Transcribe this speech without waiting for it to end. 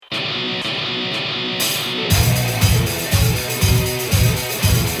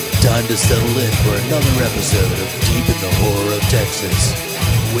to settle in for another episode of Deep in the Horror of Texas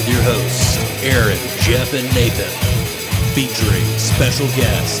with your hosts, Aaron, Jeff, and Nathan, featuring special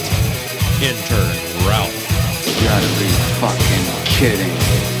guest, intern Ralph. You gotta be fucking kidding.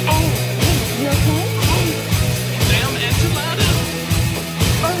 Hey, you okay? Damn enchilada!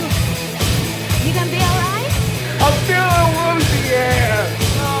 Oh, you gonna be alright? I'm feeling woozy, yeah!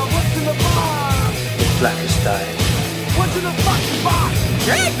 What's in the box? Flackestein. What's in the fucking box?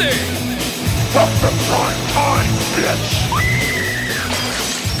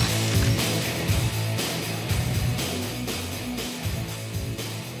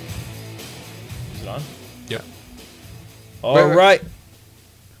 Is it on? Yeah. All right.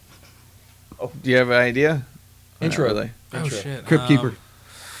 Do you have an idea? Intro. Not really. Oh shit. Crypt Keeper.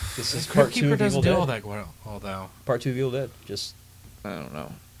 This is Crypt part 2 Keeper of Evil doesn't do all Dead. that well, though. Part 2 of Evil Dead. Just I don't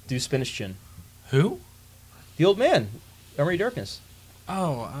know. do Spinach Chin. Who? The old man. Armory Darkness.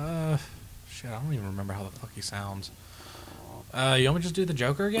 Oh, shit. I don't even remember how the fuck he sounds. You want me to just do the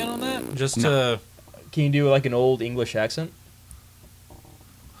Joker again on that? Just to Can you do like an old English accent?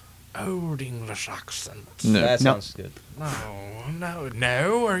 old English accent. No. That No. sounds good.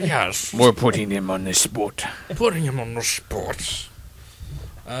 No, or yes. We're putting him on the spot. Putting him on the spot.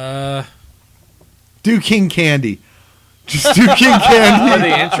 Do King Candy. Just do King Candy.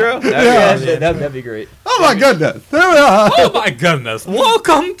 The intro? Yeah, that'd be great. Oh my goodness. There we are. Oh my goodness.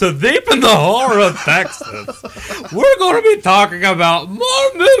 Welcome to Deep in the Horror of Texas. We're going to be talking about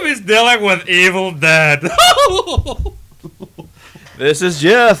more movies dealing with Evil Dead. This is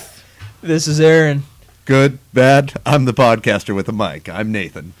Jeff. This is Aaron. Good, bad. I'm the podcaster with a mic. I'm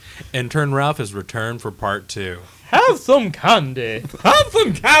Nathan. Intern Ralph has returned for part 2. Have some candy. Have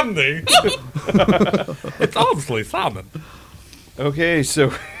some candy. It's obviously salmon. Okay, so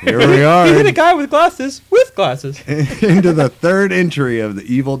Here we He are hit a guy with glasses. With glasses. into the third entry of the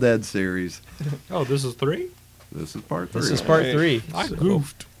Evil Dead series. Oh, this is 3? This is part 3. This is part 3. I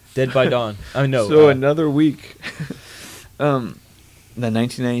goofed. Dead by Dawn. I know. so another week. The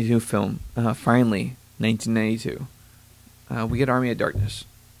 1992 film, finally, 1992. We get Army of Darkness.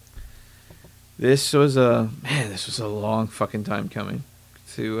 This was a long fucking time coming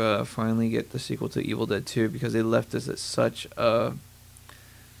to finally get the sequel to Evil Dead 2 because they left us at such a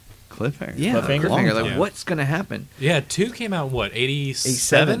Cliffhanger. Cliffhanger? cliffhanger. Like, Yeah. what's gonna happen? Yeah, 2 came out, what, 87?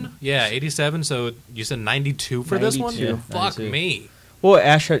 87. Yeah, 87, so you said 92 for this one? 92. Fuck 92. me. Well,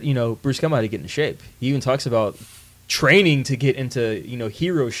 Ash had, Bruce Campbell had to get in shape. He even talks about training to get into,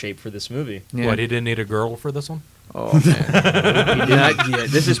 hero shape for this movie. Yeah. What, he didn't need a girl for this one? Oh man, not yet.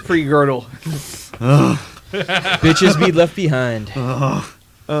 This is pre-girdle. Bitches be left behind.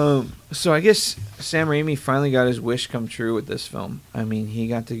 So I guess Sam Raimi finally got his wish come true with this film. I mean, he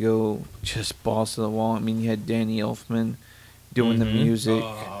got to go just balls to the wall. I mean, you had Danny Elfman doing the music.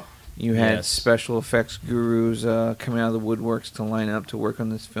 You had Yes. special effects gurus coming out of the woodworks to line up to work on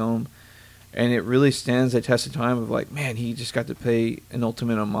this film. And it really stands the test of time of like, man, he just got to pay an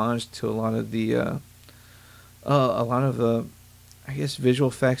ultimate homage to a lot of the I guess, visual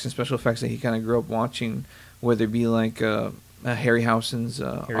effects and special effects that he kind of grew up watching, whether it be like Harryhausen's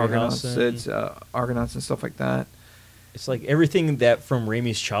Argonauts, Harryhausen. Sid's Argonauts and stuff like that. It's like everything that from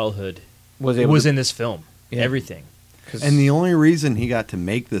Raimi's childhood Was in this film. Yeah. Everything. And the only reason he got to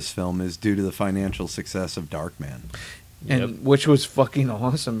make this film is due to the financial success of Darkman. and which was fucking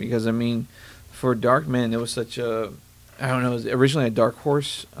awesome because I mean, for Darkman, it was such a it was originally a Dark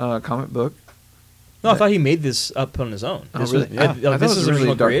Horse comic book. No, I thought he made this up on his own. Oh, This really? was, I thought it this was is originally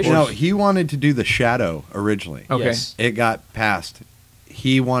original Dark creation. No, he wanted to do The Shadow originally. Okay. Yes. It got passed.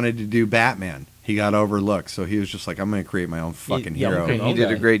 He wanted to do Batman. He got overlooked, so he was just like, I'm going to create my own fucking yeah, hero. okay. And he did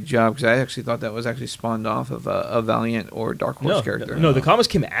a Okay. great job because I actually thought that was actually spawned off of a Valiant or Dark Horse No, character. no, the comics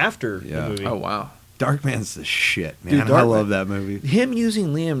came after Yeah. the movie. Oh wow. Darkman's the shit, man. Dude, I Darkman- love that movie. Him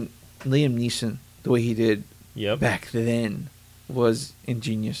using Liam Neeson the way he did Yep. back then was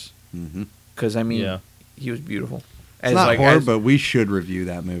ingenious. Mm-hmm. Because I mean, Yeah. he was beautiful. It's not horror, but we should review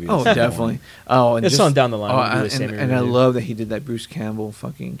that movie. oh, at some definitely. point. Oh, and It's on down the line. We'll do the and Sammy and I review. love that he did that Bruce Campbell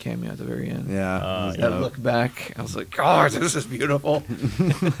fucking cameo at the very end. Yeah. Uh, That yeah. look back, I was like, God, this is beautiful.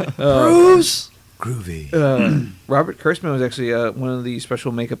 Bruce! Groovy. Robert Kurtzman was actually one of the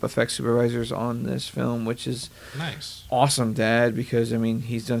special makeup effects supervisors on this film, which is Nice. awesome, Dad, because I mean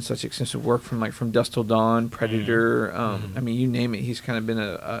he's done such extensive work from Dusk Till Dawn, Predator. I mean, you name it, he's kind of been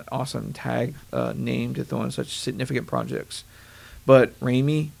a awesome tag name to throw in such significant projects. But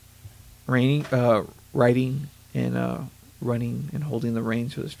Raimi, writing and running and holding the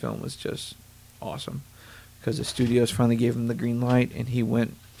reins for this film was just awesome because the studios finally gave him the green light and he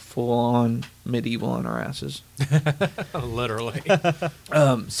went full on medieval on our asses. Literally.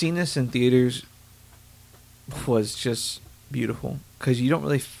 Seeing this in theaters was just beautiful because you don't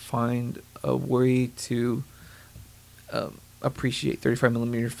really find a way to appreciate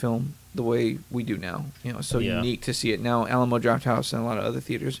 35mm film the way we do now. You know, it's so unique to see it now. Alamo Drafthouse and a lot of other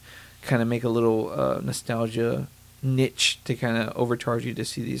theaters kind of make a little nostalgia niche to kind of overcharge you to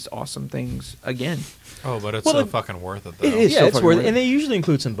see these awesome things again. Oh, but it's so fucking worth it, though. It is Yeah, so it's fucking worth it. And they usually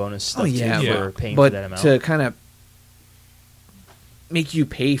include some bonus stuff too for paying but for that amount. to kind of make you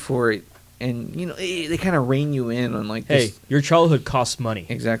pay for it, and you know they kind of rein you in on like Hey, this. your childhood costs money.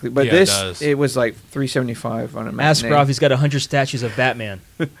 Exactly, but Yeah, it this does. it was like $375 on a matinee. Ask Ralph, he's got 100 statues of Batman.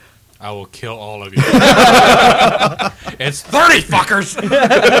 I will kill all of you. It's 30, fuckers!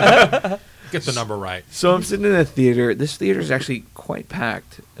 Get the number right. So I'm sitting in a theater. This theater is actually quite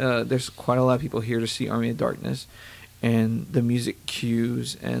packed. There's quite a lot of people here to see Army of Darkness, and the music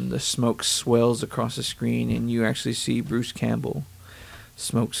cues and the smoke swells across the screen, and you actually see Bruce Campbell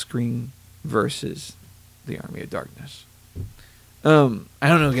smoke screen versus the Army of Darkness. I don't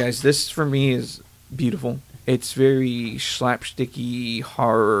know, guys. This for me is beautiful. It's very slapsticky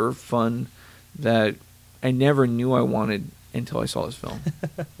horror fun that I never knew I wanted until I saw this film.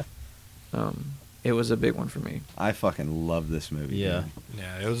 It was a big one for me. I fucking love this movie. Yeah. man.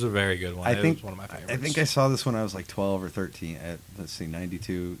 Yeah, it was a very good one. It was one of my favorites. I think I saw this when I was like 12 or 13 at, let's see,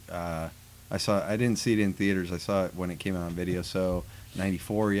 92. I didn't see it in theaters. I saw it when it came out on video. So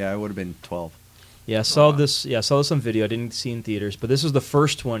 94, yeah, I would have been 12. Yeah, I saw this. Yeah, I saw this on video. I didn't see it in theaters, but this was the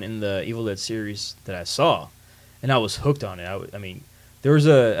first one in the Evil Dead series that I saw, and I was hooked on it. I mean, there was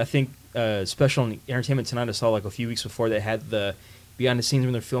I think special on Entertainment Tonight I saw like a few weeks before that had the behind the scenes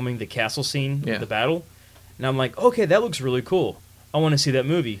when they're filming the castle scene, the battle, and I'm like, okay, that looks really cool. I want to see that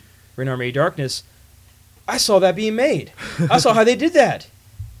movie, Red Army of Darkness. I saw that being made. I saw how they did that.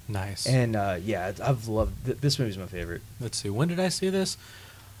 Nice. And yeah, I've loved this movie's my favorite. Let's see. When did I see this?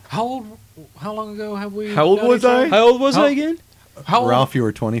 How long ago have we? How old known was each other? I? How old was I again? How old? Ralph, you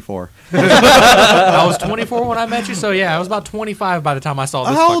were 24. I was 24 when I met you, so yeah, I was about 25 by the time I saw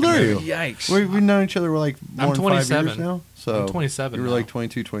this. How old fucking are you? movie. Yikes. We've known each other for like I'm more than 5 years 27. now. So I'm 27 You were now. like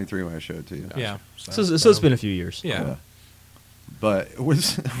 22, 23 when I showed it to you. Yeah. So it's been a few years. Yeah. Yeah. But it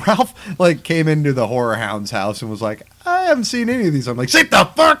was Ralph like came into the Horror Hound's house and was like, I haven't seen any of these. I'm like, sit the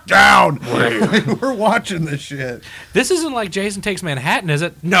fuck down. We're watching this shit. This isn't like Jason Takes Manhattan, is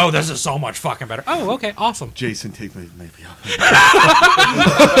it? No, this is so much fucking better. Oh, okay, awesome. Jason, take me maybe.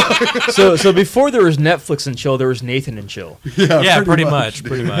 So before there was Netflix and chill, there was Nathan and chill. Yeah, pretty much.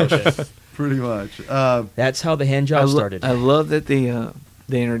 Pretty much. Yeah. Pretty much. That's how the hand job started. I love that they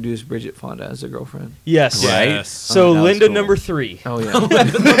introduced Bridget Fonda as a girlfriend. Yes. Right? So Oh, that was Linda cool. number 3. Oh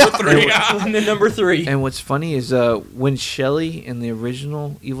yeah. Linda number 3. And what's funny is when Shelley in the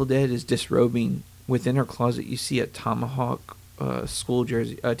original Evil Dead is disrobing, within her closet you see a tomahawk school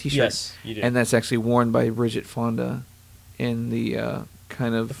jersey t-shirt. Yes, you do. And that's actually worn by Bridget Fonda in the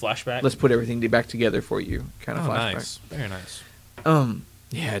kind of The flashback. let's put everything back together for you kind of Oh, flashback. nice. Very nice.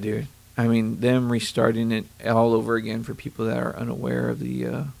 Yeah, dude. I mean, them restarting it all over again for people that are unaware of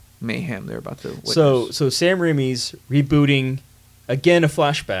the mayhem they're about to witness. So Sam Raimi's rebooting again a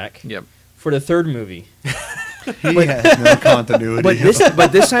flashback Yep. for the third movie. He has no continuity.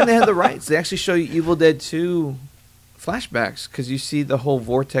 But this time they had the rights. They actually show you Evil Dead 2 flashbacks because you see the whole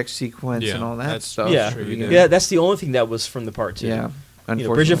vortex sequence Yeah, and all that that's stuff. Yeah, true, you know? do. yeah, that's the only thing that was from the part 2. Yeah. You know,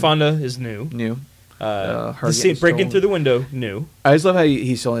 Unfortunately, Bridget Fonda is new. new. Her The scene getting breaking stolen. through the window, new. I just love how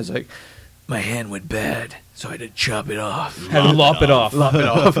he's so like, my hand went bad, so I had to chop it off. Had to lop it off. Lop it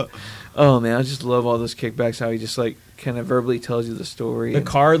off. Oh man, I just love all those kickbacks. How he just like kind of verbally tells you the story. The and-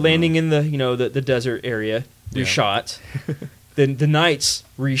 car landing in the the desert area, Yeah. reshot. Then the Knights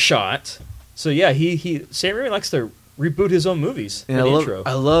reshot. So yeah, he Sam Raimi likes to reboot his own movies. And in I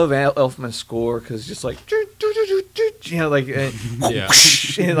the love intro. Elfman's score because just like you know like Yeah.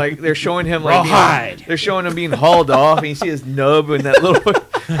 and like they're showing him like Rawhide. they're showing him being hauled off and you see his nub and that little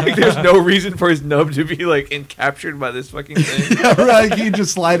like there's no reason for his nub to be like captured by this fucking thing. Yeah, right. You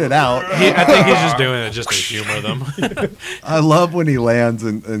just slide it out. I think he's just doing it just to humor them. I love when he lands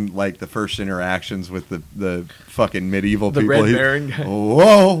in like the first interactions with the fucking medieval The people. Red He- Baron guy.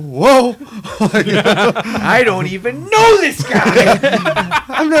 Whoa. I don't even know this guy.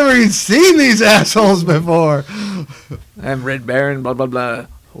 I've never even seen these assholes before. I'm Red Baron, blah blah blah.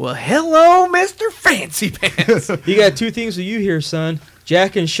 Well, hello, Mr. Fancy Pants. You got two things with you here, son.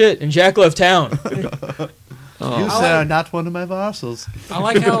 Jack and shit, and Jack left town. Oh. You said not one of my vassals. I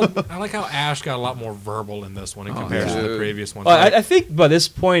like how Ash got a lot more verbal in this one in comparison to the previous one. Well, I think by this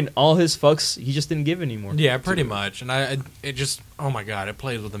point, all his fucks he just didn't give anymore. Yeah, pretty much. And it just, oh my god, it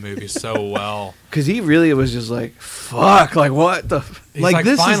plays with the movie so well. Because he really was just like, fuck, like what the... He's Like, like,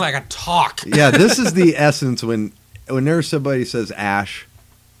 this fine, is- like a talk. Yeah, this is the essence whenever somebody says Ash,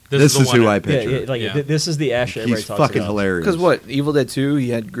 this the is one who that- I Yeah, picture. like Yeah. this is the Ash everybody He's talks fucking about. hilarious. Because what? Evil Dead 2, he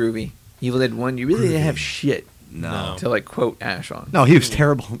had Groovy. Evil Dead 1, you really didn't have shit No. to like quote Ash on. No, he was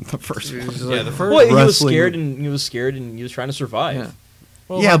terrible in the first He was one. just Yeah, like- the first. Well, he was Wrestling- scared and he was trying to survive. Yeah.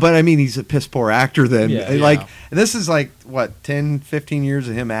 well, Yeah, but I mean, he's a piss poor actor then. Yeah. Like, Yeah. and this is like, what, 10, 15 years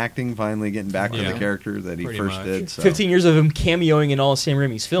of him acting, finally getting back to Yeah. the character that he Pretty first much. did. So. 15 years of him cameoing in all of Sam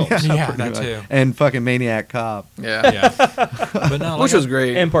Raimi's films. Yeah, pretty that much. too. And fucking Maniac Cop. Yeah. Yeah, but no, Which like was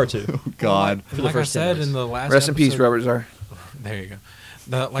great. And part 2. God. For the like I first 10 said minutes. in the last. Rest in peace, episode- Robert Czar. There you go.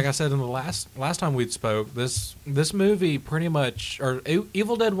 Like I said in the last time we spoke, this movie pretty much, or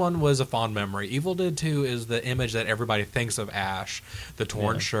Evil Dead 1 was a fond memory. Evil Dead 2 is the image that everybody thinks of Ash, the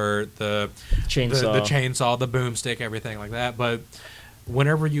torn shirt, the Chainsaw. the chainsaw, the boomstick, everything like that. But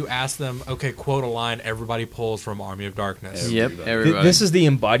whenever you ask them, okay, quote a line, everybody pulls from Army of Darkness. Yep, Everybody. everybody. This is the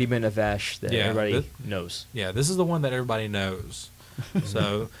embodiment of Ash that Yeah, everybody knows. Yeah, this is the one that everybody knows.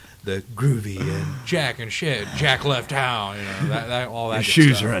 So the groovy and Jack and shit, Jack left town, that all that.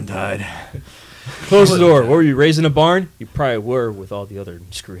 good stuff. untied. Close the door. What were you, raised in a barn? You probably were with all the other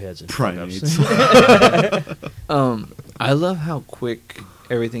screwheads and Primates. I love how quick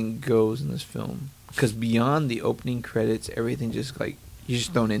everything goes in this film. Because beyond the opening credits, everything just like you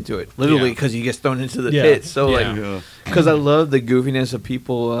just thrown into it. Literally, Yeah. because you get thrown into the Yeah. pit. So Yeah. like, because I love the goofiness of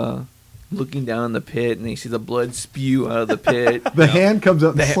people looking down in the pit and they see the blood spew out of the pit. The hand comes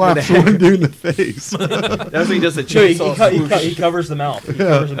up and The slaps hand- one dude in the face. That's when he does the No, chainsaw. he covers the mouth. He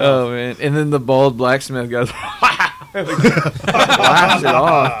covers the mouth. Oh man! And then the bald blacksmith goes laughs it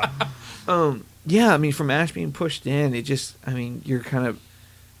off. Yeah, I mean, from Ash being pushed in, it just, I mean, you're kind of,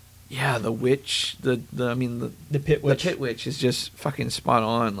 yeah, the witch, the Pit Witch. The Pit Witch is just fucking spot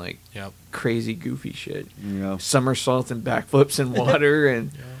on, like Yep. crazy goofy shit, Yeah. somersaults and backflips in water,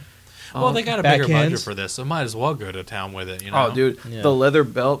 and Well, they got a bigger backhands. budget for this, so might as well go to town with it. You know? oh, dude, Yeah. the leather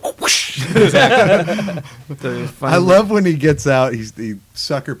belt. I love when he gets out, he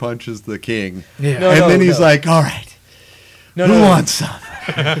sucker punches the king. Yeah. No, and then he's like, all right, No, who no, wants some?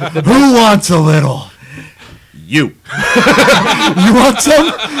 Who wants a little? You. You want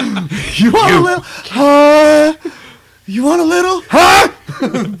some? You want a little? You want a little? Huh?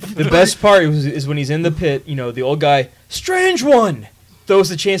 The best part is when he's in the pit, the old guy, strange one, throws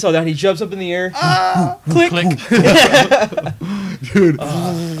the chainsaw down, he jumps up in the air, click. Dude,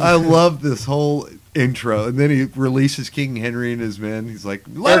 I love this whole intro. And then he releases King Henry and his men. He's like,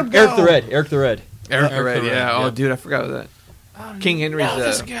 let him go. Eric the Red. Eric the Red, Red, yeah. Oh, yeah. dude, I forgot about that. King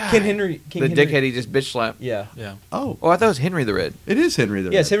Henry's King Henry. the dickhead he just bitch slapped. Yeah. Yeah. Oh, Oh, I thought it was Henry the Red. it is Henry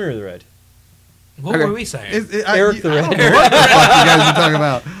the Yeah, it's Red. Henry the Red. What Okay. were we saying? Eric the I Red. don't know what the fuck you guys are talking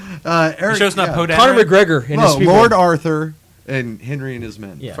about. Eric, You sure it's not Poe Conor Dameron? McGregor in his No, Lord Arthur and Henry and his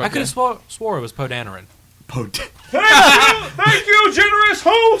men. Yeah. I could have swore it was Poe Dameron. Thank you, generous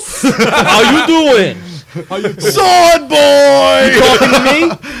host. How you doing? Sword boy. Talking to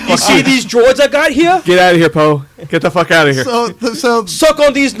me? You see these droids I got here? Get out of here, Poe. Get the fuck out of here. So Suck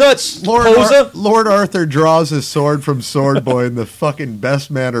on these nuts, poser. Lord Arthur draws his sword from Sword Boy in the fucking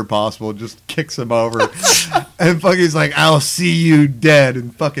best manner possible, just kicks him over, and fucking's like, "I'll see you dead,"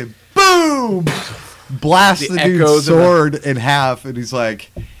 and fucking boom, blasts The the dude's echoes of sword in half, and he's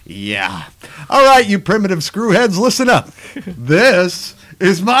like, "Yeah, all right, you primitive screwheads, listen up. This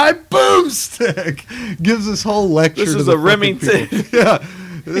is my boomstick." Gives this whole lecture. This to is the a fucking Remington. people. Yeah.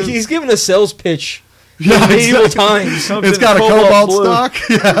 He's giving a sales pitch. Yeah, medieval exactly. times. It's got a Cobalt cobalt blue. stock.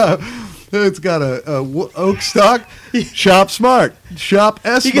 Yeah. It's got a oak stock. Shop smart. Shop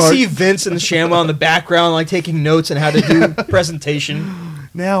S You can smart. see Vince and Shamwell in the background, like taking notes on how to do presentation.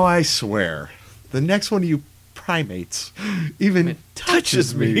 Now I swear, the next one of you primates even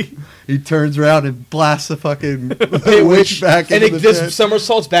touches me, he turns around and blasts the fucking Pit witch back and into it the just pit.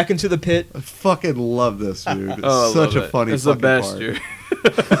 somersaults back into the pit. I fucking love this, dude. It's Oh, I such love a it. funny It's the fucking best, part. dude.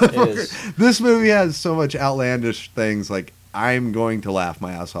 It is. This movie has so much outlandish things. Like, I'm going to laugh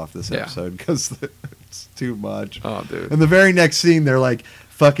my ass off this Yeah. episode because it's too much. Oh, dude. And the very next scene, they're like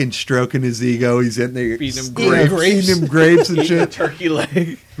fucking stroking his ego. He's in there Feeding him grapes, grapes. feeding him grapes and Eating a shit. turkey leg.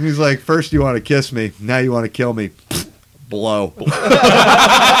 And he's like, first you want to kiss me, now you want to kill me. Blow. That's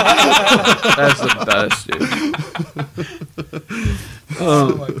the best, dude.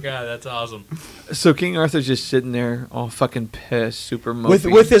 Oh my god, that's awesome. So King Arthur's just sitting there, all fucking pissed, super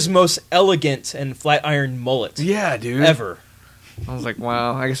mopey. with his most elegant and flat iron mullet yeah, dude. ever. I was like,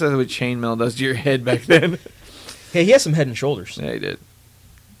 wow. I guess that's what chainmail does to your head back then. Hey, he has some head and shoulders. Yeah, he did.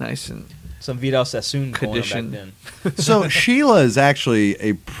 Nice and Some Vidal Sassoon going on back Condition. then. So Sheila is actually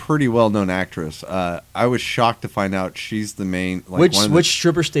a pretty well-known actress. I was shocked to find out she's the main. Like, one of the- Which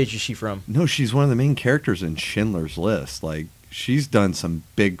stripper stage is she from? No, she's one of the main characters in Schindler's List. Like, she's done some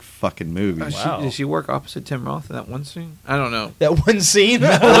big fucking movies. Wow. did she work opposite Tim Roth in that one scene? I don't know. That one scene.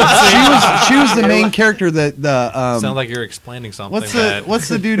 she was the main character that the Sounds like you're explaining something. what's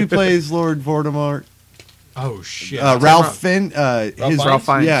the dude who plays Lord Voldemort? Oh shit! Ralph Finn. His Ralph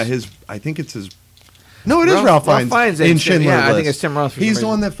Fiennes? Yeah, I think it's his. No, it is Ralph Fiennes in in Schindler's Yeah, I List. think it's Tim Roth. For He's some the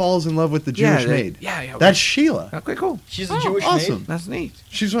one reason. that falls in love with the Jewish maid. Yeah. That's Sheila. Okay, cool. She's a Jewish awesome. maid. That's neat.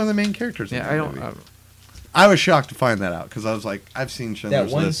 She's one of the main characters. in Yeah, the I don't. movie. I was shocked to find that out because I was like, I've seen Schindler's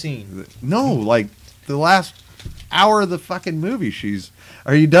That one List. scene. No, like the last hour of the fucking movie.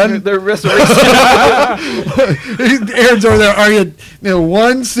 Are you done? the rest of the Aaron's over there. Are you?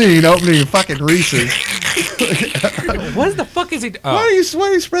 One scene opening fucking Reese's. What the fuck is he? Oh. Why do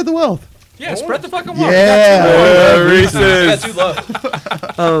you spread the wealth? Yeah, spread the fucking wealth. Yeah, That's too low.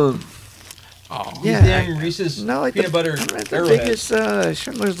 yeah. Damn Reese's No, like peanut butter I'm not the arrowhead. biggest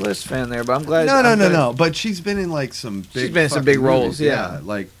Schindler's List fan there, but I'm glad. No. I'm glad- But she's been in like some big. She's been in some fucking big roles, movies. yeah.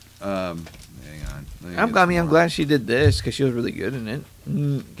 Like, hang on. Let me I'm get glad. some I'm more. glad she did this because she was really good in it.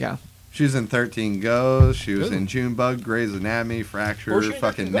 Yeah. She was in 13 Ghosts. She was in Junebug, Grey's Anatomy, Fracture, Where's she in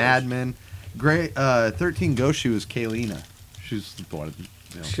fucking 13 Mad Men. 13 Ghosts. She was Kaylina. She was one of the.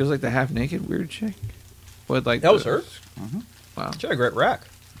 She was like the half naked weird chick. With like That was her? Wow. She had a great rack.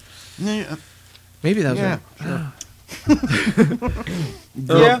 Yeah. Maybe that was Yeah. her.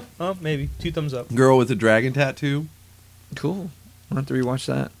 Yeah, maybe. 2 thumbs up. Girl with a dragon tattoo. Cool. I'll have to rewatch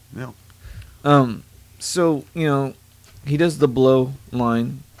that. Yeah. So, he does the blow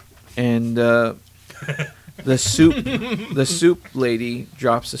line and the soup lady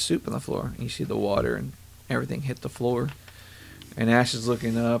drops the soup on the floor. And you see the water and everything hit the floor. And Ash is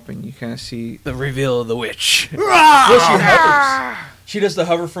looking up and you kind of see the reveal of the witch. Well, she hovers. She does the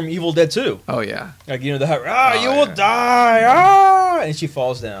hover from Evil Dead 2. Oh yeah. Like, the hover. You will die. And she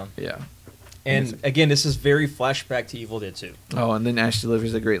falls down. Yeah. And again, this is very flashback to Evil Dead 2. Oh, and then Ash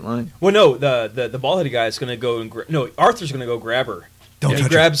delivers a great line. Well, no, the bald-headed guy is going to go and Arthur's going to go grab her. Don't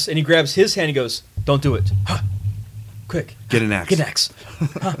and touch he grabs his hand and goes, "Don't do it. Quick. Get an axe. Get an axe."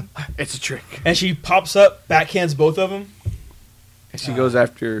 It's a trick. And she pops up, backhands both of them. And she goes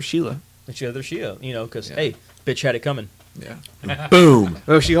after Sheila. And she other Sheila, because, hey, bitch had it coming. Yeah. Boom.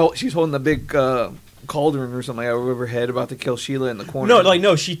 Oh, she's holding the big cauldron or something like that over her head, about to kill Sheila in the corner.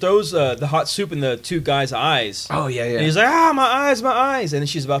 No, she throws the hot soup in the 2 guys' eyes. Oh yeah. And he's like, my eyes. And then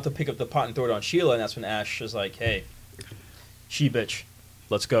she's about to pick up the pot and throw it on Sheila, and that's when Ash is like, hey, bitch,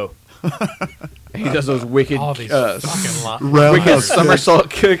 let's go. He does those wicked, All these wicked Roundhouse somersault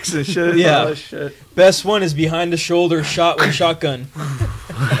kicks and shit. Yeah. All that shit. Best one is behind the shoulder shot with a shotgun.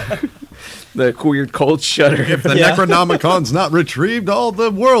 The weird cold shudder. If the Yeah. Necronomicon's not retrieved, all the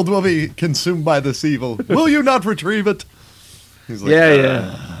world will be consumed by this evil. Will you not retrieve it? He's like,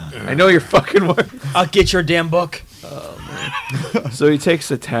 Yeah. I know your fucking word. I'll get your damn book. So he takes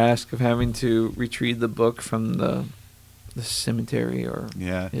the task of having to retrieve the book from the cemetery or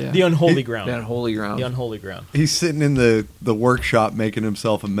Yeah. The unholy ground. the unholy ground. The unholy ground. He's sitting in the workshop making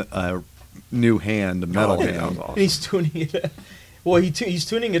himself a new hand, a metal Oh, yeah, that hand. was awesome. And he's tuning it up. Well, he's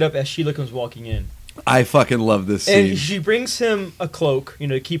tuning it up as Sheila comes walking in. I fucking love this scene. And she brings him a cloak,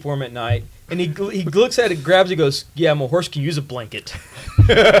 to keep warm at night. And he looks at it, grabs it, goes, "Yeah, my horse can use a blanket."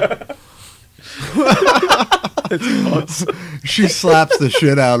 She slaps the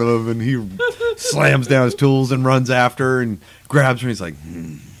shit out of him, and he slams down his tools and runs after her and grabs her. And he's like,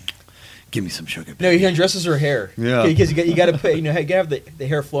 "Give me some sugar." No, he undresses her hair. Yeah. Because you got to put, you got to have the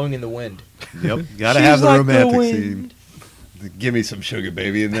hair flowing in the wind. Yep, gotta She's have the like romantic wind. scene. Give me some sugar,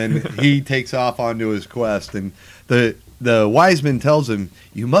 baby, and then he takes off onto his quest. And the wise man tells him,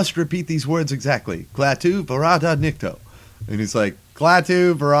 "You must repeat these words exactly: Glatu, Varada, Nikto." And he's like,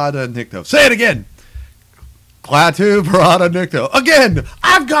 "Glatu, Varada, Nikto." Say it again. Glatu, Varada, Nikto. Again,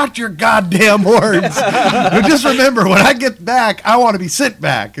 I've got your goddamn words. But just remember, when I get back, I want to be sent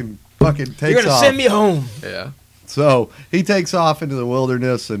back. And fucking takes You're gonna off. send me home. Yeah. So he takes off into the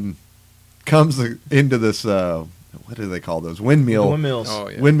wilderness and comes into this, what do they call those? The Windmill windmills. Oh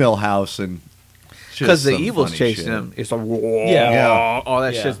yeah. windmill house, and because the some evil's funny chasing shit. him. It's like, Yeah. all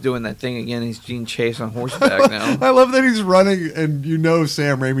that Yeah. shit's doing that thing again. He's being chased on horseback now. I love that he's running, and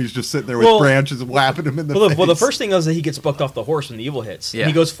Sam Raimi's just sitting there with Well- branches whapping him in the Well, face. the first thing is that he gets bucked off the horse when the evil hits. Yeah. And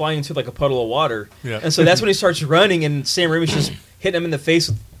he goes flying into like a puddle of water. Yeah. And so that's when he starts running, and Sam Raimi's just hitting him in the face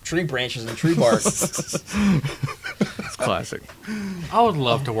with tree branches and tree bark. It's classic. I would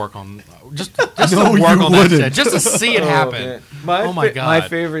love to work on just No, to work you on that wouldn't. shit, just to see it happen. man. Oh my God. My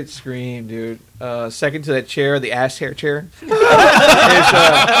favorite scream, dude. Second to that chair, the ass hair chair.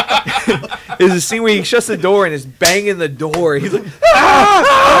 Is a scene where he shuts the door and is banging the door. He's like,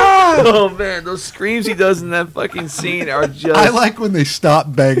 ah! Oh man, those screams he does in that fucking scene are just. I like when they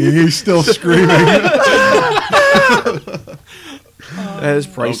stop banging. He's still screaming. That is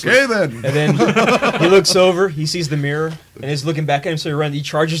priceless. Okay, then. And then he looks over, he sees the mirror, and he's looking back at him, so he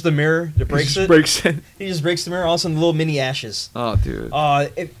charges the mirror to breaks it. Breaks it. He just breaks the mirror, all of a sudden little mini ashes. Oh, dude.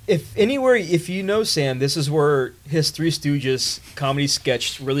 If you know Sam, this is where his Three Stooges comedy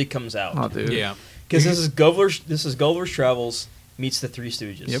sketch really comes out. Oh, dude. Yeah. Because this is Gulliver's Travels meets the Three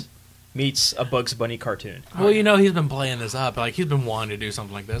Stooges. Yep. Meets a Bugs Bunny cartoon. Well, he's been playing this up. Like he's been wanting to do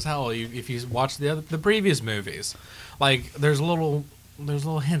something like this. Hell, if you watch the previous movies, like there's little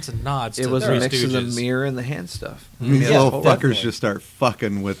hints and nods. It to was Three a mix of the Stooges. mirror and the hand stuff. These Yeah, little definitely. fuckers just start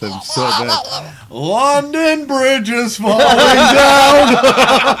fucking with him so bad. London Bridge is falling down.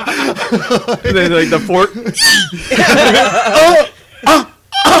 And then, like, the fork.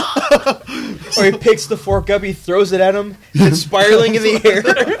 Or he picks the fork up, he throws it at him, and it's spiraling in the air.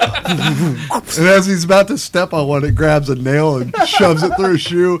 And as he's about to step on one, it grabs a nail and shoves it through his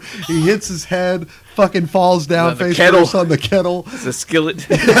shoe. He hits his head, fucking falls down The face kettle. first on the kettle. It's a skillet.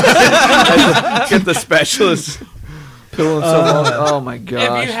 Get the specialist. Pulling himself off. Oh, my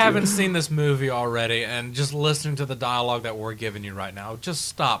gosh. If you haven't dude. seen this movie already and just listening to the dialogue that we're giving you right now, just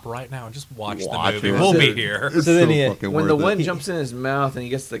stop right now and just watch the movie. it. We'll be here. It's So then so he- fucking When worth the it. wind jumps in his mouth and he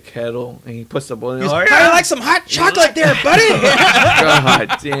gets the kettle and he puts the bowl in, He's oh, probably like some hot chocolate there, buddy.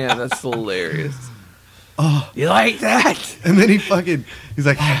 God damn, that's hilarious. Oh. You like that? And then he's like,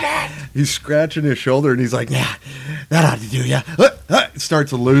 he's scratching his shoulder, and he's like, yeah, that ought to do ya.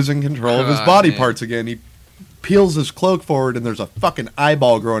 Starts losing control of his God, body man. parts again. He peels his cloak forward, and there's a fucking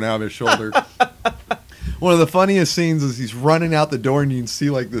eyeball growing out of his shoulder. One of the funniest scenes is he's running out the door, and you can see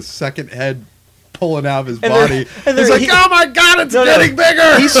like the second head pulling out of his body. and He's they're- like, oh my god, it's getting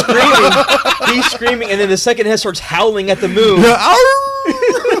bigger. He's screaming, and then the second head starts howling at the moon.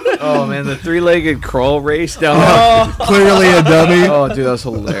 Oh, man, the three-legged crawl race down. Clearly a dummy. Oh, dude, that's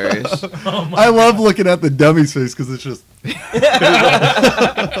hilarious. I love looking at the dummy's face because it's just.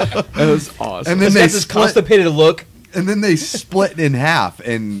 That was awesome. And then He's they got this split. constipated look. And then they split in half,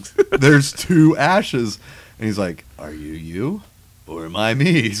 and there's two ashes. And he's like, "Are you, or am I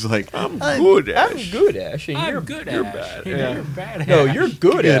me?" He's like, I'm good, I'm Ash. good, Ash. And I'm you're good, you're Ash. bad. You're Yeah. bad. No, Ash. you're good,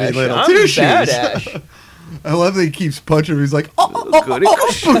 Goody Ash. little I'm two-shoes. bad, Ash. I love that he keeps punching him. He's like, Goody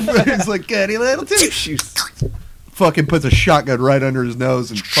he's like, "Goody little two." shoes. Fucking puts a shotgun right under his nose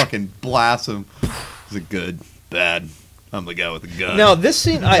and fucking blasts him. He's like, "Good, bad. I'm the guy with the gun." Now, this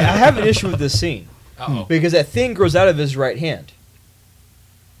scene, I have an issue with this scene. Uh-oh. Because that thing grows out of his right hand.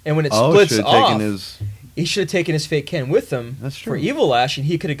 And when it oh, splits should have off, taken his. he should have taken his fake hand with him That's for true. Evil Ash, and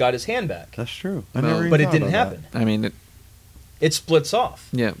he could have got his hand back. That's true. No, never even But it thought didn't about happen. I mean, It splits off.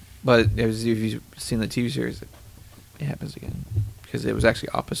 yeah, but if you've seen the TV series, it happens again. Because it was actually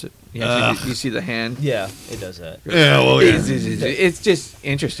opposite. You, actually, you see the hand. Yeah, it does that. that. Yeah, well, yeah. It's just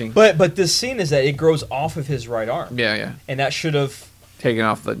interesting. But this scene is that it grows off of his right arm. Yeah, yeah. And that should have Taking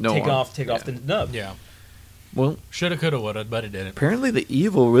off the no taken arm. off the nub. Yeah. Well, Shoulda, coulda, woulda, but it didn't. apparently the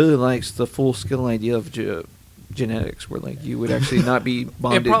evil really likes the full skill idea of genetics, where like you would actually not be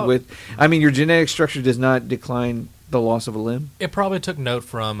bonded with. I mean, your genetic structure does not decline the loss of a limb. It probably took note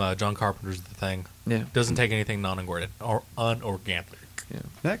from John Carpenter's The Thing. Yeah. Doesn't take anything non-organic or unorganic.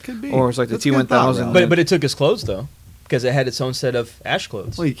 That could be. Or it's like the That's a good thought, T-1000. Ralph. But it took his clothes, though. Because it had its own set of Ash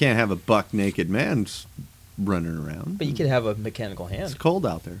clothes. Well, you can't have a buck naked man running around. But you could have a mechanical It's hand. cold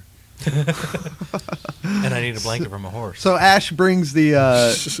out there. And I need a blanket from a horse. So Ash brings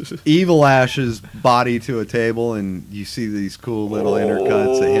the evil Ash's body to a table, and you see these cool little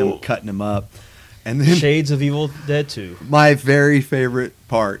intercuts of him cutting him up. And then Shades of Evil Dead 2. my very favorite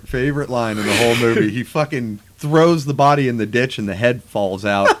line in the whole movie, he fucking throws the body in the ditch, and the head falls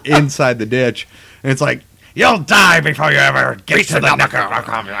out inside the ditch. And it's like, "You'll die before you ever get to the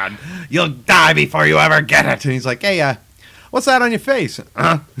knuckle. You'll die before you ever get it." And he's like, "Hey, what's that on your face?"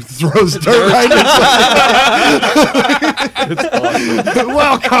 Throws dirt right in his face.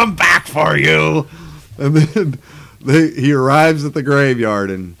 "We'll come back for you." And then he arrives at the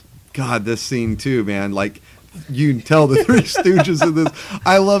graveyard, and God, this scene too, man. Like, you can tell the Three Stooges in this.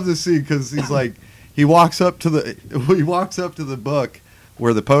 I love this scene because he's like, he walks up to the book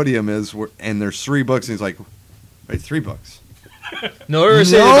where the podium is, and there's 3 books, and he's like, wait, 3 books. Nobody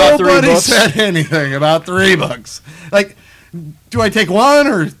said about 3 Nobody books. said anything about 3 books. Like, do I take 1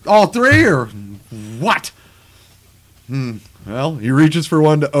 or all 3 or what? Well, he reaches for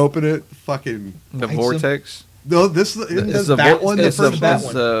one to open it. Fucking The Bites vortex. no, this isn't It's the bat one. The It's first bat one.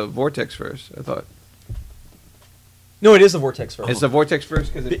 one. the vortex first. I thought No, it is the vortex first. it's the vortex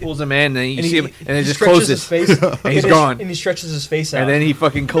first because it pulls him in, and then you And see him, and it he just stretches closes, his face, and he's he- gone. And he stretches his face out. And then he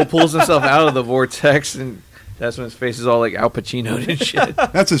fucking pulls himself out of the vortex, and that's when his face is all like Al Pacino'd and shit.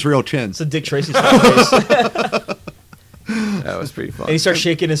 That's his real chin. it's a Dick Tracy style face. That was pretty fun. And he starts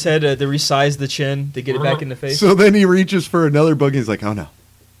shaking his head to resize the chin to get it back in the face. So then he reaches for another book. And he's like, "Oh no,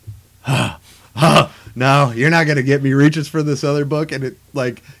 no, you're not gonna get me." Reaches for this other book, and it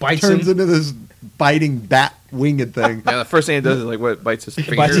like Bites turns him. into this biting bat winged thing. Yeah, the first thing it does is like what bites his It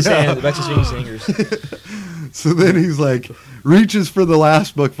finger. bites his hand, it bites his fingers. So then he's like, reaches for the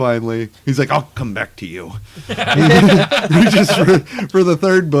last book. Finally, he's like, "I'll come back to you." He reaches for the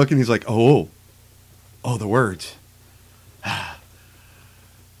third book, and he's like, "Oh, the words."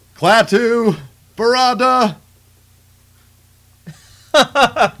 Klaatu, Barada.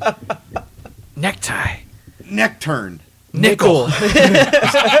 Necktie. Neckturn. Nickel.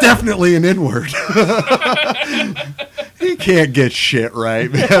 Definitely an N-word. He can't get shit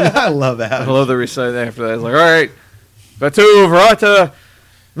right, man. I love I that. love the recite after that. It's like, all right, Batu, Verata.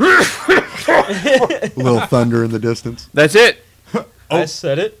 Little thunder in the distance. That's it. I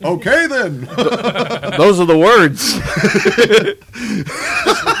said it. Okay, then. Those are the words.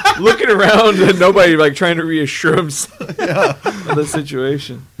 Looking around and nobody like trying to reassure himself of the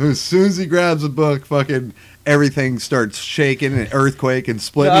situation. As soon as he grabs a book, fucking everything starts shaking and earthquake and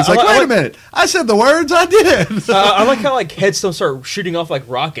splitting. He's I like, like- wait a minute. I said the words. I did. I like how like headstones start shooting off like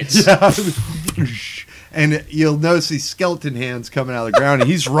rockets. And you'll notice these skeleton hands coming out of the ground, and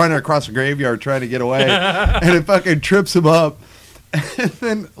he's running across the graveyard trying to get away, and it fucking trips him up. And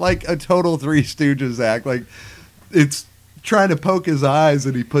then, like a total Three Stooges act, like it's trying to poke his eyes,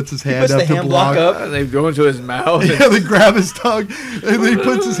 and he puts his hand puts up the to hand block. block up. They go into his mouth. Yeah, they grab his tongue, and then he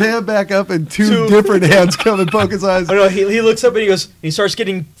puts his hand back up, and two different hands come and poke his eyes. Oh no, he looks up and he goes. He starts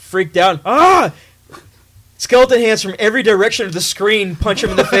getting freaked out. Ah! Skeleton hands from every direction of the screen punch him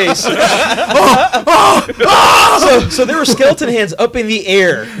in the face. So there were skeleton hands up in the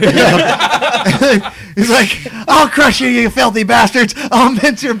air. He's like, "I'll crush you, you filthy bastards! I'll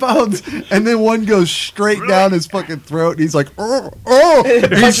mince your bones!" And then one goes straight down his fucking throat, and he's like, "Oh, oh!" And you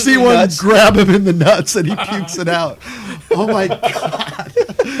punches see him in one the nuts. grab him in the nuts, and he pukes it out. Oh my god!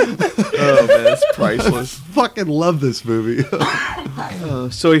 Oh man, it's priceless. Fucking love this movie.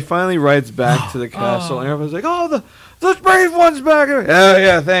 So he finally rides back to the castle, and everyone's like, "Oh, the brave one's back!"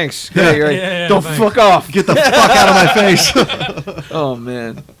 Yeah, thanks. Yeah, you're right. Yeah, Don't thanks. fuck off. Get the fuck out of my face! Oh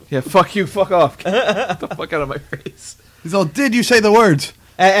man. Yeah, fuck you. Fuck off. Get the fuck out of my face. He's all, "Did you say the words?"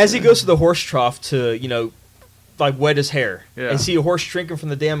 As he goes to the horse trough to, like wet his hair. Yeah. And see a horse drinking from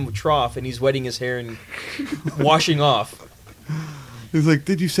the damn trough, and he's wetting his hair and washing off. He's like,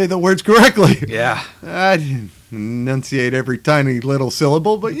 "Did you say the words correctly?" Yeah. I didn't enunciate every tiny little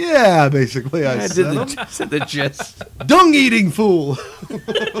syllable, but yeah, basically I said them. Said the gist. Dung-eating fool.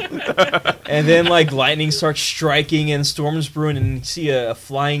 And then like lightning starts striking and storms brewing, and you see a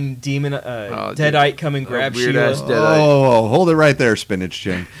flying demon, Deadite come and grab weird Sheila. ass Deadite. Oh, hold it right there, Spinach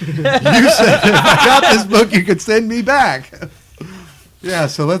Jim. You said if I got this book, you could send me back. Yeah,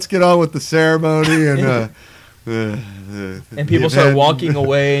 so let's get on with the ceremony and And people the start event. walking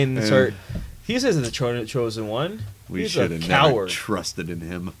away and And- start. He says the chosen one. We He's should a have never coward. trusted in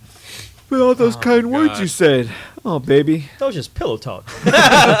him. With all those kind words God. you said. Oh, baby. That was just pillow talk.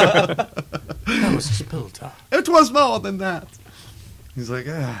 That was just pillow talk. It was more than that. He's like,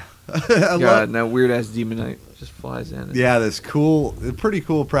 ah. I God, love, and that weird ass demonite just flies in. yeah, this cool, pretty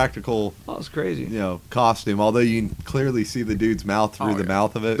cool practical, Oh, it's crazy. costume. Although you can clearly see the dude's mouth through Oh, the yeah.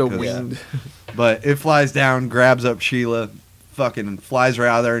 mouth of it. The 'cause- wind. But it flies down, grabs up Sheila, fucking flies right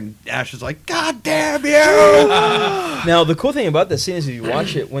out of there, and Ash is like, "God damn you!" Now the cool thing about this scene is if you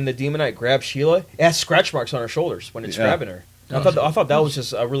watch it, when the demonite grabs Sheila, it has scratch marks on her shoulders when it's Yeah. grabbing her. And I thought that was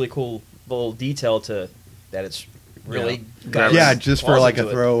just a really cool little detail to that. It's really got Yeah, its just for claws like a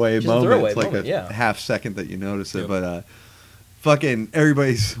into it. throwaway Just a moment. throwaway It's like moment, a yeah. half second that you notice it. Yep. But fucking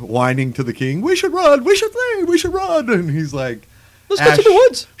everybody's whining to the king, "We should run, we should flee, we should run." And he's like, Let's go to the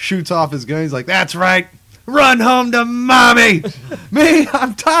woods. Shoots off his gun. He's like, "That's right. Run home to mommy." Me,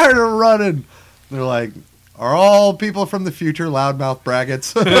 I'm tired of running. They're like, are all people from the future loudmouth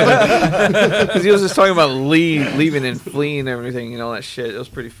brackets. Because he was just talking about leaving and fleeing and everything and all that shit. It was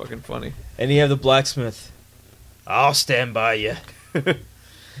pretty fucking funny. And you have the blacksmith. I'll stand by you.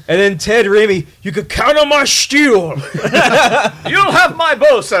 And then Ted Raimi, you could count on my steel. You'll have my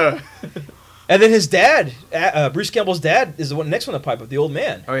bow, sir. And then his dad, Bruce Campbell's dad, is the next one to pipe up, the old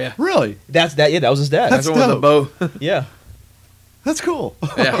man. Oh, yeah. Really? That was his dad. That's the one with the bow. Yeah. That's cool.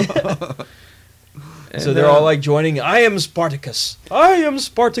 Yeah. So they're all like joining. I am Spartacus. I am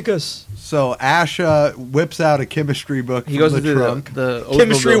Spartacus. So Ash whips out a chemistry book He from goes the into trunk. the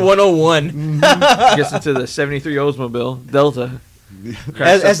Chemistry Oldsmobile. 101. Gets into the 73 Oldsmobile Delta.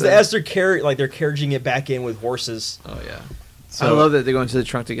 As they're carriaging it back in with horses. Oh, yeah. So- I love that they go into the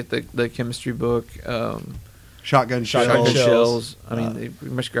trunk to get the chemistry book. Shotgun Shotgun shells. shells. I mean, they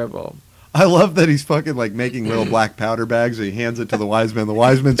pretty much grab all. I love that he's fucking like making little black powder bags. And he hands it to the wise man. The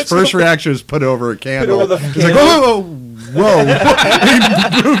wise man's first reaction is put over a candle. over the He's like, whoa, whoa, whoa.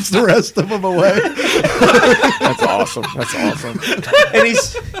 He moves the rest of them away. That's awesome. That's awesome. And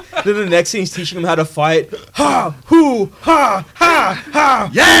then the next scene he's teaching him how to fight. Ha! Hoo! Ha! Ha!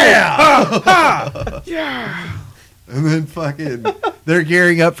 Ha! Yeah! And then fucking, they're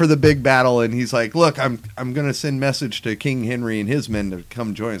gearing up for the big battle, and he's like, "Look, I'm gonna send message to King Henry and his men to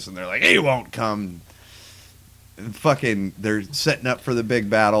come join us." And they're like, "He won't come." And fucking, they're setting up for the big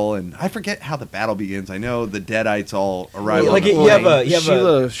battle, and I forget how the battle begins. I know the Deadites all arrive. Like on the you have plane.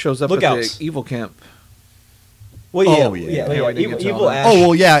 Sheila shows up lookouts. at the evil camp. Well, yeah, Oh, yeah. Yeah, I didn't get to Evil all that. Ash. Oh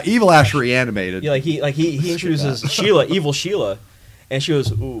well, yeah, Evil Ash reanimated. Yeah, he introduces Sheila, evil Sheila, and she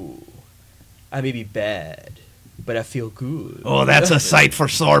goes, "Ooh, I may be bad, but I feel good." Oh, that's a sight for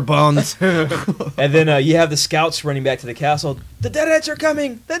sore bones. And then you have the scouts running back to the castle. The Deadites are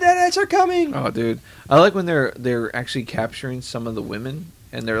coming! The Deadites are coming! Oh, dude, I like when they're actually capturing some of the women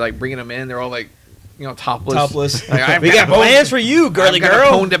and they're like bringing them in. They're all like, topless. Topless. Like, I've We got a bone- plans for you, girly I've got a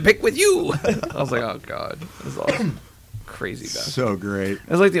girl. bone to pick with you. I was like, oh god, this is awesome. Crazy bad. So great. It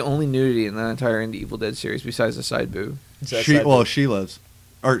was like the only nudity in the entire Indie Evil Dead series besides the side boob. Sheila's,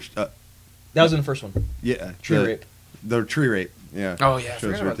 or that was in the first one. yeah, Tree the- rape. The tree rape. Yeah. Oh yeah, I Shows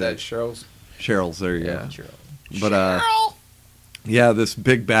forgot right about there. that. Cheryl's. Cheryl's there. Yeah. Yeah. But yeah, this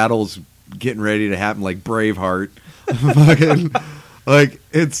big battle's getting ready to happen, like Braveheart. Fucking, like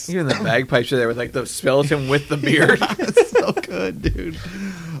it's Even the bagpipes are there with like the skeleton with the beard. it's so good, dude.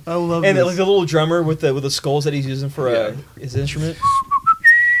 I love And this. like the little drummer with the skulls that he's using for his instrument.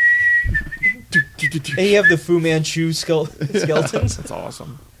 And you have the Fu Manchu skeletons. That's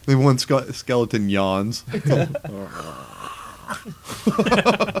awesome. The one skeleton yawns.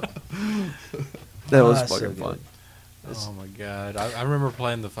 That was so fucking good. fun. Oh my god! I remember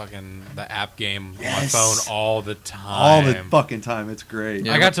playing the app game on my Yes. phone all the time. All the fucking time. It's great.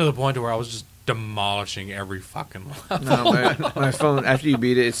 Yeah. I got to the point where I was just demolishing every fucking level. No, my phone after you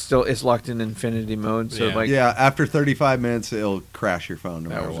beat it, it's locked in infinity mode. So Yeah. like Yeah, after 35 minutes, it'll crash your phone no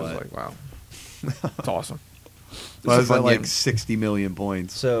that matter was what. just like wow, it's awesome. Well, I was a at fun like game. 60 million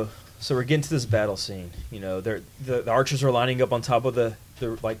points. So we're getting to this battle scene. The archers are lining up on top of the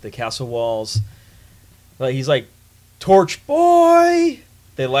castle walls. Like he's like, "Torch boy!"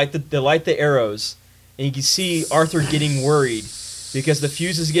 They light the arrows, and you can see Arthur getting worried because the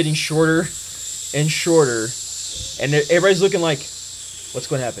fuse is getting shorter and shorter, and everybody's looking like, "What's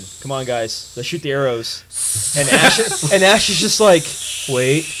going to happen? Come on, guys, let's shoot the arrows." And Ash is just like,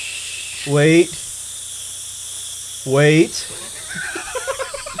 "Wait,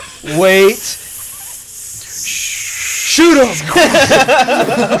 shoot him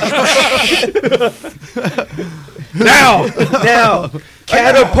now,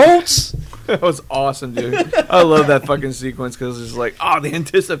 catapults." That was awesome, dude. I love that fucking sequence because it's just like, the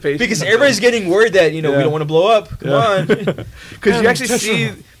anticipation. Because everybody's getting worried that we don't want to blow up. Come on. because you actually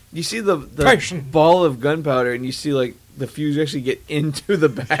see the ball of gunpowder and you see like the fuse actually get into the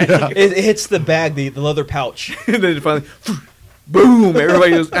bag. It hits the bag, the leather pouch. And then finally, boom!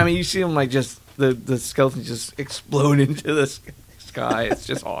 Everybody goes. I mean, you see them like just the skeleton just explode into the sky. It's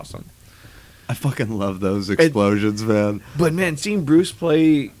just awesome. I fucking love those explosions, man. But man, seeing Bruce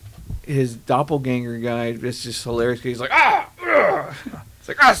play his doppelganger guy, it's just hilarious. 'Cause he's like, it's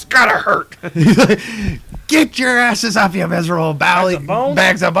like, it's gotta hurt. He's like, "Get your asses off, you miserable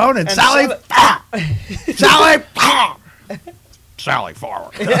bags of bone, and Sally, Sally, Sally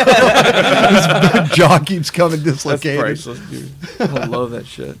forward." His jaw keeps coming That's dislocated. priceless, dude. I love that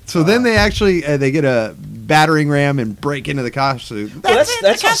shit. So then they actually they get a battering ram and break into the costume. Well,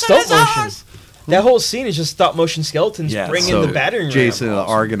 that's not stop motion. That whole scene is just stop motion skeletons bringing so the battering ram. Jason and the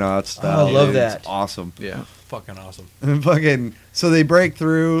Argonauts style. I love dude. that. It's awesome. Yeah. Fucking awesome. And fucking, so they break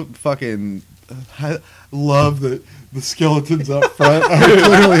through. Fucking I love that the skeletons up front are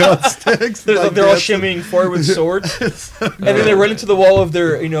clearly on sticks. They're Like, all that's- shimmying forward with swords, and then they run into the wall of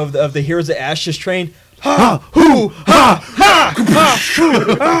their, of the heroes that Ash just trained. Ha! Hoo! Ha! Ha!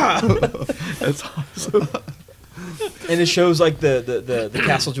 Ha! That's awesome. And it shows like the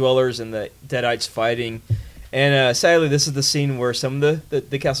castle dwellers and the Deadites fighting. And sadly, this is the scene where some of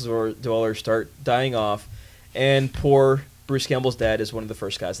the castle dwellers start dying off, and poor Bruce Campbell's dad is one of the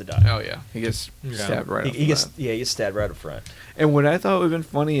first guys to die. Oh yeah, he gets stabbed right. He gets stabbed right up front. And what I thought would have been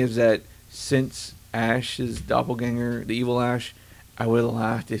funny is that since Ash's doppelganger, the evil Ash, I would have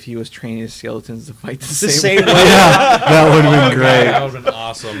laughed if he was training his skeletons to fight the The same same way. way. That would have been great. That would have been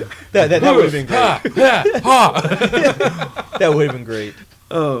awesome. That would have been great. Ha! That would have been great.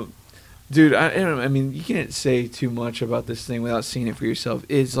 Dude, I don't know. I mean, you can't say too much about this thing without seeing it for yourself.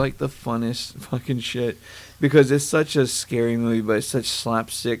 It's like the funnest fucking shit because it's such a scary movie, but it's such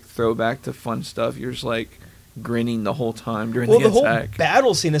slapstick throwback to fun stuff. You're just like grinning the whole time during Well, the the whole attack.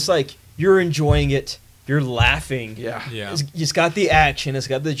 battle scene, it's like you're enjoying it. You're laughing. Yeah. Yeah. It's got the action. It's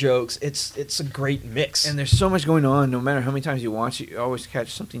got the jokes. It's a great mix. And there's so much going on. No matter how many times you watch it, you always catch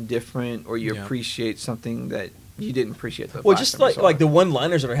something different, or you Yeah. appreciate something that you didn't appreciate. Well, just like the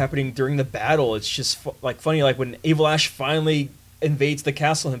one-liners that are happening during the battle, it's just funny. Like when Evil Ash finally invades the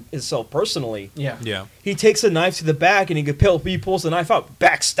castle himself personally, yeah. Yeah. he takes a knife to the back and he pulls the knife out.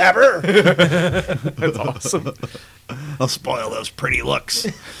 Backstabber! That's awesome. I'll spoil those pretty looks.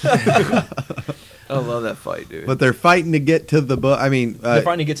 I love that fight, dude. But they're fighting to get to the book. I mean, They're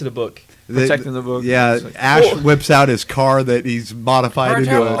finally get to the book. Protecting the book. Yeah, It's like- Ash Oh. whips out his car that he's modified into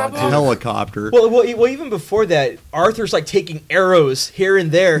Protect a the book. helicopter. Well, even before that, Arthur's like taking arrows here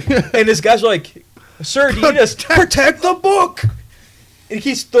and there, and this guy's like, "Sir, do you need us to protect the book?" And he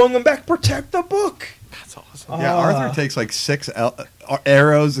keeps throwing them back. Protect the book. That's awesome. Yeah, Arthur takes like 6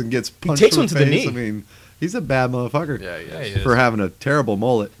 arrows and gets punched takes in one the to the face. knee. I mean, he's a bad motherfucker Yeah, yeah. Yeah, he is. for having a terrible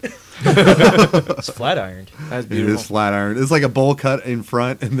mullet. It's flat ironed. That's It beautiful. is flat iron. It's like a bowl cut in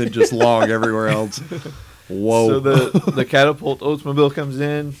front and then just long everywhere else. Whoa. So the catapult Oldsmobile comes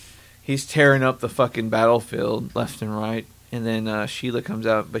in. He's tearing up the fucking battlefield left and right. And then Sheila comes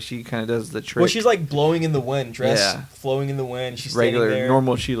out, but she kind of does the trick. Well, she's like blowing in the wind, dress Yeah. flowing in the wind. She's regular, standing there,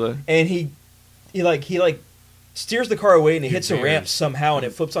 normal Sheila. and he steers the car away and it He hits a ramp dares. somehow and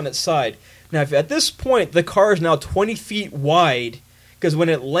it flips on its side. Now, if at this point the car is now 20 feet wide, because when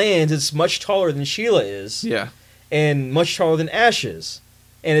it lands, it's much taller than Sheila is, Yeah. and much taller than Ash is,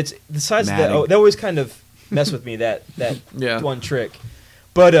 and it's the size of that. Matting. Oh, that always kind of mess with me. That Yeah. one trick,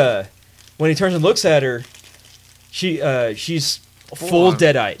 but when he turns and looks at her, she's full on.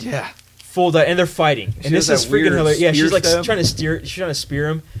 dead-eyed. Yeah. Full dead, and they're fighting. She And this does is that freaking weird hilarious. Yeah, she's spear like stab. she's trying to spear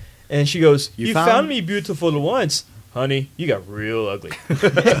him, and she goes, You "You found- found me beautiful once, honey. You got real ugly."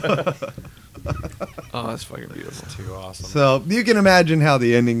 Oh, that's fucking beautiful. Too awesome. So you can imagine how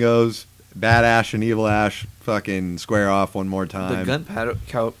the ending goes. Bad Ash and Evil Ash fucking square off one more The time.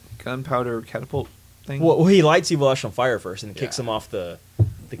 gunpowder catapult thing. Well, he lights Evil Ash on fire first, and kicks Yeah. him off the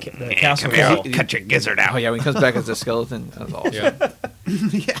castle here. wall. Cut your gizzard Oh yeah, when he comes back as a skeleton, that's awesome.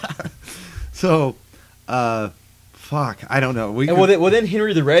 Yeah. So, fuck, I don't know. We And well, then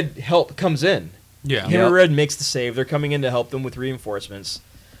Henry the Red help comes in. Yeah. Henry Yep. Red makes the save. They're coming in to help them with reinforcements.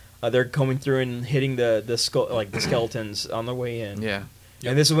 They're coming through and hitting the skeletons on their way in. Yeah.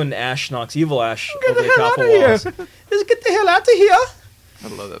 And this is when Ash knocks Evil Ash Get over the the hell castle outta here. walls. Just get the hell out of here! I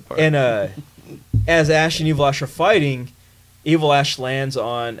love that part. And as Ash and Evil Ash are fighting, Evil Ash lands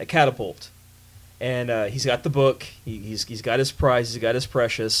on a catapult, and he's got the book. He's got his prize. He's got his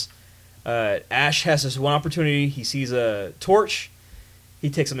precious. Ash has this one opportunity. He sees a torch. He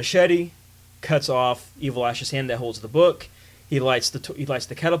takes a machete, cuts off Evil Ash's hand that holds the book. He lights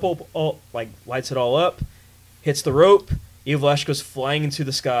the catapult, lights it all up, hits the rope. Evil Ash goes flying into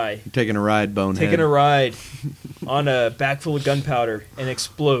the sky, taking a ride, Bonehead. taking a ride on a bag full of gunpowder, and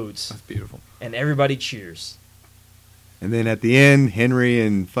explodes. That's beautiful. And everybody cheers. And then at the end, Henry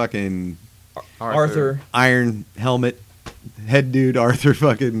and fucking Arthur. Iron Helmet head dude Arthur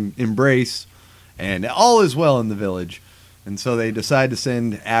fucking embrace, and all is well in the village. And so they decide to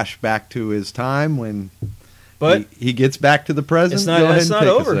send Ash back to his time when But he gets back to the present. it's Go ahead not and take us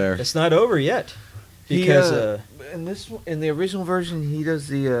over. there. It's not over yet. Because in the original version, he does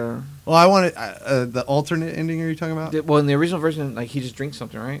the. Well, I wanted the alternate ending. Are you talking about? Well, in the original version, like he just drinks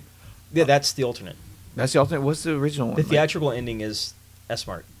something, right? yeah, that's the alternate. That's the alternate. What's the original one? The Like, theatrical ending is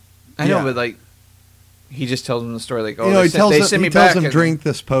S-Mart. I know, Yeah. but like, he just tells him the story. Like, oh, You know, they he sent, tells they him, sent he me tells back him and- drink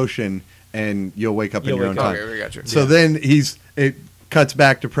this potion and you'll wake up You'll in your own wake up. time. Okay, we got you. So then cuts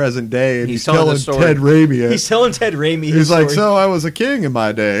back to present day, and He's he's telling the telling story. Ted Raimi it. He's telling Ted Raimi. He's his like, story. so I was a king in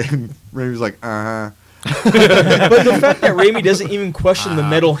my day. And Raimi's like, But the fact that Raimi doesn't even question the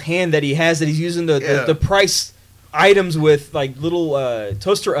metal hand that he has, that he's using the price items with, like little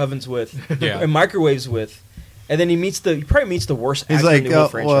toaster ovens with, Yeah. and microwaves with, and then he probably meets the worst he's actor like, in the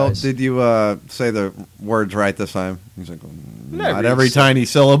whole well, franchise. did you say the words right this time? He's like, Not not every every syllable. tiny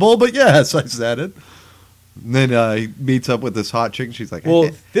syllable, but yes, I said it. And then he meets up with this hot chick. And she's like, Well, I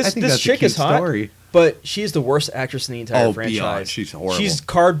think this that's a chick cute is hot. story. But she's the worst actress in the entire Oh, franchise. beyond. She's horrible. She's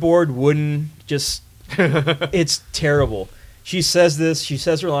cardboard, wooden, just it's terrible. She says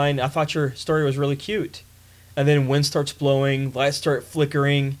her line, I thought your story was really cute. And then wind starts blowing, lights start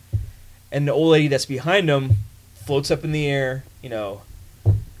flickering, and the old lady that's behind him floats up in the air,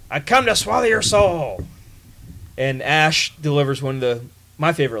 I come to swallow your soul. And Ash delivers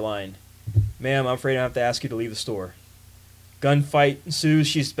my favorite line. Ma'am, I'm afraid I have to ask you to leave the store. Gunfight ensues.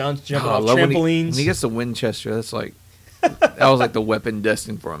 She's jumping I off love when trampolines. when he gets the Winchester, that's like that was like the weapon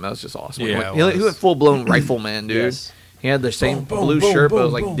destined for him. That was just awesome. Yeah, he went full blown rifleman, dude. Yes. He had the same Boom, boom, blue boom, shirt, but it boom,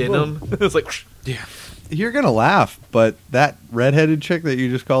 was like boom, denim. It was like, Yeah. You're going to laugh, but that redheaded chick that you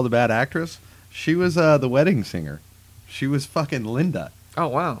just called a bad actress, she was the wedding singer. She was fucking Linda. oh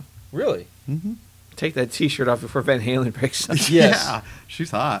wow, Really? Mm-hmm. take that T-shirt off before Van Halen breaks up. Yes. Yeah, she's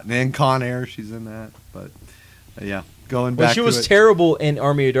hot. And Con Air, she's in that. But, yeah, going Well, back she to was it. terrible in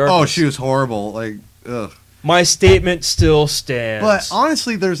Army of Darkness. Oh, she was horrible. Like, ugh. My statement still stands. But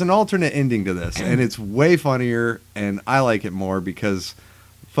honestly, there's an alternate ending to this, and it's way funnier, and I like it more because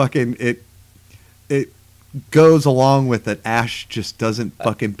fucking it goes along with that Ash just doesn't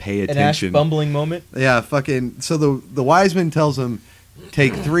fucking pay an Ash attention. bumbling moment. Yeah, fucking. So the wise man tells him,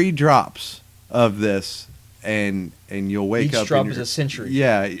 take 3 drops of this, and you'll wake Each up. drop in is your, a century.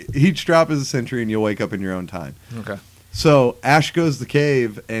 Yeah, each drop is a century, and you'll wake up in your own time. Okay. So Ash goes to the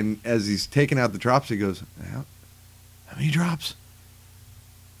cave, and as he's taking out the drops, he goes, How many drops?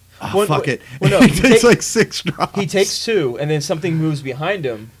 Oh, Well, fuck it. well, no, he he takes take- like 6 drops. He takes 2, and then something moves behind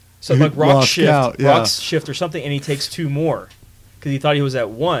him. So He like rocks lost shift, count, yeah. rocks shift or something, and he takes 2 more because he thought he was at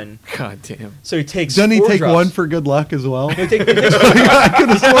 1. God damn. So he takes. Doesn't he 4 take drops. 1 for good luck as well? No, he takes I could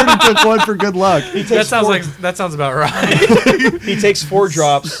have sworn he took 1 for good luck. That sounds about right. He takes 4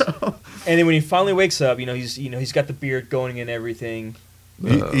 drops, and then when he finally wakes up, he's got the beard going and everything.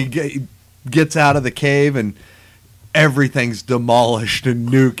 He gets out of the cave, and everything's demolished and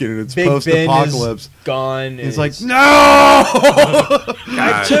nuked, and it's Big Ben post-apocalypse. is gone. He's and like, it's- no!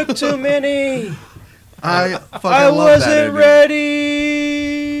 I took too many. I fucking I love that wasn't ending.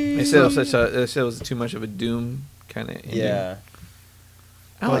 ready. They said it was too much of a Doom kind of. Yeah,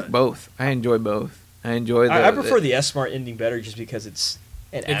 I like both. I enjoy both. I enjoy. I prefer the S-Smart ending better, just because it's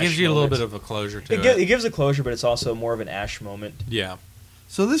an It Ash gives you a little moment. bit of a closure to It gives a closure, but it's also more of an Ash moment. Yeah.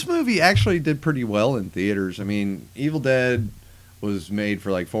 So this movie actually did pretty well in theaters. I mean, Evil Dead was made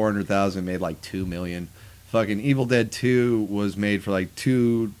for like 400,000, made like 2 million. Fucking Evil Dead 2 was made for like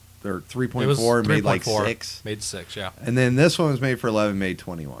 2 or It was 3.4, made like 3.4. 6. Made 6, yeah. And then this one was made for 11, made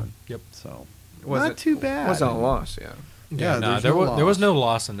 21. Yep. So Was not it- too bad. wasn't a loss. Yeah. Yeah, no, there's there no was loss. no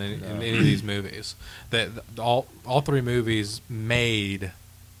loss in any of these movies. All 3 movies made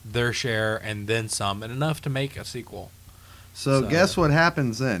their share and then some, and enough to make a sequel. So So- guess what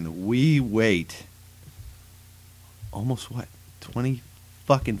happens then? We wait almost 20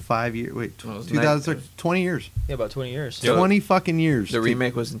 fucking 5 years. Wait, Well, it was 2013, 20 years. Yeah, about 20 years. So- 20 fucking years. The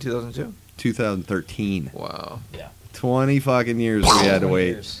remake was in 2002. 2013. Wow. Yeah. 20 fucking years we had to 20 wait.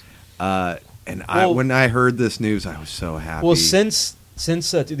 years. And Well- when I heard this news, I was so happy. Well, since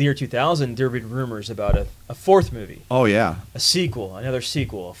the year 2000, there have been rumors about a 4th movie, Oh yeah, a sequel, another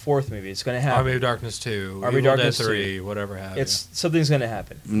sequel, a 4th movie. It's going to happen. Army of Darkness 2, Army of Evil Darkness Dead 3, 2. whatever have It's something's going to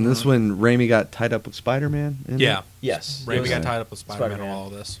happen. and this when Raimi got tied up with Spider-Man. you. Yeah. Yes. Raimi got Okay. tied up with Spider-Man and Spider-Man. all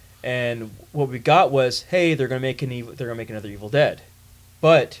of this. And what we got was, hey, they're going to make another Evil Dead,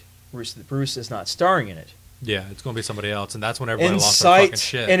 but Bruce is not starring in it. Yeah, it's going to be somebody else, and that's when everybody lost their fucking Incite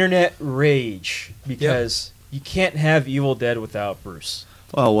shit. internet rage because you can't have Evil Dead without Bruce.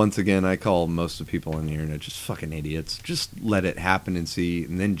 Well, once again, I call most of the people on the internet just fucking idiots. Just let it happen and see,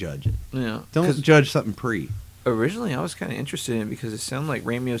 and then judge it. Yeah. Don't 'Cause judge something pre. originally, I was kind of interested in it because it sounded like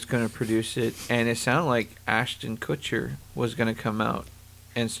Raimi was going to produce it, and it sounded like Ashton Kutcher was going to come out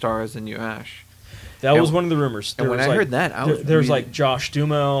and star as the new Ash. That And- was one of the rumors. and when was I heard that, I was there was really- like Josh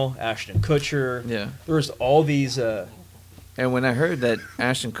Duhamel, Ashton Kutcher. Yeah. There was all these. And when I heard that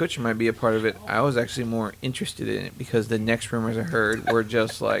Ashton Kutcher might be a part of it, I was actually more interested in it because the next rumors I heard were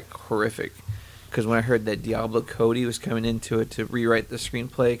just like horrific. Because when I heard that Diablo Cody was coming into it to rewrite the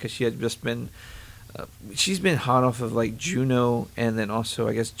screenplay because she had just been she's been hot off of like Juno, and then also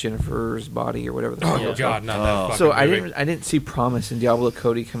I guess Jennifer's Body or whatever. The fuck it Oh was God, called. not that fucking So movie. I didn't see promise in Diablo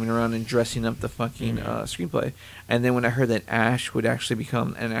Cody coming around and dressing up the fucking screenplay. And then when I heard that Ash would actually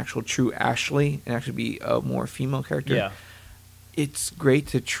become an actual true Ashley and actually be a more female character, Yeah. it's great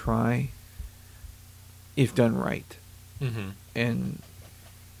to try if done right. Mhm. And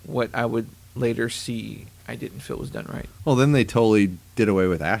what I would later see, I didn't feel was done right. Well, then they totally did away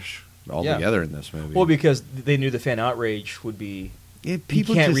with Ash altogether in this movie. Well, because they knew the fan outrage would be. Yeah,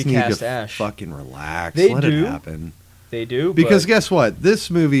 people can't just need recast to Ash. fucking relax. They Let do. it happen. They do. Because but guess what? This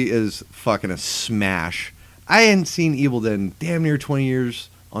movie is fucking a smash. I hadn't seen Evil Dead in damn near 20 years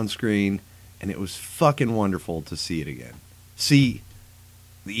on screen, and it was fucking wonderful to see it again. See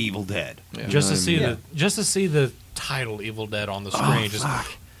the Evil Dead. Yeah. Just to You know see what I mean? just to see the title Evil Dead on the screen. Just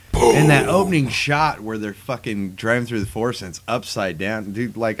Fuck. And that opening shot where they're fucking driving through the forest and it's upside down.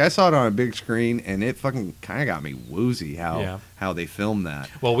 Dude, like, I saw it on a big screen, and it fucking kind of got me woozy Yeah. how they filmed that.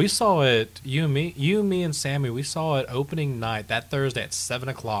 well, we saw it. You, me, and Sammy. We saw it opening night that Thursday at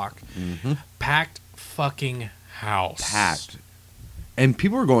 7:00. Mm-hmm. Packed fucking house. Packed. And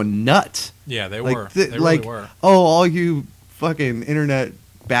people were going nuts. Yeah, they Like, were. th- They like, really were. oh, all you fucking internet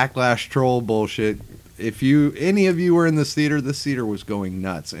backlash troll bullshit. If any of you were in this theater was going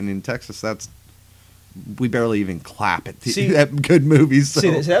nuts. And in Texas, we barely even clap at, See- at good movies. So.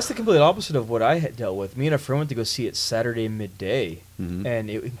 see, that's the complete opposite of what I had dealt with. Me and a friend went to go see it Saturday midday, Mhm. and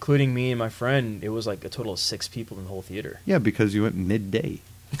including me and my friend, it was like a total of 6 people in the whole theater. Yeah, because you went midday.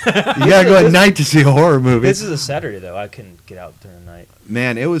 You gotta go at night to see a horror movie. This is a Saturday though. I couldn't get out during the night.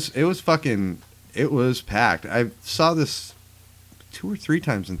 Man, it was packed. I saw this 2 or 3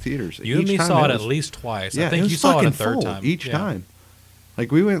 times in theaters. You and Each me time saw it at was- least twice. Yeah, I think it was you saw it a fucking third full time each Yeah. time.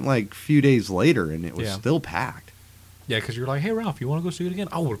 Like, we went like a few days later, and it was Yeah. still packed. Yeah, because you're like, hey Ralph, you want to go see it again?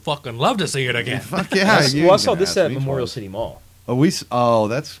 I would fucking love to see it again. Fuck yeah! you Well, I ain't saw gonna this ask at me Memorial twice. City Mall. Oh,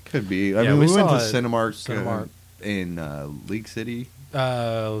 that could be. I Yeah, mean, we we went saw to it- Cinemark, Cinemark. In League City,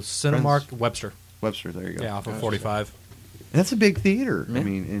 Cinemark Webster. Webster. There you go. Yeah, off of 45. That's a big theater. I Yeah.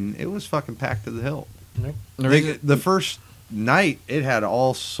 mean, and it was fucking packed to the hilt. Yep. The first night, it had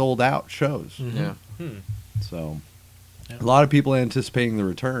all sold out shows. Yeah. So, Yeah. a lot of people anticipating the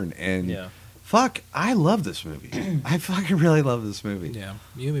return, and Yeah, fuck, I love this movie. I fucking really love this movie. Yeah,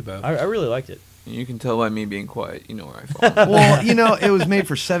 you and me both. I really liked it. You can tell by me being quiet. You know where I fall. Well, it was made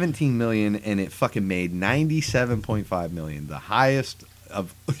for 17 million, and it fucking made 97.5 million, the highest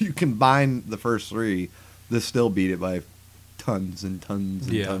of. You combine the first 3, this still beat it by tons and tons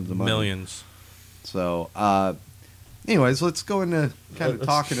and yeah, tons of money. millions. So, anyways, let's go into kind of Let's-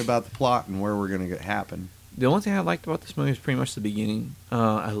 talking about the plot and where we're gonna get happen. The only thing I liked about this movie is pretty much the beginning.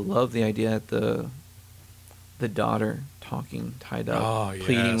 I love the idea that the daughter talking, tied up, Oh,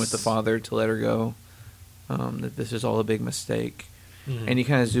 pleading with the yes. father to let her go. That this is all a big mistake, Mhm. and you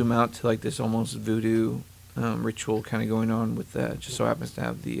kind of zoom out to like this almost voodoo ritual kind of going on with that. Just so happens to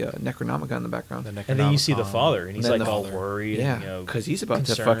have the Necronomicon in the background. The And then you see the Necronomicon. father, and he's Then like the all father. worried. Yeah, and, because he's about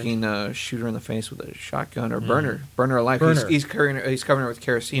concerned. to fucking shoot her in the face with a shotgun or burn her alive. Burn her. He's covering her with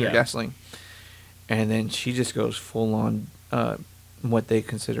kerosene or Yeah. gasoline, and then she just goes full on what they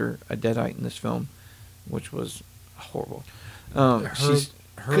consider a deadite in this film, which was horrible. Her She's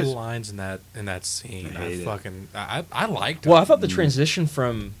 'cause- lines in that scene, I I hate it. fucking I liked. Well, I them. thought the transition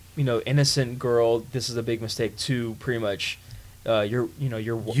from innocent girl, this is a big mistake, to pretty much You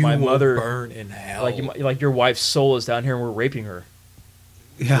my will mother, burn in hell. like your wife's soul is down here and we're raping her.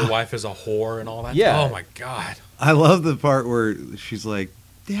 Your wife is a whore and all that. Yeah. Oh my god. I love the part where she's like,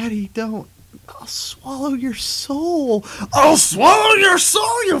 "Daddy, don't. I'll swallow your soul. I'll swallow your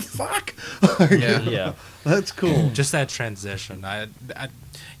soul, you fuck." Yeah. That's cool. Just that transition.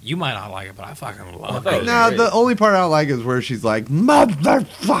 You might not like it, but I fucking love thought it it. was Now, great. the only part I don't like is where she's like,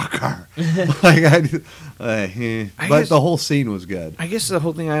 "Motherfucker." But guess- the whole scene was good. I guess the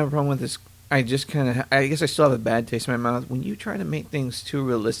whole thing I have a problem with is I guess I still have a bad taste in my mouth when you try to make things too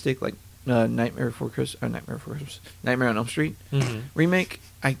realistic, like Nightmare on Elm Street Mhm. remake.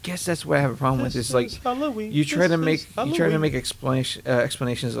 I guess that's what I have a problem with. Is like you try to make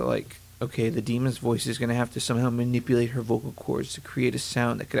explanations that like, okay, the demon's voice is going to have to somehow manipulate her vocal cords to create a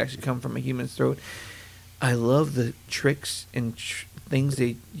sound that could actually come from a human's throat. I love the tricks and things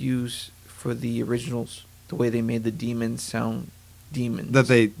they use for the originals, the way they made the demons sound demons. That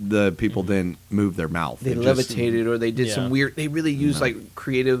the people didn't move their mouth. they just- levitated or they did Yeah. some weird. They really used like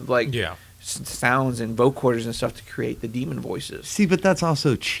creative like Yeah. sounds and vocoders and stuff to create the demon voices. See, but that's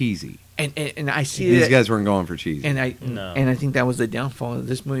also cheesy. And I see These that, guys weren't going for cheesy. and I No. and I think that was the downfall of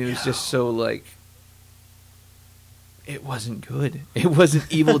this movie. It was just so like it wasn't good. It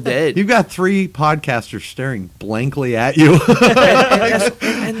wasn't Evil Dead. You've got 3 podcasters staring blankly at you.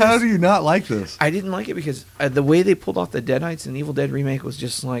 And How do you not like this? I didn't like it because the way they pulled off the Deadites in Evil Dead remake was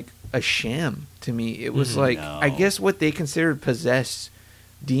just like a sham to me. It was like, I guess what they considered possessed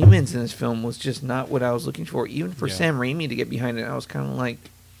demons in this film was just not what I was looking for. Even for Yeah. Sam Raimi to get behind it, I was kind of like,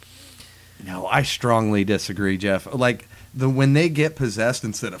 No, I strongly disagree, Jeff. Like when they get possessed,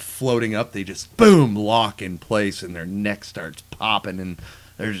 instead of floating up, they just boom lock in place, and their neck starts popping, and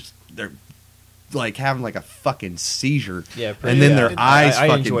they're like having like a fucking seizure. Yeah, pretty- and then yeah. their eyes I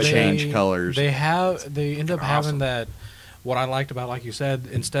fucking enjoyed that. change colors. They end up Awesome. having that. What I liked about, like you said,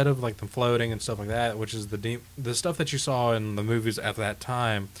 instead of like them floating and stuff like that, which is the stuff that you saw in the movies at that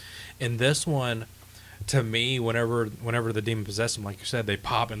time, in this one, to me, whenever the demon possessed them, like you said, they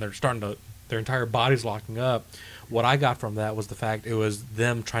pop and they're starting to, their entire body's locking up. What I got from that was the fact it was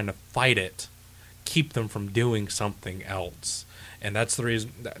them trying to fight it, keep them from doing something else. And that's the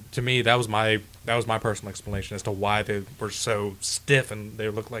reason. To me, that was my personal explanation as to why they were so stiff and they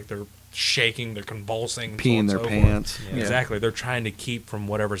look like they're shaking, they're convulsing, peeing and so their on and so pants. forth. Exactly, they're trying to keep from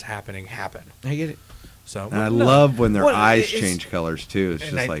whatever's happening happen. I get it. So And I love when their Well, eyes it's- change colors too. It's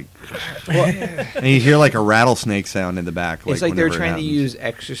and just I- like, and you hear like a rattlesnake sound in the back. It's like they're whenever it trying to happens. use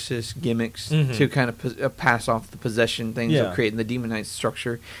exorcist gimmicks Mhm. to kind of pass off the possession things Yeah. of creating the demonite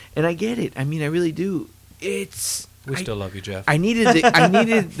structure. And I get it. I mean, I really do. It's we I- still love you, Jeff. I needed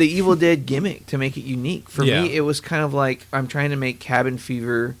the Evil Dead gimmick to make it unique. For Yeah. me, it was kind of like I'm trying to make Cabin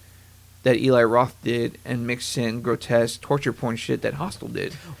Fever that Eli Roth did and mix in grotesque torture porn shit that Hostel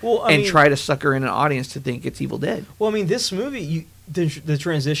did. Well, I and mean, try to sucker in an audience to think it's Evil Dead. Well, I mean, this movie, the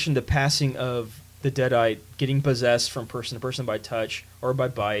transition, the passing of the Deadite getting possessed from person to person by touch or by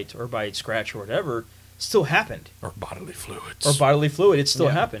bite or by scratch or whatever, still happened. or bodily fluids. Or bodily fluid, it still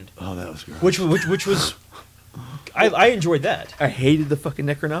Yeah. happened. Oh, that was gross. Which was, I enjoyed that. I hated the fucking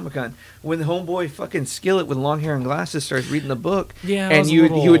Necronomicon. When the homeboy fucking Skillet with long hair and glasses starts reading the book, Yeah, it and was a he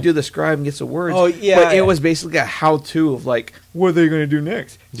little- would do the scribe and gets the words. Oh, yeah. But it was basically a how-to of like, what are they going to do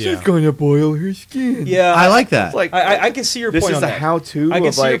next? Yeah. She's going to boil her skin. Yeah, I like that. It's like I can see your this point is on a that. how-to. I can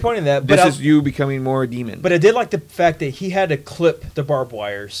of see your like, point in that, but This I- is you becoming more a demon. But I did like the fact that he had to clip the barbed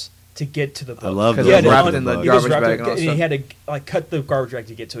wires to get to the book. I love because that. He it had was to wrapped un- in the he was garbage wrapped bag in- and all that he stuff. had to like cut the garbage bag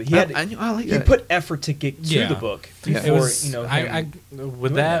to get to it. He had I like he that. put effort to get to Yeah. the book Yeah. before It was, you know. I him with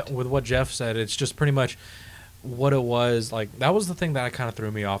doing that, that. with what Jeff said, it's just pretty much what it was. Like that was the thing that kind of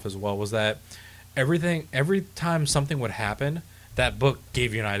threw me off as well. Was that every time something would happen, that book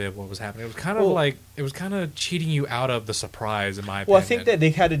gave you an idea of what was happening. It was kind of Well- like it was kind of cheating you out of the surprise, in my opinion. Well, I think that they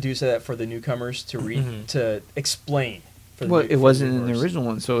had to do so that for the newcomers to read Mhm. to explain. For the Well, new- it for wasn't in the viewers. original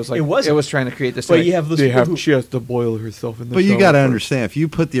one, so it was like It wasn't. was trying to create this. But like, you have those they people have who- she has to boil herself in the. But you shower got to first. understand, if you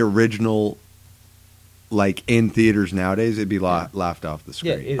put the original, like in theaters nowadays, it'd be laughed off the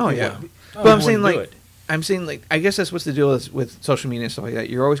Yeah. screen. Oh, it yeah. would- But I'm it saying wouldn't do like it. I'm saying like I guess that's what's the deal with social media and stuff like that.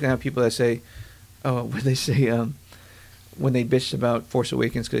 You're always gonna have people that say, oh, what they say when they bitched about Force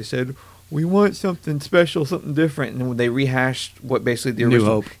Awakens because they said we want something special, something different, and when they rehashed what basically the New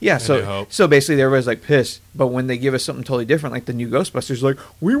original, Hope. yeah. New So Hope. so basically everybody's like pissed, but when they give us something totally different, like the new Ghostbusters, like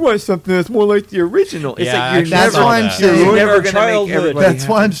we want something that's more like the original. It's Yeah, like you're actually, That's never, why I'm that. saying- you're Ruining never our gonna make childhood. everybody. That's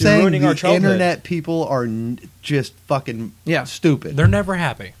why I'm You're saying ruining our the childhood. internet people are just fucking Yeah. stupid. they're never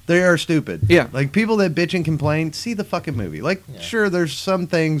happy. They are stupid. Yeah. Like people that bitch and complain, see the fucking movie. Like, Yeah. sure, there's some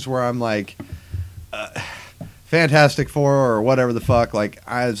things where I'm like, Fantastic Four or whatever the fuck. Like,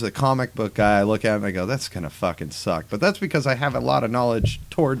 as a comic book guy, I look at it and I go, that's gonna fucking suck. But that's because I have a lot of knowledge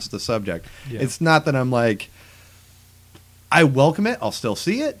towards the subject. Yeah. It's not that I'm like, I welcome it. I'll still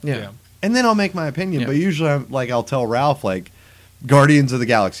see it. Yeah. And then I'll make my opinion. Yeah. But usually, I'm like, I'll tell Ralph, like, Guardians of the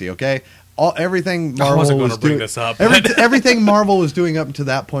Galaxy, okay? Everything I Marvel wasn't going was to bring doing. this up. Everything Marvel was doing up to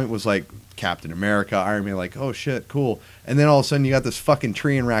that point was like Captain America, Iron Man, like, oh shit, cool. And then all of a sudden, you got this fucking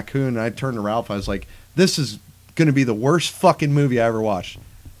tree and raccoon. And I turned to Ralph. I was like, this is going to be the worst fucking movie I ever watched.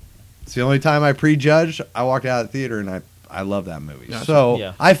 It's the only time I prejudged. I walked out of the theater and I love that movie. Gotcha. So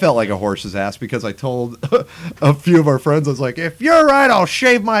Yeah. I felt like a horse's ass because I told a few of our friends, I was like, if you're right, I'll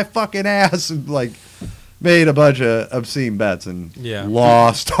shave my fucking ass. And like made a bunch of obscene bets and Yeah.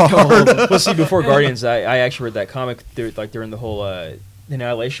 lost hard. Well, see, before Guardians, I actually read that comic like during the whole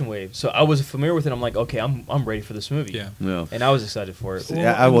Annihilation wave, so I was familiar with it. I'm like, okay, I'm ready for this movie. Yeah. No. And I was excited for it.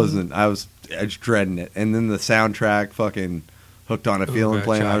 Yeah, I wasn't. I was dreading it. And then the soundtrack fucking Hooked on a Feeling God,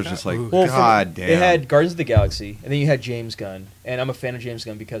 playing. I was Chaka. just like, Ooh. Well, God damn. It had Guardians of the Galaxy, and then you had James Gunn, and I'm a fan of James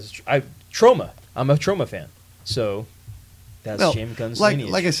Gunn because Troma. I'm a Troma fan, so that's Well, James Gunn's like,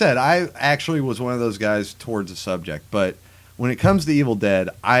 lineage. like I said, I actually was one of those guys towards the subject. But when it comes to Evil Dead,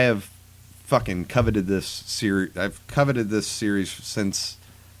 I have fucking coveted this series. I've coveted this series since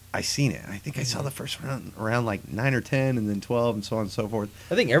I seen it. I think I saw the first one around like 9 or 10, and then 12, and so on and so forth.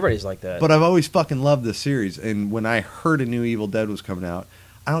 I think everybody's like that. But I've always fucking loved this series, and when I heard a new Evil Dead was coming out,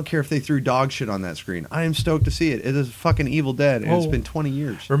 I don't care if they threw dog shit on that screen. I am stoked to see it. It is fucking Evil Dead, and it's been 20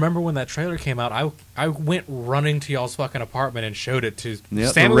 years. Remember when that trailer came out? I went running to y'all's fucking apartment and showed it to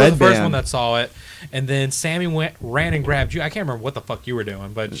Yep, Sammy. the Was red the first band. one that saw it, and then Sammy ran and grabbed you. I can't remember what the fuck you were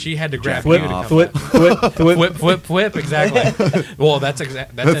doing, but she had to grab you to come Flip, back. flip, flip. Flip, exactly. Well, that's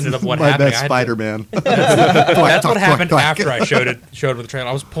ended up what my happened. best Spider-Man. That's what happened after I showed it with the trailer.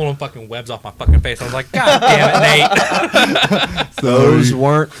 I was pulling fucking webs off my fucking face. I was like, God damn it, Nate. Those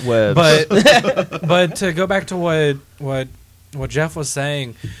weren't webs. But to go back to what Jeff was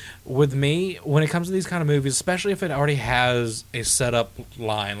saying, with me, when it comes to these kind of movies, especially if it already has a setup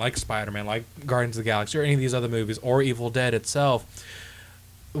line like Spider-Man, like Guardians of the Galaxy, or any of these other movies, or Evil Dead itself,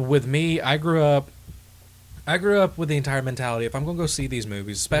 with me, I grew up with the entire mentality, if I'm going to go see these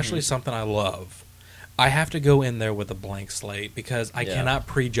movies, especially something I love, I have to go in there with a blank slate, because I cannot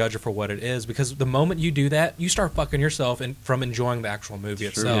prejudge it for what it is, because the moment you do that, you start fucking yourself from enjoying the actual movie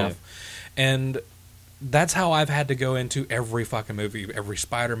itself. And that's how I've had to go into every fucking movie, every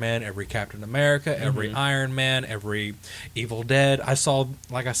Spider-Man, every Captain America, every Iron Man, every Evil Dead. I saw,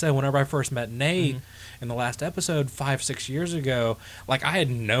 like I said, whenever I first met Nate in the last episode 5-6 years ago, like, I had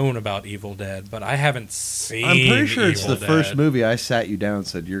known about Evil Dead, but I haven't seen I'm pretty sure it's Evil the first Dead. movie I sat you down and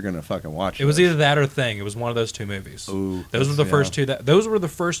said, you're going to fucking watch It was this." either that or Thing. It was one of those two movies. Ooh, those were the yeah. first two. Those were the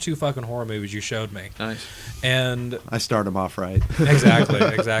first two fucking horror movies you showed me. Nice. And I started him off right.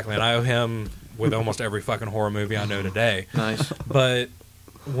 exactly. And I owe him with almost every fucking horror movie I know today. Nice. But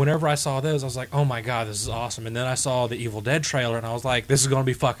whenever I saw those, I was like, oh my God, this is awesome. And then I saw the Evil Dead trailer, and I was like, this is going to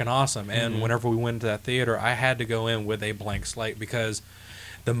be fucking awesome. And whenever we went to that theater, I had to go in with a blank slate, because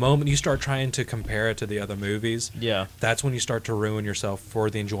the moment you start trying to compare it to the other movies, that's when you start to ruin yourself for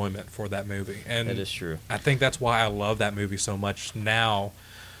the enjoyment for that movie. And that is true. I think that's why I love that movie so much now.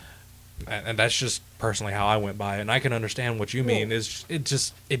 And that's just personally how I went by it. And I can understand what you mean.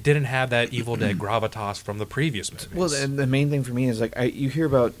 It didn't have that Evil Dead gravitas from the previous movies. Well, and the main thing for me is, like, you hear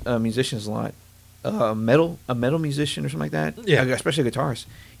about musicians a lot. A metal musician or something like that, especially a guitarist,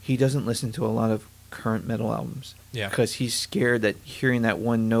 he doesn't listen to a lot of current metal albums. Yeah. Because he's scared that hearing that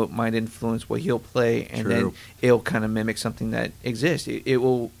one note might influence what he'll play, and True. then it'll kind of mimic something that exists.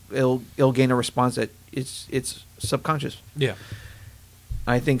 It'll gain a response that it's subconscious. Yeah.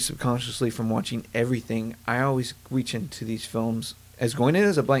 I think subconsciously, from watching everything, I always reach into these films as going in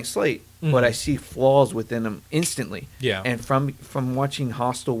as a blank slate, but I see flaws within them instantly. Yeah. And from watching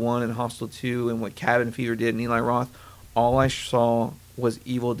Hostel 1 and Hostel 2 and what Cabin Fever did and Eli Roth, all I saw was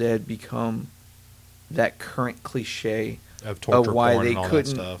Evil Dead become that current cliche Of torture why porn they and all that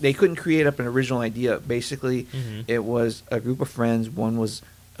couldn't stuff. they couldn't create up an original idea. Basically, it was a group of friends. One was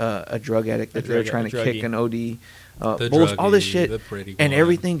a drug addict that they were trying to kick an OD. The all this druggie, shit, the pretty and one.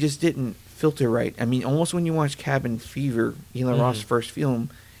 everything just didn't filter right. I mean, almost when you watch Cabin Fever, Eli Roth's first film,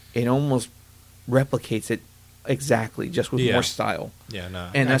 it almost replicates it exactly, just with more style. Yeah,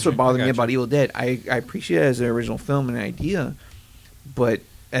 no. And that's what bothered me about Evil Dead. I appreciate it as an original film and an idea, but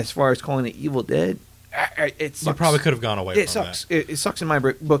as far as calling it Evil Dead, it sucks. You probably could have gone away It from sucks. that. It sucks in my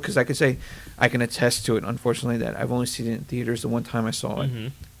book, because I can attest to it. Unfortunately, that I've only seen it in theaters the one time I saw it.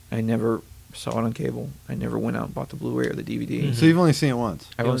 I never saw it on cable. I never went out and bought the Blu-ray or the DVD. So you've only seen it once.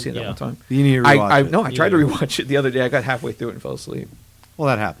 I've only seen it that one time. You need to rewatch it. No, I tried to rewatch it the other day. I got halfway through it and fell asleep. Well,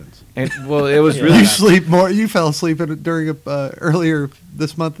 that happens. And well, it was You really sleep more. You fell asleep during a earlier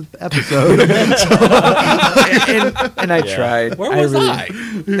this month episode. and I tried. Where was I?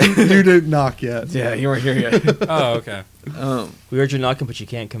 You didn't knock yet. Yeah, you weren't here yet. Oh, okay. We heard you knocking, but you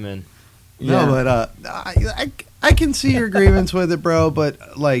can't come in. No, but I can see your grievance with it, bro.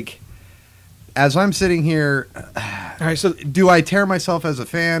 But like, as I'm sitting here, All right, so do I tear myself as a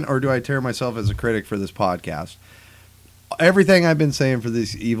fan or do I tear myself as a critic for this podcast? Everything I've been saying for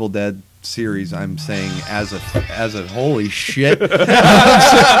this Evil Dead series, I'm saying as a holy shit.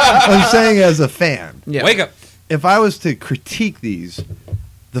 I'm saying as a fan. yeah. Wake up. If I was to critique these,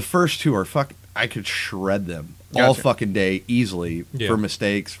 the first two are I could shred them all Gotcha. fucking day easily Yeah. for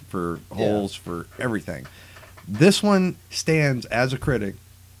mistakes, for holes, for everything. This one stands as a critic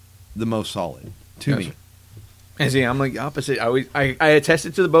the most solid to Gotcha. me. And see, I'm like opposite. I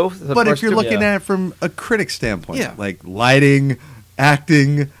attested to the both. The But if first you're two- looking at it from a critic standpoint, Yeah. like lighting,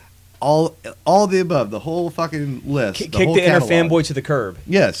 acting, all the above, the whole fucking list, Kick whole the inner catalog. fanboy to the curb.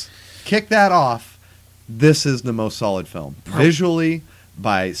 Yes, kick that off. This is the most solid film, visually,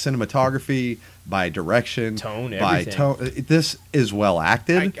 by cinematography, by direction, Tone, by everything. tone. This is well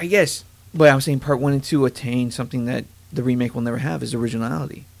acted. I guess But I'm saying part 1 and 2 attain something that the remake will never have, is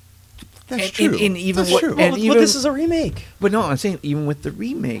originality. That's And- true. and even That's what- true. and But even- this is a remake. But no, I'm saying even with the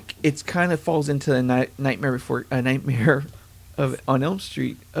remake, it's kind of falls into the Nightmare on Elm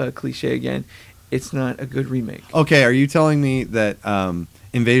Street cliche again. It's not a good remake. Okay, are you telling me that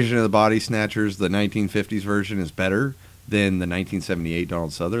Invasion of the Body Snatchers, the 1950s version, is better than the 1978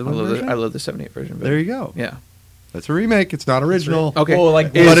 Donald Sutherland version? I love the 78 version. Better. There you go. Yeah. That's a remake. It's not original. Okay. Well,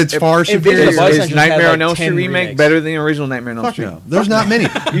 like, but it's far Invasion of superior. the Body Is Snatchers Nightmare had, on Elm Street 10 remake remakes. better than the original Nightmare on Elm Fuck Street? no. There's not many.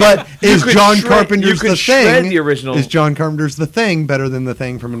 But is could John shred- Carpenter's you could The shred Thing? the original- Is John Carpenter's The Thing better than The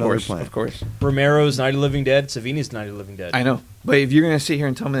Thing from Another Planet? Of course. Romero's Night of the Living Dead, Savini's Night of the Living Dead. I know. But if you're going to sit here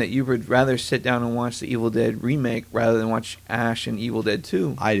and tell me that you would rather sit down and watch the Evil Dead remake rather than watch Ash and Evil Dead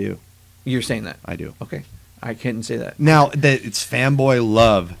 2, I do. you're saying that. I do. Okay. I couldn't say that. Now that it's fanboy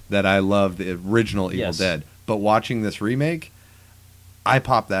love that I love the original Evil Yes. Dead, but watching this remake, I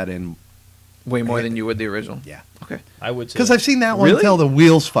pop that in. Way more than you would the original. Yeah. Okay. I would say Because that. I've seen that one Really? until the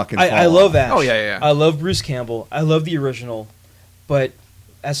wheels fucking fall I love off. Ash. Oh, yeah. I love Bruce Campbell. I love the original. But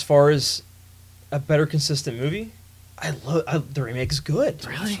as far as a better consistent movie, the remake is good.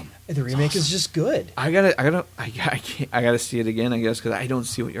 Really? The remake is just good. I gotta see it again, I guess, because I don't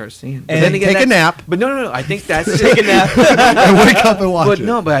see what you're saying. But And then again, take a that's- nap. But no. I think that's Take a nap. and wake up and watch But it.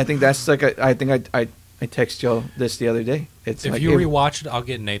 no, but I think that's like I think I text y'all this the other day. It's If like you rewatch it, I'll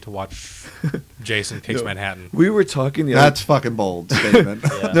get Nate to watch Jason Takes Manhattan. we were talking the other That's fucking bold statement.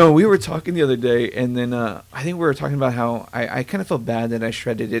 Yeah. No, we were talking the other day, and then I think we were talking about how I kind of felt bad that I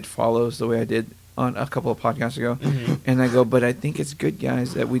shredded It Follows the way I did on a couple of podcasts ago. Mm-hmm. And I go, but I think it's good,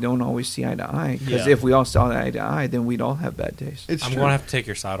 guys, that we don't always see eye to eye. Because Yeah. if we all saw eye to eye, then we'd all have bad taste. It's I'm true. going to have to take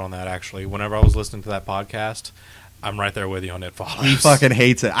your side on that, actually. Whenever I was listening to that podcast, I'm right there with you on It Follows. He fucking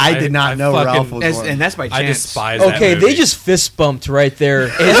hates it. I did not I know fucking- Ralph was one. And that's by I chance. despise that Okay, movie. they just fist bumped right there.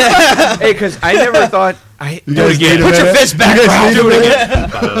 Hey, because I never thought... You guys need a Put your minute? fist back, You guys Ralph. need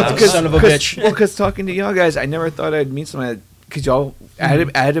a minute? Son of a bitch. Well, because talking to y'all guys, I never thought I'd meet somebody because y'all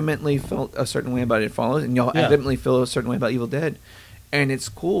adamantly felt a certain way about It Follows, and y'all Yeah. adamantly feel a certain way about Evil Dead. And it's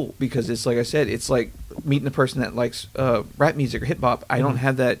cool because it's like I said, it's like meeting a person that likes rap music or hip hop. I don't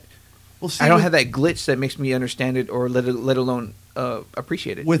have that. Well, see, I don't with- have that glitch that makes me understand it or let alone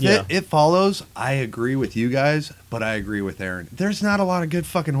appreciate it. With Yeah. It Follows, I agree with you guys, but I agree with Aaron. There's not a lot of good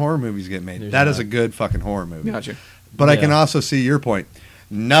fucking horror movies getting made. There's That is not. a good fucking horror movie. Gotcha. But I Yeah. can also see your point.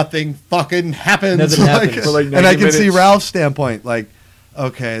 Nothing fucking happens. Nothing happens. For like and I 90 can see minutes. Ralph's standpoint. Like,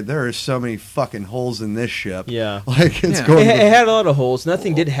 okay, there are so many fucking holes in this ship. Yeah. Like, it's Yeah. going It to had a lot of holes.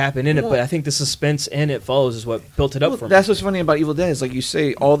 Nothing did happen in it, but I think the suspense in It Follows is what built it up Well, for me. that's what's funny about Evil Dead is like you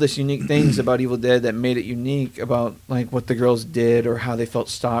say all this unique things about Evil Dead that made it unique about like what the girls did or how they felt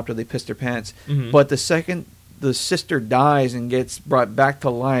stopped or they pissed their pants. Mhm. But the second the sister dies and gets brought back to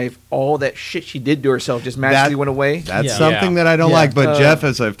life, all that shit she did to herself just magically went away. That's Yeah. something Yeah. that I don't Yeah. like. But Uh, Jeff,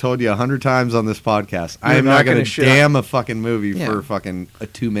 as I've told you 100 times on this podcast, I You're am not not going gonna to shit damn a fucking movie Yeah. for fucking a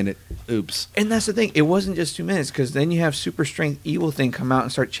 2-minute oops. And that's the thing. It wasn't just 2 minutes because then you have Super Strength Evil Thing come out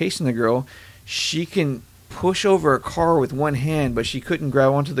and start chasing the girl. She can push over a car with one hand, but she couldn't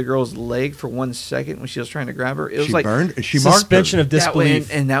grab onto the girl's leg for 1 second when she was trying to grab her. It was She like burned. She marked her. suspension of that way,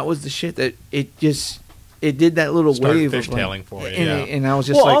 disbelief. and that was the shit that it did that little Started wave of fishtailing like, for you, and, yeah. and I was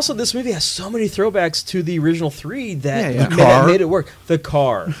just Well, like, also this movie has so many throwbacks to the original three that, Yeah, yeah. The that car. made it work. The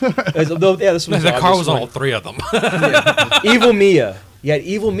car, this was The car was all three of them. Evil Mia. You had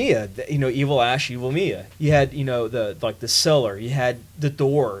Evil Mia, Evil Ash, Evil Mia. You had the cellar. You had the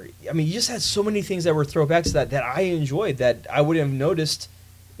door. I mean, you just had so many things that were throwbacks that I enjoyed that I wouldn't have noticed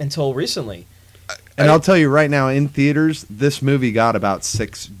until recently. And I'll tell you right now, in theaters, this movie got about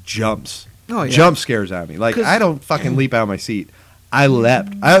 6 jumps. Oh, yeah. Jump scares at me. Like, 'Cause- I don't fucking leap out of my seat. I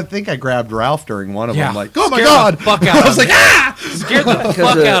leapt. I think I grabbed Ralph during one of Yeah. them. Like, oh my Scared God. the fuck out I was of like, me. ah! Scared the because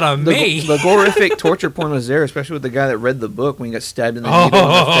fuck out of me. The horrific torture porn was there, especially with the guy that read the book when he got stabbed in the Oh, needle in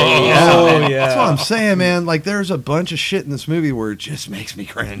the face. Oh, yeah. That's what I'm saying, man. Like, there's a bunch of shit in this movie where it just makes me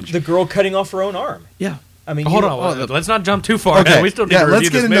cringe. The girl cutting off her own arm. Yeah. I mean, Hold you on, know- let's not jump too far. Okay, We still need yeah, to review let's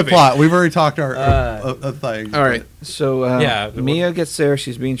get this into movie. plot. We've already talked our Uh, thing. All right. So Yeah. Mia gets there.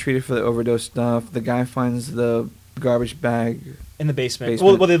 She's being treated for the overdose stuff. The guy finds the garbage bag. in the basement.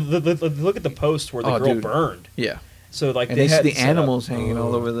 Basement. Well, they look at the post where the Oh, girl dude. burned. Yeah. So like And they they see had the set up animals hanging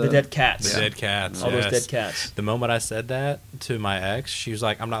all over the dead cats. The dead cats. All those yes. dead cats. The moment I said that to my ex, she was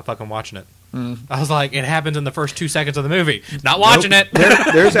like, "I'm not fucking watching it." Mm. I was like, "It happens in the first 2 seconds of the movie. Not watching it."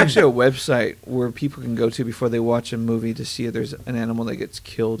 There's actually a website where people can go to before they watch a movie to see if there's an animal that gets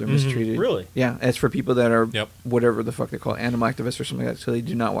killed or mistreated. Really? Yeah, it's for people that are Yep. whatever the fuck they call it, animal activists or something like that. So they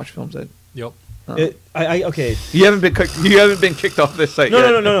do not watch films that Yep. Okay. You haven't been kicked off this site. No,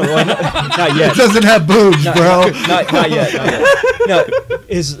 yet. no. Well, not yet. It doesn't have boobs, Not, bro. not yet. No,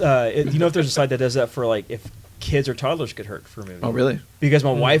 do you know if there's a site that does that for like if kids or toddlers get hurt for a movie? Oh, really? Because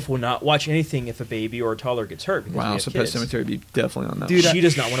my wife will not watch anything if a baby or a toddler gets hurt. Because we Wow. have So Pet kids. Cemetery would be definitely on that. Dude, She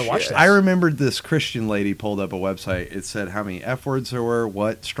does not want to watch that. I remembered this Christian lady pulled up a website. It said how many F words there were,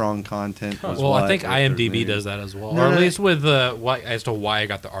 what strong content was Well, what, I think if there's IMDb maybe- does that as well, No, or at no. least with why as to why I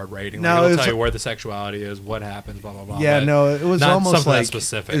got the R rating. No, Like, it'll it's- tell you where the sexuality is, what happens, blah blah blah. Yeah, but no, it was not almost something that like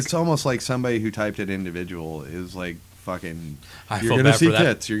specific. It's almost like somebody who typed it individual is like fucking. I You're feel gonna bad see for that.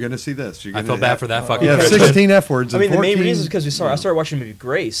 tits. You're gonna see this. You're I gonna feel bad for that fucking. Yeah, person. 16 F words. I mean, and the main 14, reason is because I started watching the movie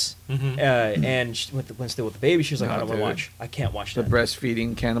Grace, Mhm. and she, when still with the baby, she was like, Oh, "I don't want to dude. watch. I can't watch The that."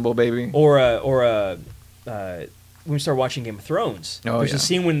 breastfeeding cannibal baby. Or when we started watching Game of Thrones, Oh, there's yeah. a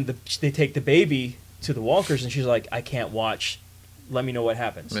scene when they take the baby to the walkers, and she's like, "I can't watch. Let me know what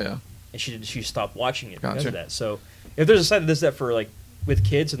happens." Yeah. And she stopped watching it because Gotcha. of that. So if there's a site that does that for like with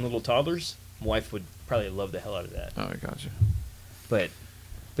kids and little toddlers, my wife would probably love the hell out of that. Oh, I gotcha. But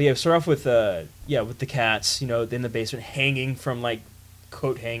yeah, start off with with the cats, in the basement hanging from like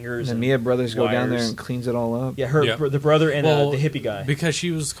coat hangers. And the Mia brothers go down there wires. and cleans it all up. Yeah, her Yeah. the brother and Well, the hippie guy. because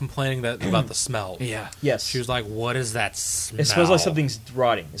she was complaining that about the smell. Yeah. Yes, She was like, "What is that smell?" it smells like something's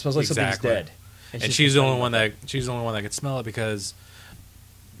rotting. It smells like Exactly. something's dead. And she's the only one that could smell it because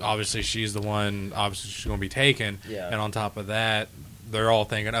obviously she's the one. Obviously she's going to be taken. Yeah. And on top of that, they're all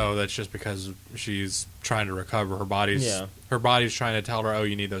thinking, "Oh, that's just because she's trying to recover. Her body's trying to tell her, oh,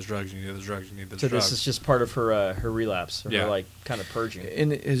 you need those drugs. You need those drugs. You need those So drugs." this is just part of her relapse, or Yeah. her like kind of purging.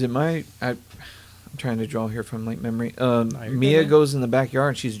 And is it I'm trying to draw here from like memory. you're Mia good, man. goes in the backyard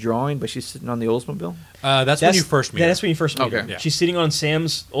and she's drawing, but she's sitting on the Oldsmobile. That's when you first meet her. That's when you first meet her. Okay. Yeah. She's sitting on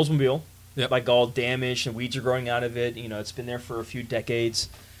Sam's Oldsmobile, Yep. like all damaged and weeds are growing out of it. It's been there for a few decades.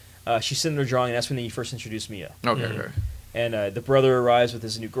 She's sitting there drawing, and that's when you first introduce Mia. Okay. Mhm. Okay. And the brother arrives with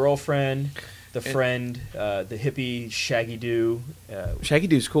his new girlfriend, the And- friend, the hippie Shaggy Doo. Shaggy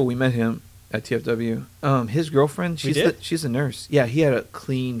Dude's cool. We met him at TFW. His girlfriend, We did? she's a nurse. Yeah, he had a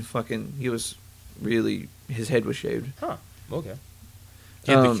clean fucking. He was really his head was shaved. Huh. Okay.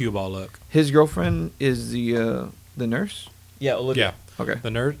 He had the um, cue ball look. His girlfriend is the nurse. Yeah, Olivia. Yeah. Okay.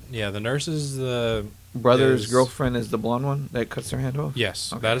 The nurse is the Brother's is- girlfriend is the blonde one that cuts their hand off. Yes,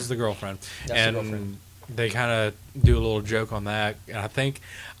 Okay. that is the girlfriend. That's the and girlfriend. they kind of do a little joke on that. And I think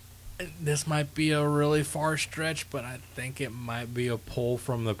this might be a really far stretch, but I think it might be a pull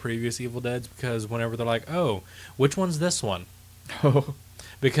from the previous Evil Deads because whenever they're like, "Oh, which one's this one?" Oh,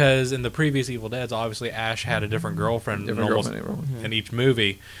 Because in the previous Evil Deads, obviously Ash had a different girlfriend, different in almost girlfriend. Everyone. in each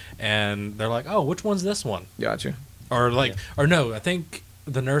movie, and they're like, "Oh, which one's this one?" Gotcha. Or like, Yeah. or no, I think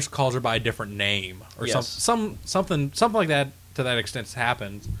the nurse calls her by a different name or Yes. something like that to that extent has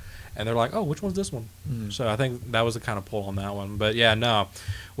happened, and they're like, "Oh, which one's this one?" Mhm. So I think that was the kind of pull on that one. But yeah, no,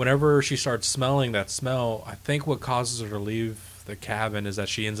 whenever she starts smelling that smell, I think what causes her to leave the cabin is that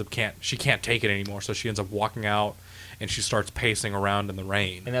she can't take it anymore, so she ends up walking out and she starts pacing around in the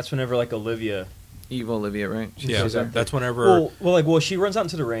rain. And that's whenever like Olivia. Evil Olivia, right? She Yeah, says that. that's whenever. Well, she runs out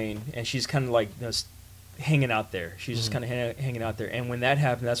into the rain, and she's kind of like hanging out there. She's just kind of hanging out there. And when that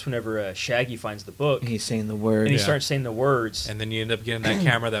happened, that's whenever Shaggy finds the book, He's saying the word. and he Yeah. starts saying the words. and then you end up getting that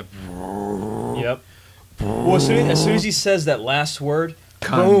camera that. Yep. Well, as soon as he says that last word,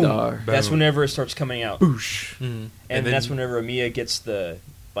 Kandar. boom, that's Boom. whenever it starts coming out. Boosh. Mhm. And then- that's whenever Mia gets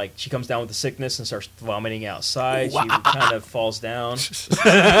she comes down with the sickness and starts vomiting outside. She kind of falls down.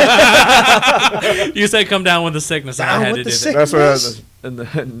 You said come down with the sickness, and I Down had with to the do sick- that. That's what I was in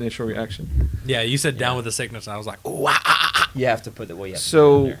the initial reaction. Yeah, you said down with the sickness, and I was like, "Ooh, You have to put the way you have to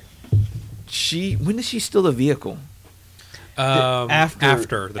So- put it in When did she steal the vehicle? there.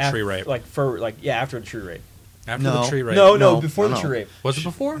 after the tree rape. After the tree rape. After No. the tree rape. No, No, before no, the no. tree rape. Was it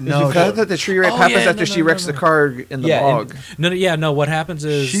before? No, Because I thought the tree rape Oh, happens yeah, after no, she no, wrecks no, the no. car in the Yeah, bog. No. What happens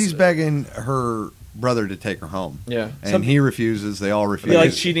is She's begging her brother to take her home. Yeah. And he refuses. They all refuse. Yeah,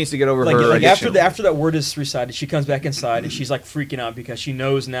 Like, she needs to get over Like, her like after addiction. after that word is recited, she comes back inside and she's like freaking out because she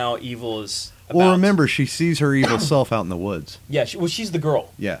knows now evil is. well, about. remember, she sees her evil self out in the woods. Yeah, she's the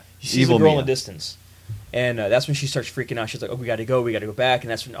girl. Yeah. She sees Evil the girl in Mia. the distance. And that's when she starts freaking out. She's like, "Oh, we got to go back." And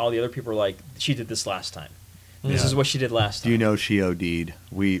that's when all the other people are like, "She did this last time. This Yeah. is what she did last Do time." you know she OD'd?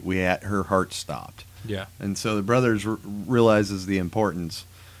 We had her heart stopped. yeah. And so the brothers realizes the importance,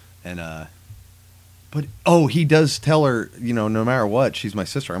 and but he does tell her, no matter what, she's my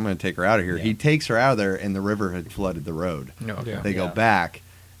sister. I'm going to take her out of here. Yeah. He takes her out of there, and the river had flooded the road. No, okay. Yeah. They go Yeah. back,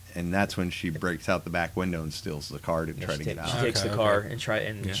 and that's when she breaks out the back window and steals the car to try to get She out. takes the Okay, car okay.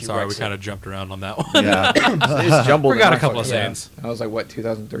 and she Sorry, we wrecks kind it. of jumped around on that one. Yeah, It's jumbled. Forgot in a couple of my fucking- scenes. I was like, what,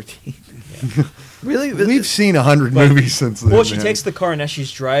 2013? Really? we've seen 100 movies since then. Well, she man. takes the ar, and as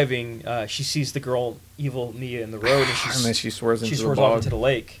she's driving, she sees the girl, evil Mia, in the road, And then she swerves into the off bog. into the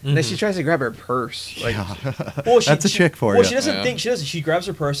lake. And then she tries to grab her purse. Like, Well, That's a chick for well, you. she doesn't Yeah. think she doesn't. She grabs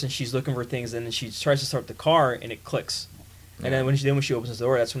her purse and she's looking for things, and then she tries to start the car, and it clicks. And then when she opens the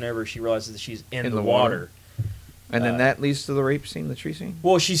door, that's whenever she realizes that she's in the water. and then that leads to the rape scene, the tree scene.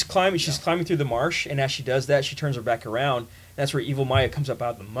 Well, she's climbing through the marsh, and as she does that, she turns her back around. That's where evil Maya comes up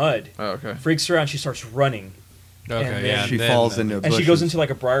out of the mud, Oh, okay. freaks her out, and she starts running. Okay, And yeah. then- She and falls then- into And she goes bushes. into like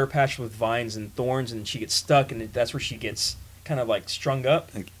a briar patch with vines and thorns, and she gets stuck, and that's where she gets kind of like strung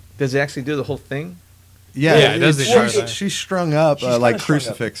up. Does it actually do the whole thing? Yeah, Yeah, it does the entire she's, thing. she's strung up She's like kinda strung up.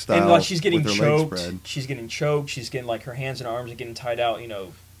 crucifix style, and like she's getting with her legs choked. spread. She's getting choked. She's getting like her hands and arms are getting tied out,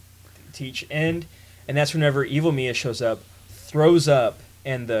 to each end. And that's whenever evil Mia shows up, throws up,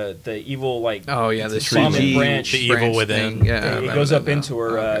 and the evil like Oh, yeah, the vomit 3G branch. The evil within. thing. Yeah, I it remember goes that up now. into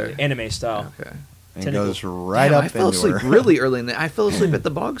her Okay. anime style. Okay. And tentacle. goes right Damn, up I fell into asleep her. really early in the I fell asleep at the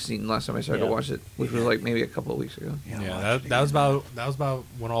bog scene last time I started Yeah. to watch it, which was like maybe a couple of weeks ago. Yeah, that was about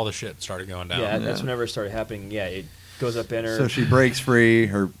when all the shit started going down. Yeah, that's Yeah. whenever it started happening. Yeah, it goes up in her. So she breaks free.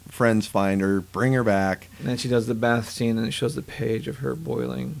 Her friends find her, bring her back. And then she does the bath scene, and it shows the page of her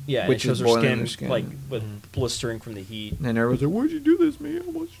boiling. yeah, which it shows is her boiling skin, her like with blistering from the heat. And everyone's like, "Why'd you do this, Mia?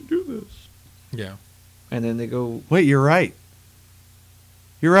 Why'd you do this?" Yeah. And then they go, Wait, you're right.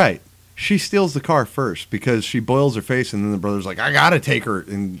 You're right. She steals the car first because she boils her face, and then the brother's like, "I gotta take her,"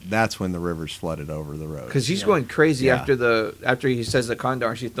 and that's when the river's flooded over the road. because she's Yeah. going crazy Yeah. after he says the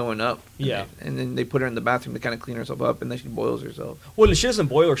condom, she's throwing up. Yeah. And then they put her in the bathroom to kind of clean herself up, and then she boils herself. Well, she doesn't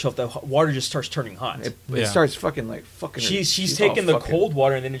boil herself. The water just starts turning hot. It Yeah. starts fucking her. She's all taking the fucking- cold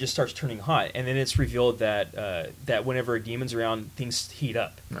water, and then it just starts turning hot. And then it's revealed that that whenever a demon's around, things heat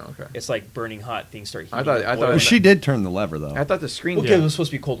up. No, okay. It's like burning hot. Things start heating I thought- up. I thought- Well, Oil. she did turn the lever though. I thought the screen. Okay, it was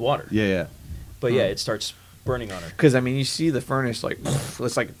supposed to be cold water. Yeah, yeah. But yeah, it starts burning on her. Because I mean, you see the furnace like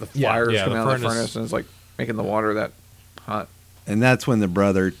it's like the Yeah. fires Yeah, coming the out of the furnace- furnace, and it's like making the water that hot. And that's when the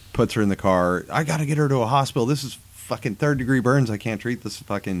brother puts her in the car. I gotta get her to a hospital. This is fucking 3rd-degree burns. I can't treat this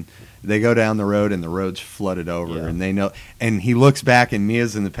fucking. They go down the road and the road's flooded over, Yeah. and they know. And he looks back, and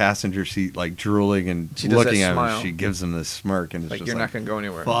Mia's in the passenger seat, like drooling and She does looking that at smile. him. She gives him this smirk, and it's Like just you're like, not gonna go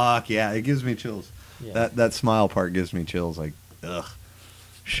anywhere. fuck yeah, it gives me chills. Yeah. That smile part gives me chills. Like, ugh.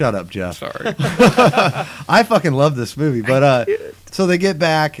 Shut up, Jeff. Sorry. I fucking love this movie, but so they get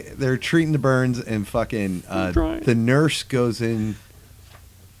back, they're treating the burns, and fucking the nurse goes in.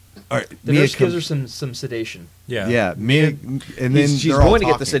 All right, The Mia nurse gives comes- her some sedation. Yeah. yeah, Mia, and then She's they're all going to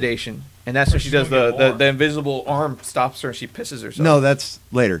get the talking. sedation, and that's when she does going to get more. the invisible arm stops her, and she pisses herself. No, that's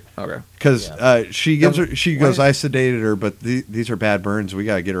later Okay. because Yeah. she gives Then her. She why goes, is- "I sedated her, but these are bad burns. We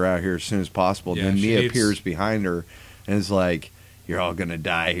got to get her out of here as soon as possible." Yeah, and then she Mia needs- appears behind her and is like, "You're all gonna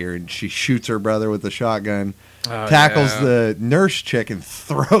die here," and she shoots her brother with the shotgun. Oh, Tackles yeah. the nurse chick and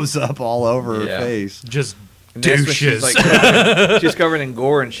throws up all over Yeah. her face. Just And that's when she's, douches. she's covered in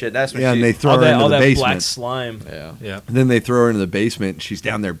gore and shit. That's when Yeah, she, and they throw all her that, into all the that basement. black slime. Yeah. yeah. And then they throw her into the basement. And she's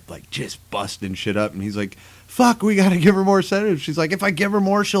down there like just busting shit up. And he's like, "Fuck, we gotta give her more sedatives." She's like, "If I give her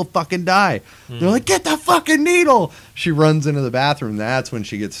more, she'll fucking die." They're like, "Get the fucking needle!" She runs into the bathroom. That's when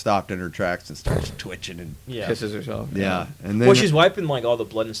she gets stopped in her tracks and starts twitching. And Yeah. Pisses herself. yeah, and then Well, she's wiping like all the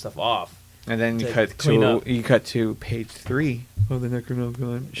blood and stuff off. And then you To cut clean up. to page 3 of the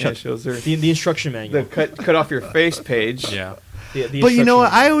Necronomicon. Shut- It shows her The instruction manual. the cut off your face page. Yeah. The But you know what?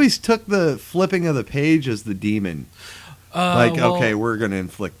 instruction I always took the flipping of the page as the demon. Like, well, okay, we're gonna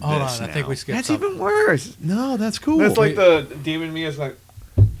inflict Hold this on, now. I think we skipped That's something. even worse. No, that's cool. That's like the demon Mia's like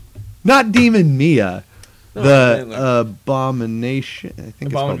Not Demon Mia. No, The no. Abomination. I think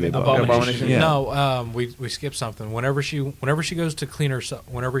it's called the Abomination. Abomination. Yeah. No, we skipped something. Whenever she goes to clean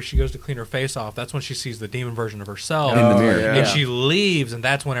her face off, that's when she sees the demon version of herself In the mirror. yeah. and she leaves, and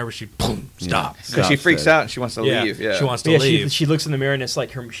that's whenever she boom, stops. Because she Stops freaks dead. out and she wants to leave. Yeah. she wants to Yeah, leave. she looks in the mirror and it's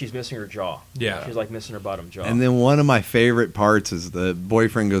like she's missing her jaw. Yeah. She's like missing her bottom jaw. And then one of my favorite parts is the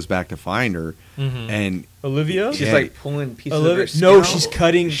boyfriend goes back to find her, and Olivia? She's Yeah. like pulling pieces Olivia? of her No, scalp. she's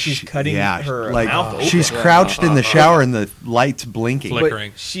cutting yeah, her like mouth open. she's crouched in the shower and the lights blinking. Flick-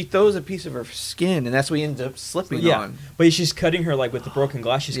 flickering. But she throws a piece of her skin, and that's what he ends up slipping Yeah, on. but she's cutting her like with the broken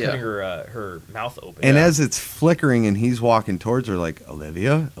glass. She's Yeah. cutting her mouth open. And as it's flickering and he's walking towards her, like,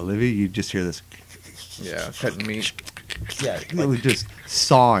 Olivia, you just hear this, Yeah, cutting meat. yeah, it was just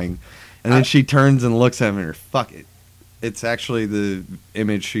sawing. And then she turns and looks at him and her fuck it. it's actually the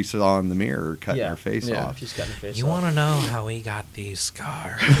image she saw in the mirror cutting her face Yeah. off. She's cutting her face You off. want to know how he got these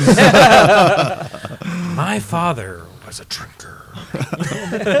scars? My father was a drinker.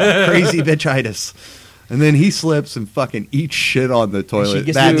 Crazy bitchitis. And then he slips and fucking eats shit on the toilet.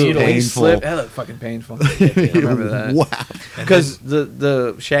 gets That's the needle. He painful. slipped. That looked fucking painful. I remember that. Wow. Because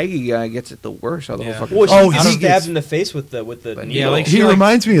the Shaggy guy gets it the worst out of the Yeah. whole fucking Well, she Oh, gets he stabbed gets- in the face with the needle. Yeah, like He she, like-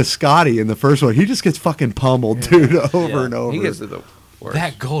 reminds me of Scotty in the first one. He just gets fucking pummeled, dude, over Yeah. and over. He gets it the worst.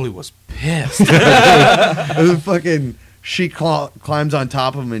 That goalie was pissed. And then fucking she climbs on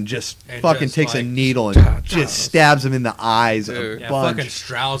top of him and just And fucking just, takes a like, needle and just stabs him in the eyes Dude. a Yeah, bunch. fucking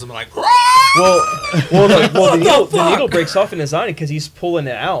Strauss him like. the needle breaks off in his eye because he's pulling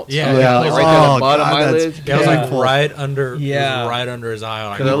it out. Yeah, Yeah. Like Oh, right there, the bottom God, that's eyelid. That was like painful. right under. Yeah. Right under his eye.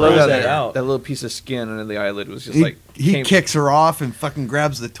 Like, Because I He love pulls how that that, out. that little piece of skin under the eyelid was just He, like he came- kicks her off and fucking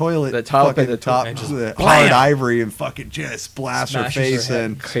grabs the toilet, The top fucking and the top, and just the blam! hard ivory, and fucking just blasts her Smashes face her head.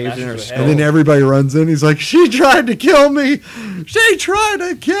 in. Caves in her Smashes skull. And then everybody runs in. He's like, "She tried to kill me. She tried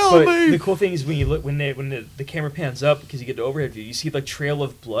to kill But me." the cool thing is when you look when the camera pans up because you get the overhead view, you see the trail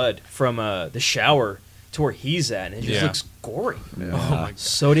of blood from the shower to where he's at, and it just Yeah. looks gory. oh my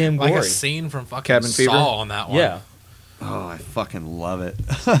So damn Like gory. a scene from fucking Cabin Saw Fever? on that one. Yeah. Oh, I fucking love it.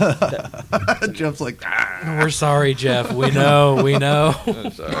 Jeff's like, "Ah." We're sorry, Jeff. We know. We know.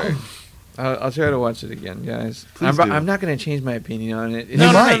 I'm sorry. I'll try to watch it again, guys. Please do. I'm not going to change my opinion on it. It's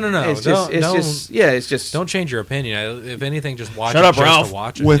No, just- no. It's just, it's just. Don't change your opinion. If anything, just watch Shut it up, just Ralph. to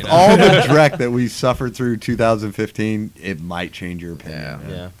watch it. With you know? all the dreck that we suffered through 2015, it might change your opinion. Yeah. man.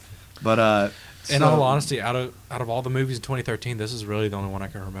 Yeah. But In so- all honesty, out of all the movies in 2013, this is really the only one I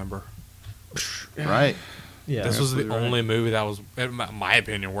can remember. right? Yeah. This was the absolutely right. only movie that was, in my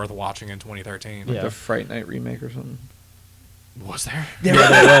opinion, worth watching in 2013. Yeah. The Fright Night remake or something. Was there? Yeah,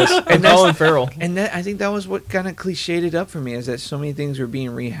 there was. And that's- Colin Farrell. And that, I think that was what kind of cliched it up for me, is that so many things were being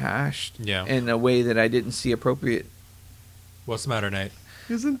rehashed Yeah. in a way that I didn't see appropriate. What's the matter, Nate?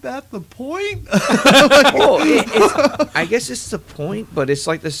 Isn't that the point? Well, I guess it's the point, but it's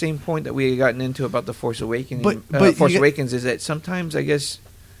like the same point that we had gotten into about the Force Awakens. But Force you- Awakens is that sometimes I guess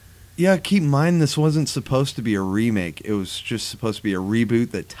Yeah, keep in mind this wasn't supposed to be a remake. It was just supposed to be a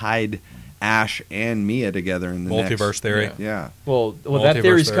reboot that tied Ash and Mia together in the Multiverse next, theory. Yeah, Well, that Multiverse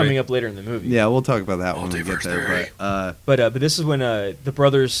theory's theory. coming up later in the movie. yeah. We'll talk about that when we get Multiverse there. theory. But But this is when the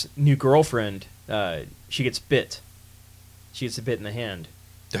brother's new girlfriend she gets bit. She gets a bit in the hand.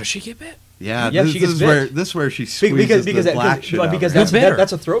 Does she get bit? yeah, Yeah, this, she this gets is bit. where she squeezes the black shit out because of her. that's Who bit her?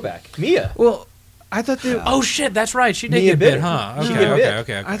 that's a throwback. Mia. well, I thought that Oh shit, that's right. She did Mia get bit bit, her. huh? She Okay, got okay, bit.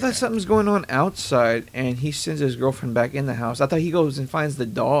 okay, okay. I thought something's going on outside, and he sends his girlfriend back in the house. I thought he goes and finds the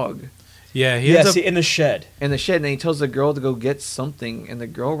dog Yeah, he Yeah, ends up. see, in the shed. in the shed, and he tells the girl to go get something, and the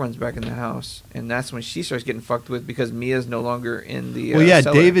girl runs back in the house, and that's when she starts getting fucked with because Mia's no longer in the. Well, yeah,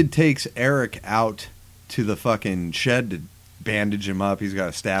 cellar. David takes Eric out to the fucking shed to bandage him up. He's got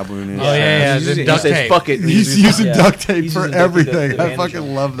a stab wound in his Oh, yeah, chest. yeah, He's the using- duct he says, tape. "Fuck it." He's using Yeah. duct tape He's for using duct tape to everything. I bandage fucking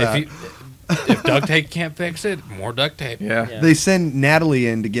him. love that. If duct tape can't fix it, more duct tape. Yeah. Yeah. They send Natalie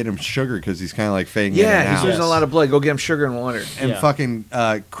in to get him sugar because he's kind of like fading in Yeah, and he's out. losing a lot of blood. Go get him sugar and water. And Yeah. fucking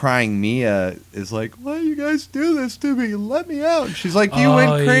crying Mia is like, "Why you guys do this to me? Let me out." And she's like, "You Oh,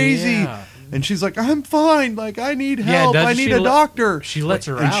 went crazy." yeah. And she's like, "I'm fine. Like, I need Yeah, help. doesn't I need she a let- doctor." she lets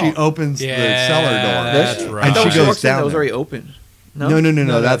her and out. she opens the Yeah, cellar door. that's That's right. And I she thought goes walks in, down that was there. already open. No,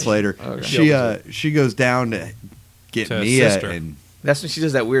 No, that's she- later. Okay. She goes down to get To Mia assist her. and That's when she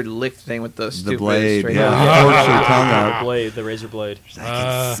does that weird lick thing with the stupid blade, straight yeah. out. Forks her tongue The out. blade, the razor blade.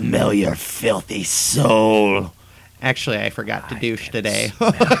 Uh, Smell your filthy soul. Actually, I forgot to douche today.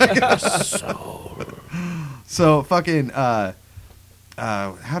 So fucking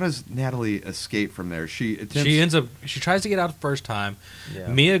how does Natalie escape from there? She attempts she ends up. She tries to get out the first time. Yeah.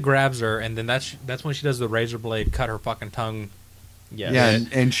 Mia grabs her, and then that's when she does the razor blade, cut her fucking tongue. Yeah. yeah,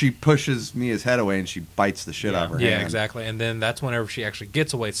 and she pushes Mia's head away and she bites the shit Yeah. out of her Yeah, hand. exactly. And then that's whenever she actually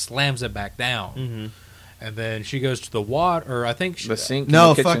gets away, slams it back down, Mm-hmm. and then she goes to the water. Or I think she, The sink. in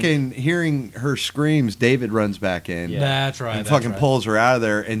No, the kitchen. fucking hearing her screams, David runs back in. Yeah. That's right. And that's fucking right. pulls her out of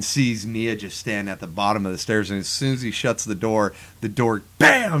there and sees Mia just stand at the bottom of the stairs. And as soon as he shuts the door,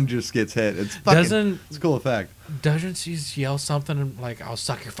 BAM, just gets hit. It's fucking, it's a cool effect. Doesn't she yell something like "I'll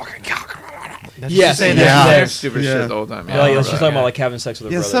suck your fucking cock"? Doesn't Yes, she say yeah. that? Yeah. Yeah, stupid Yeah. shit the whole time. Yeah, Yeah, she's talking about like having sex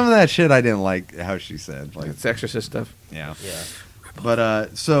with her Yeah, brother. some of that shit I didn't like how she said. Like, it's Exorcist stuff. yeah. Yeah.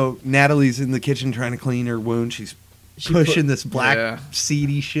 But so Natalie's in the kitchen trying to clean her wound. She's She pushing put- this black Yeah.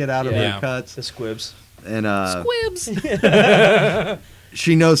 seedy shit out of Yeah. her cuts. The squibs. And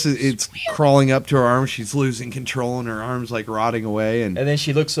she knows it's crawling up to her arm. She's losing control, and her arm's like rotting away. And And then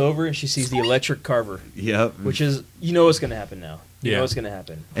she looks over and she sees the electric carver, yep, which is, you know what's going to happen now. You Yeah. know what's going to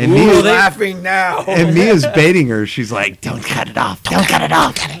happen. and Ooh, Mia's laughing now. and Mia's baiting her. She's like, "Don't cut it off! Don't cut it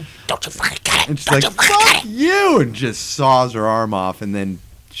off! Don't you fucking cut it!" And she's like, "Fuck you!" and just saws her arm off. And then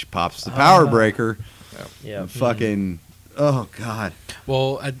she pops the power breaker. Yeah. And fucking, oh god.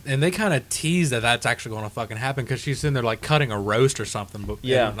 Well, and they kind of tease that that's actually going to fucking happen because she's in there like cutting a roast or something. But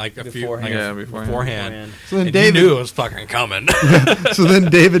Yeah, like a few beforehand. like Yeah, beforehand. Beforehand. So then And David, you knew it was fucking coming. so then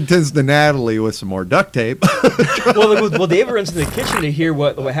David tends to Natalie with some more duct tape. well, David runs to the kitchen to hear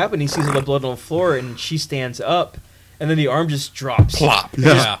what happened. He sees all the blood on the floor, and she stands up, and then the arm just drops. Plop.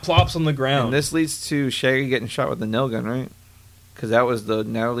 Yeah. Yeah. Plops on the ground. And this leads to Shaggy getting shot with a nail gun, right? Because that was the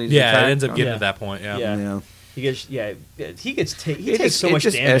Natalie's Yeah, attack. it ends up getting Yeah. to that point. Yeah. Yeah. He gets he takes so it much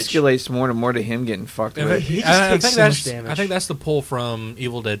just damage. escalates more and more to him getting fucked And with. He just I takes think so much that's damage. I think that's the pull from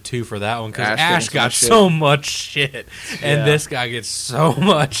Evil Dead 2 for that one because Ash Ash getting got some so much shit, and Yeah. this guy gets so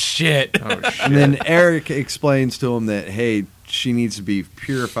much shit. Oh, shit. And then Eric explains to him that, hey, she needs to be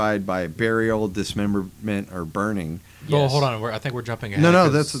purified by burial, dismemberment, or burning. Well, Yes. hold on, I think we're jumping ahead. No,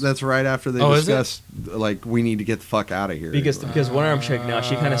 'cause- that's right after they Oh, is it? discuss, like, we need to get the fuck out of here. because one arm check now,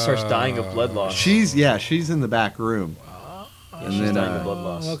 she kind of starts dying of blood loss. she's in the back room. And She's then, dying of blood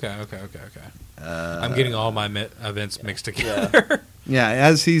loss. Okay. I'm getting all my events mixed together. Yeah. Yeah,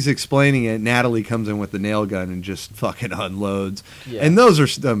 as he's explaining it, Natalie comes in with the nail gun and just fucking unloads. Yeah. And those are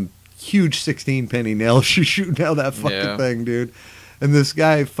some huge 16-penny nails she's shooting out that fucking Yeah. thing, dude. And this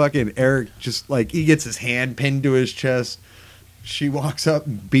guy, fucking Eric, just like, he gets his hand pinned to his chest. She walks up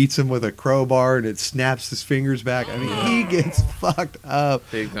and beats him with a crowbar, and it snaps his fingers back. I mean, he gets fucked up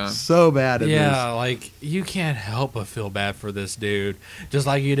Big time. so bad in Yeah, like you can't help but feel bad for this dude, just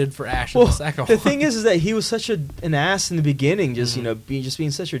like you did for Ash in Well, the second the one. thing is that he was such an ass in the beginning, just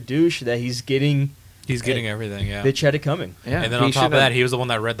being such a douche that he's getting He's getting everything, yeah. bitch had it coming. Yeah, And then he on top of should've- that, he was the one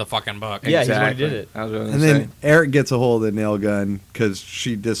that read the fucking book. Yeah, he's the one who Exactly. did it. I was And then Eric gets a hold of the nail gun because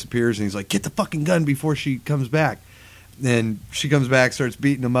she disappears, and he's like, "Get the fucking gun before she comes back." Then she comes back, starts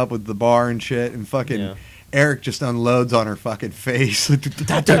beating him up with the bar and shit, and fucking Yeah. Eric just unloads on her fucking face with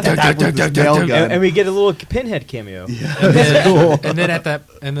this nail gun. And we get a little Pinhead cameo. And then,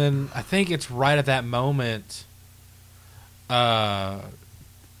 and then I think it's right at that moment.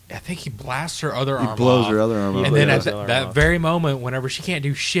 I think he blasts her other He arm blows off. her other arm off. And then Yeah. at Blows her arm that off. very moment, whenever she can't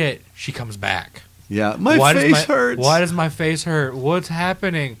do shit, she comes back. Yeah, my Why does face hurts. Why does my face hurt? What's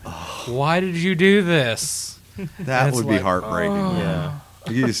happening? Why did you do this? that it's would be like, heartbreaking. Yeah.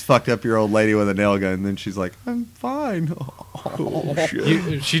 You just fucked up your old lady with a nail gun, and then she's like, "I'm fine." Oh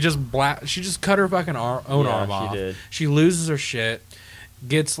shit! She just cut her fucking own Yeah, arm she off. did. She loses her shit,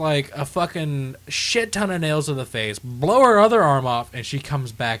 gets like a fucking shit ton of nails in the face, blow her other arm off, and she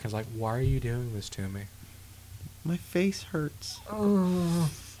comes back and is like, "Why are you doing this to me? My face hurts.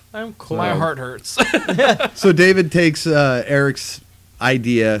 I'm cold. My heart hurts." So David takes Eric's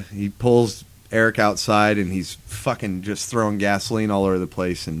idea. He pulls Eric outside, and he's fucking just throwing gasoline all over the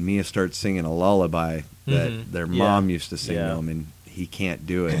place. And Mia starts singing a lullaby that Mhm. their Yeah. mom used to sing Yeah. to him, and he can't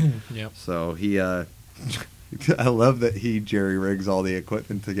do it. Yep. So he, I love that he jerry rigs all the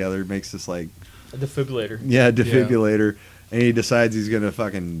equipment together, makes this like, A defibrillator. defibrillator, and he decides he's gonna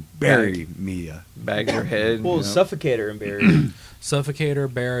fucking bury Mia. bags her head. Well, you know. suffocate her and bury her. Suffocate her,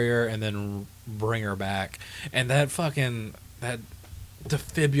 bury her, and then bring her back. And that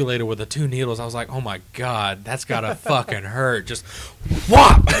defibrillator with the 2 needles, I was like, oh my god, that's gotta fucking hurt. Just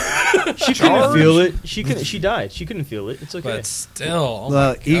whop. She couldn't feel it. She died. She couldn't feel it. It's okay. But still, oh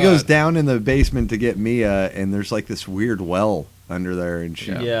my He goes God. down in the basement to get Mia, and there's like this weird well under there, and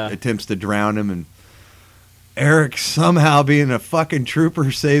she Yeah. attempts to drown him, and Eric, somehow being a fucking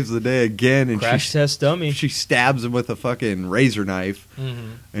trooper, saves the day again, and Crash test dummy. she stabs him with a fucking razor knife,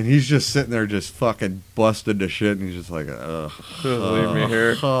 Mhm. and he's just sitting there just fucking busted to shit, and he's just like, ugh. Leave me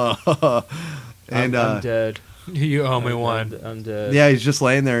here. And I'm dead. You owe me one. I'm dead. yeah, he's just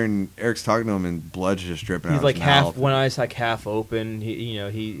laying there, and Eric's talking to him, and blood's just dripping out. He's of like his half. mouth. One eye's like half open.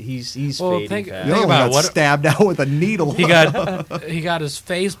 He's Well, fading think- fast. The other Think one about got what- stabbed out with a needle. He got his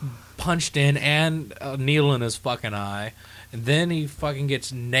face punched in and a needle in his fucking eye, and then he fucking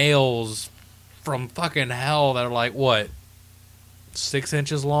gets nails from fucking hell that are like what, 6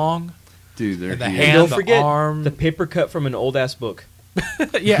 inches long. Dude, they're And the huge. hand- Don't the forget arm. the paper cut from an old ass book.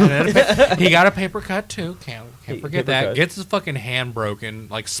 Yeah, and then he got a paper cut too. Can't forget Paper that. cut. Gets his fucking hand broken,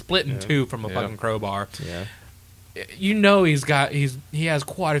 like split in two from a Yeah. fucking crowbar. Yeah. You know he has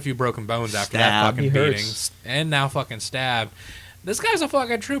quite a few broken bones after that Stabbed. fucking He beating, hurts. and now fucking stabbed. This guy's a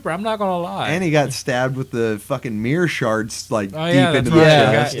fucking trooper. I'm not gonna lie. And he got stabbed with the fucking mirror shards like oh deep yeah, into that's the right.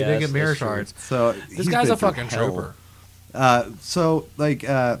 Yeah. chest. He did get mirror that's true. shards. So This he's guy's been a through fucking hell.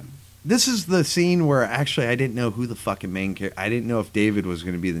 trooper. This is the scene where actually I didn't know who the fucking main character. I didn't know if David was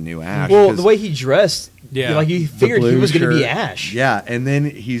going to be the new Ash. Well, 'cause the way he dressed, Yeah. like you the figured he blue was going to be shirt- Ash. Yeah, and then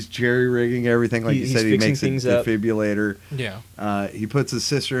he's jerry rigging everything. Like you He's said, he fixing makes a things up. defibrillator. Yeah. He puts his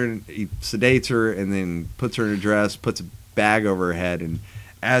sister in, he sedates her, and then puts her in a dress, puts a bag over her head, and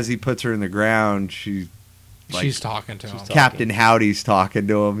as he puts her in the ground, she's She's talking to him. Captain Howdy's talking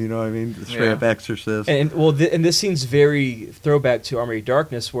to him. You know what I mean? Straight Yeah. up Exorcist. And well, and this scene's very throwback to Army of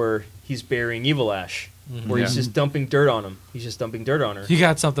Darkness, where he's burying Evil Ash, where he's Yeah. just dumping dirt on him. He's just dumping dirt on her. You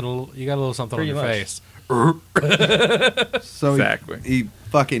got something. You got a little something Pretty on your much. face. So Exactly. he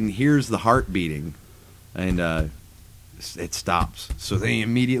fucking hears the heart beating, and it stops. So then he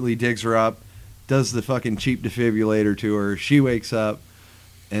immediately digs her up, does the fucking cheap defibrillator to her. She wakes up,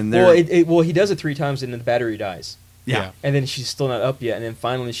 and they're Well, he does it 3 times, and then the battery dies, yeah. and then she's still not up yet, and then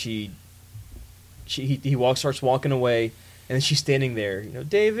finally he starts walking away, and then she's standing there.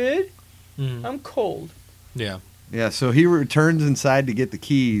 David, Mhm. I'm cold. Yeah. Yeah, so he returns inside to get the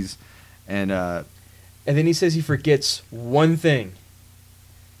keys, and And then he says he forgets one thing.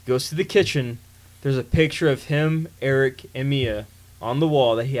 Goes to the kitchen. There's a picture of him, Eric, and Mia on the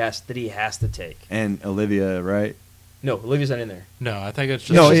wall that he has to take. Olivia, right? No, Olivia's not in there. No, I think it's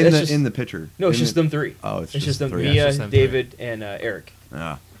just. No, just- in it's the just- in the picture. No, it's In just the- them 3. Oh, it's It's just them. three. Yeah, Mia, it's just them 3. David, and Eric.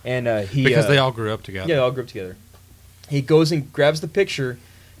 Ah. And he because they all grew up together. yeah, they all grew up together. He goes and grabs the picture.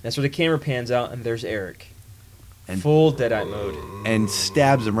 That's where the camera pans out, and there's Eric, And- full Deadite mode. and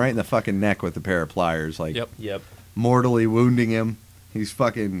stabs him right in the fucking neck with a pair of pliers, like Yep. Yep. mortally wounding him. He's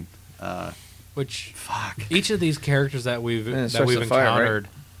fucking Which fuck. each of these characters that we've And it starts the fire, right? encountered.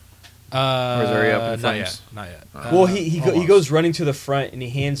 Or is it already up in not flames? yet. Not yet. Well, he almost. goes running to the front, and he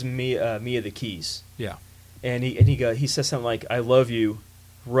hands Mia the keys. Yeah. And he says something like, "I love you,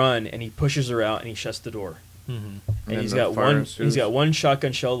 run," and he pushes her out, and he shuts the door. Mm-hmm. And then he's the got fire one. ensues. He's got one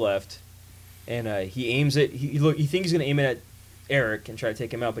shotgun shell left, and he aims it. He thinks he's gonna aim it at Eric and try to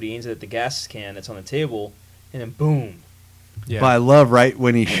take him out, but he aims it at the gas can that's on the table, and then boom. Yeah. But I love right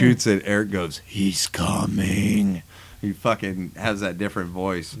when he shoots it, Eric goes, "He's coming." He fucking has that different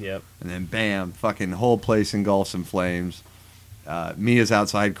voice. Yep. And then bam, fucking whole place engulfs in flames. Mia's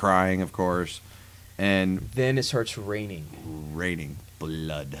outside crying, of course, and Then it starts raining. raining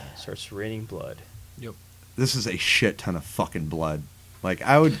blood. It starts raining blood. Yep. This is a shit ton of fucking blood. Like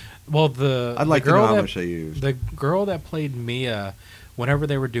I'd Well, like to know how much they used. The girl that played Mia, whenever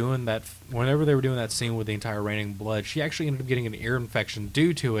they were doing that scene with the entire raining blood, she actually ended up getting an ear infection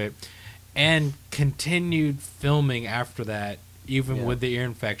due to it, and continued filming after that, even Yeah. with the ear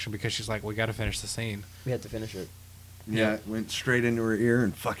infection, because she's like, "We got to finish the scene." We had to finish it. Yeah, it went straight into her ear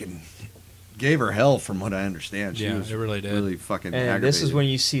and fucking gave her hell, from what I understand. She Yeah, was it really did. really fucking And this is aggravated. when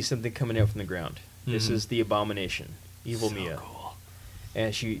you see something coming out from the ground. This Mhm. is the abomination, Evil So Mia, cool.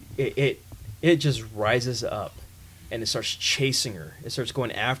 and it just rises up, and it starts chasing her. It starts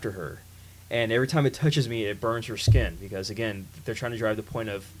going after her, and every time it touches me, it burns her skin because again, they're trying to drive the point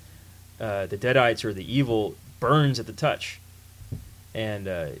of the Deadites or the evil burns at the touch, and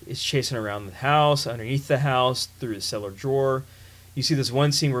it's chasing her around the house, underneath the house, through the cellar drawer. You see this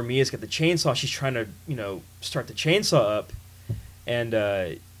one scene where Mia's got the chainsaw. She's trying to, start the chainsaw up, and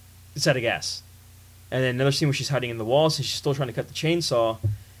it's out of gas. And then another scene where she's hiding in the walls, and she's still trying to cut the chainsaw,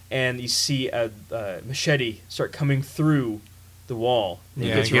 and you see a machete start coming through the wall. And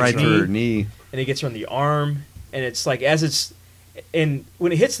Yeah, it gets it her right gets to knee, her knee. and it gets her on the arm, and it's like and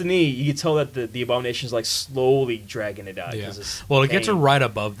when it hits the knee, you can tell that the abomination is like slowly dragging it out. Yeah. 'cause it's Well, it gets her pain. right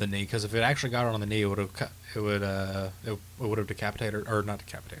above the knee, because if it actually got her on the knee, it would have decapitated her, or not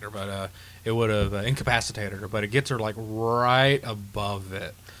decapitated her, but it would have incapacitated her. But it gets her like right above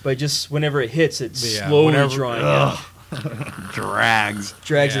it. But just whenever it hits, it's Yeah, slowly whenever- drawing out. Drags.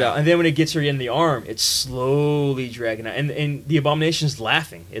 Drags it Yeah. out, and then when it gets her in the arm, it's slowly dragging out, and the abomination's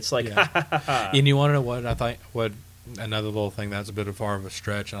laughing. It's like, Yeah. ha ha ha ha. And you want to know what I thought? What another little thing that's a bit of far of a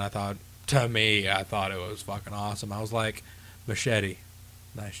stretch, and I thought it was fucking awesome. I was like, machete,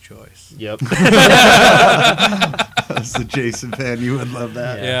 nice choice. Yep. As a Jason fan, you would love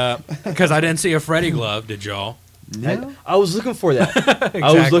that. Yeah, because I didn't see a Freddy glove. Did y'all? I was looking for that.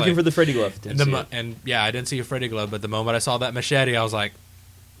 I was looking for the Freddy glove. Didn't see it. And yeah, I didn't see a Freddy glove, but the moment I saw that machete, I was like,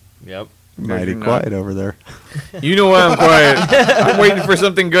 Yep. Mighty You're not- quiet over there. You know why I'm quiet. I'm waiting for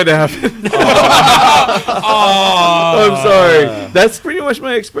something good to happen. "Oh, I'm sorry. That's pretty much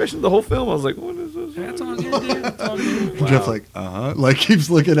my expression the whole film. I was like, what is this? That's on you, dude. That's on you." Jeff like, like keeps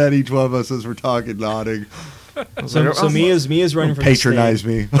looking at each one of us as we're talking, nodding. So Mia's running from Patronize this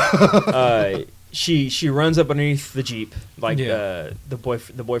me. thing. She runs up underneath the Jeep, like Yeah. the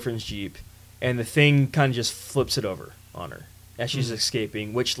boyfriend's Jeep, and the thing kind of just flips it over on her as she's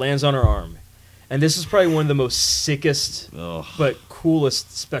escaping, which lands on her arm. And this is probably one of the most sickest Ugh. but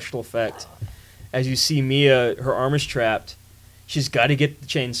coolest special effect. As you see Mia, her arm is trapped. She's got to get the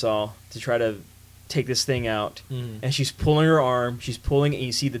chainsaw to try to take this thing out. And she's pulling her arm. She's pulling, and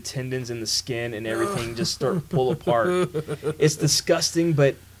you see the tendons and the skin and everything just start to pull apart. It's disgusting,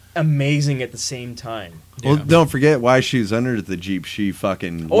 but amazing at the same time. Well, Yeah. don't forget why she's under the Jeep. She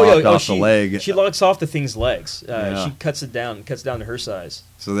fucking lopped off the leg. She locks off the thing's legs. Yeah. She cuts it down to her size.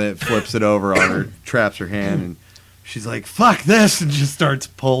 So then it flips it over on her, traps her hand, and she's like, fuck this, and just starts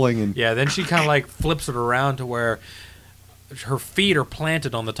pulling. And Yeah, then she kind of like flips it around to where her feet are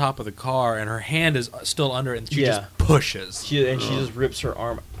planted on the top of the car and her hand is still under it, and she just pushes. She just rips her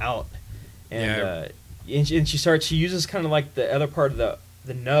arm out, and Yeah. she uses kind of like the other part of the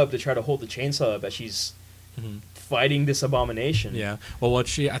nub to try to hold the chainsaw up as she's fighting this abomination. Yeah. Well, what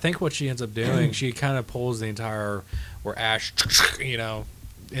she ends up doing, she kind of pulls the entire where Ash,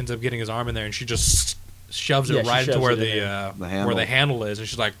 ends up getting his arm in there, and she just shoves it Yeah, she right into shoves where it in the there. handle. where the handle is, and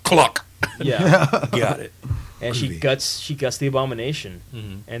she's like, cluck. Yeah. Got it. And she guts the abomination,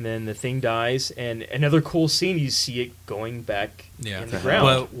 and then the thing dies. And another cool scene, you see it going back Yeah. in the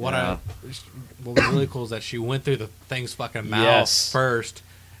ground. But what was really cool is that she went through the thing's fucking mouth Yes. first,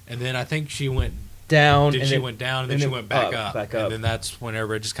 and then I think she went down, She then- went down, and then she went back up. back And up. then that's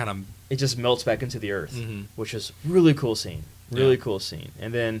whenever it just kind of... It just melts back into the earth, Mhm. which is really cool scene. Really Yeah. cool scene.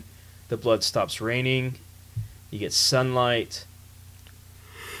 And then the blood stops raining. You get sunlight.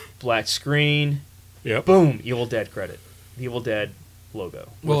 Black screen. Yep. Boom. Evil Dead credit. The Evil Dead logo.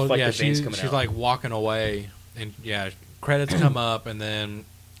 Well, with, like, yeah, the veins she's coming out. like walking away, and credits come up, and then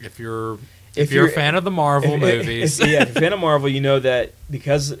if you're If a you're- fan of the Marvel movies, if you're a fan of Marvel, you know that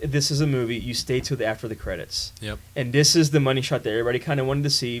because this is a movie, you stay till after the credits. Yep. And this is the money shot that everybody kind of wanted to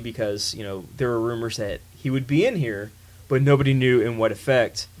see because there were rumors that he would be in here, but nobody knew in what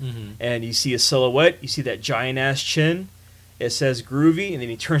effect. Mhm. And you see a silhouette, you see that giant ass chin. It says groovy, and then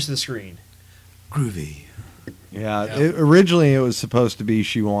he turns to the screen. groovy. Yeah, Yeah. Originally it was supposed to be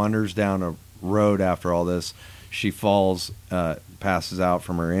she wanders down a road after all this. She falls, passes out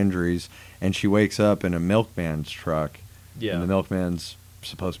from her injuries, and she wakes up in a milkman's truck. Yeah. And the milkman's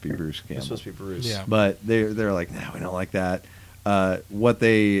supposed to be Bruce Campbell. It's supposed to be Bruce. Yeah. But they're like, no, we don't like that. What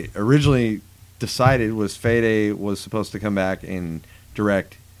they originally decided was Fede was supposed to come back and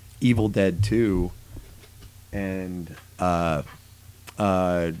direct Evil Dead 2, and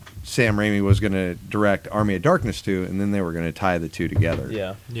Sam Raimi was going to direct Army of Darkness 2, and then they were going to tie the two together.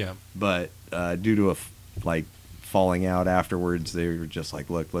 Yeah. yeah, But due to falling out afterwards, they were just like,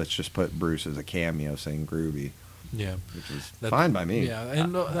 look, let's just put Bruce as a cameo saying groovy, yeah, which was That- fine by me. yeah.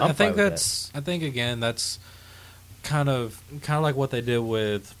 And I'm I fine think with that's again that's kind of like what they did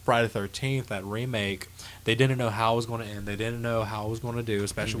with Friday the 13th, that remake. They didn't know how it was going to end. They didn't know how it was going to do,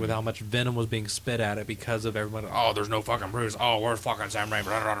 especially with how much venom was being spit at it because of everybody. Oh, there's no fucking Bruce. Oh, where's fucking Sam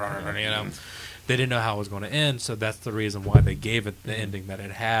Raimi? They didn't know how it was going to end, so that's the reason why they gave it the ending that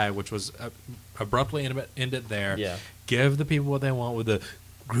it had, which was abruptly end it there. Yeah. Give the people what they want with the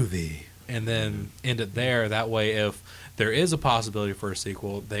groovy, and then end it there. That way, if there is a possibility for a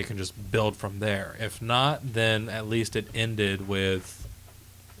sequel, they can just build from there. If not, then at least it ended with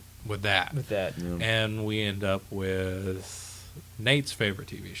that. With that. And we end up with Nate's favorite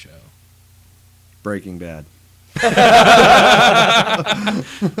TV show. Breaking Bad. Which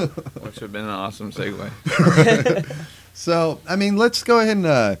would have been an awesome segue. So, I mean, let's go ahead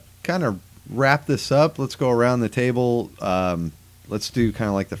and kind of wrap this up. Let's go around the table. Let's do kind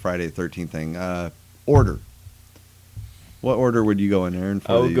of like the Friday the 13th thing. Order. What order would you go in, Aaron?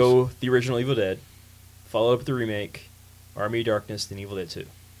 For I would these? go the original Evil Dead, follow up with the remake, Army of Darkness, then Evil Dead 2.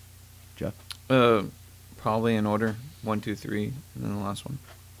 Jeff? Probably in order 1, 2, 3, and then the last one.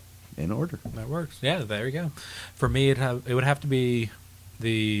 In order. That works. Yeah, there you go. For me, it would have to be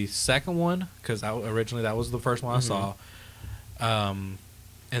the second one because originally that was the first one I saw. And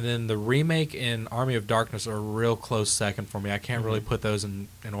then the remake and Army of Darkness are a real close second for me. I can't really put those in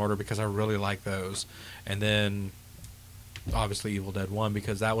order because I really like those. And then obviously Evil Dead 1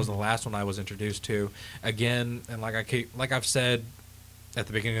 because that was the last one I was introduced to. Again, and like I've said at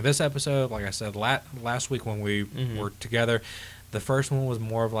the beginning of this episode, like I said last week when we were together, the first one was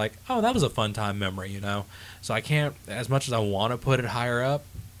more of like, oh, that was a fun time memory, So I can't, as much as I want to put it higher up,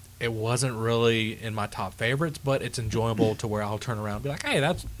 it wasn't really in my top favorites, but it's enjoyable to where I'll turn around and be like, hey,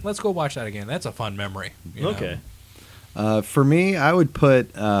 let's go watch that again. That's a fun memory. Okay. For me, I would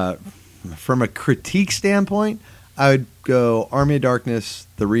put from a critique standpoint, I would go Army of Darkness,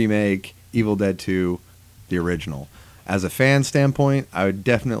 the remake, Evil Dead 2, the original. As a fan standpoint, I would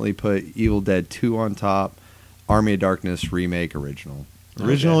definitely put Evil Dead 2 on top, Army of Darkness, remake, original.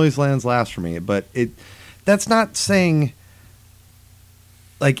 Original always lands last for me, but that's not saying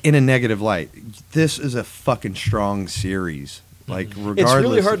like in a negative light. This is a fucking strong series. Like regardless, It's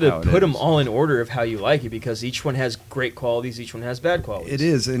really hard of to how it put them is. all in order of how you like it because each one has great qualities, each one has bad qualities. It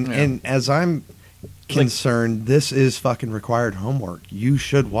is, and as I'm concerned, this is fucking required homework. You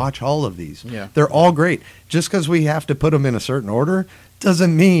should watch all of these. Yeah. They're all great. Just because we have to put them in a certain order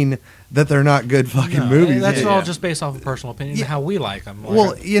doesn't mean that they're not good fucking movies. That's Yeah. all just based off of personal opinion and how we like them.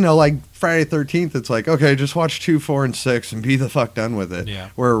 Well, like Friday 13th, it's like, okay, just watch 2, 4, and 6 and be the fuck done with it. Yeah.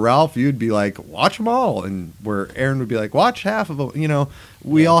 Where Ralph, you'd be like, watch them all. And where Aaron would be like, watch half of them.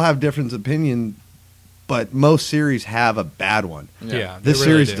 We all have different opinion, but most series have a bad one. yeah, This they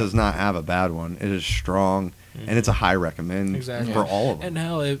really series do. does not have a bad one. It is strong, and it's a high recommend Exactly. for all of them. And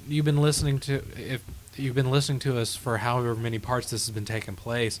hell, if you've been listening to us for however many parts this has been taking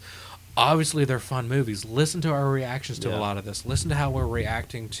place, obviously they're fun movies. Listen to our reactions to a lot of this. Listen to how we're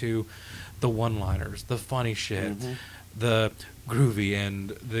reacting to the one-liners, the funny shit, the groovy, and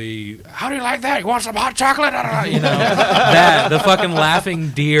the how do you like that? You want some hot chocolate? That the fucking laughing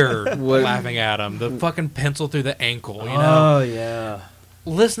deer laughing at him, the fucking pencil through the ankle. Oh yeah.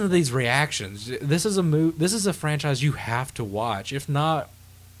 Listen to these reactions. This is a franchise you have to watch. If not,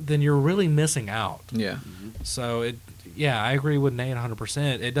 then you're really missing out. Yeah. So I agree with Nate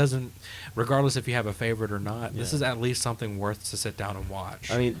 100%. It doesn't, regardless if you have a favorite or not, this is at least something worth to sit down and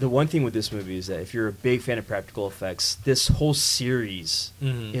watch. I mean, the one thing with this movie is that if you're a big fan of practical effects, this whole series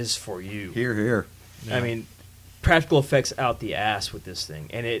is for you. Here, here. Yeah. I mean, practical effects out the ass with this thing,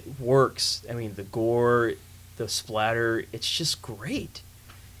 and it works. I mean, the gore, the splatter, it's just great.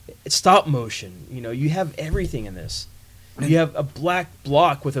 It's stop motion. You have everything in this. You have a black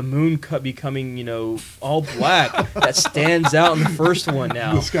block with a moon cut becoming, all black that stands out in the first one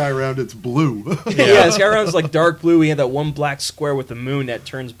now. The sky around it's blue. Yeah, the sky around's like dark blue. We have that one black square with the moon that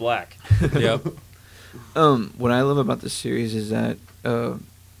turns black. Yep. What I love about this series is that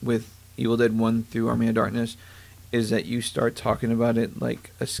with Evil Dead 1 through Army of Darkness is that you start talking about it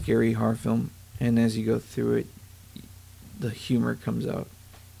like a scary horror film, and as you go through it, the humor comes out.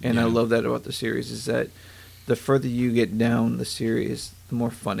 And I love that about the series is that the further you get down the series, the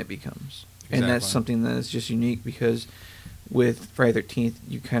more fun it becomes. And that's Exactly. something that is just unique because with Friday the 13th,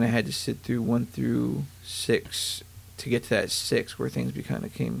 you kind of had to sit through 1 through 6 to get to that 6 where things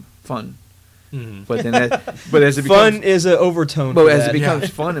became fun. Mhm. But then, but as it Fun becomes, is an overtone. but for as that. it becomes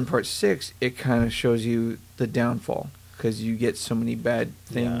fun in part 6, it kind of shows you the downfall because you get so many bad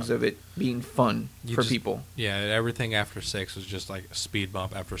things of it being fun You for just- people. Yeah, everything after 6 was just like speed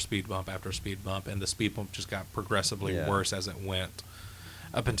bump after speed bump after speed bump, and the speed bump just got progressively worse as it went,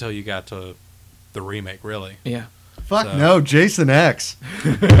 up until you got to the remake, really. Yeah. Fuck So- no, Jason X.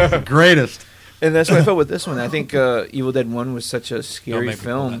 The greatest. And that's what I felt with this one. I think Evil Dead 1 was such a Don't scary make me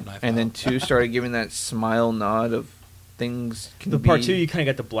pull film, that knife and then out. 2 started giving that smile nod of things can The be... part 2, you kind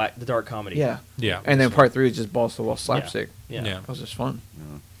of got the dark comedy. Yeah. Yeah. And then part 3 is just balls-to-wall slapstick. Yeah. Yeah. That was just fun.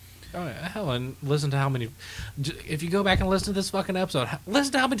 Oh, yeah, hell, and listen to how many. If you go back and listen to this fucking episode,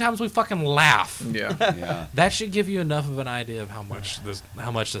 listen to how many times we fucking laugh. Yeah. Yeah. That should give you enough of an idea of how much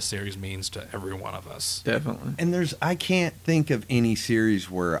this series means to every one of us. Definitely. And I can't think of any series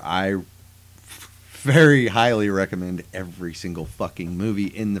where I very highly recommend every single fucking movie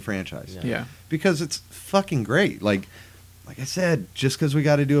in the franchise. Yeah. Because it's fucking great. Like I said, just because we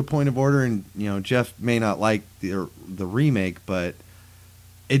got to do a point of order, and Jeff may not like the remake, but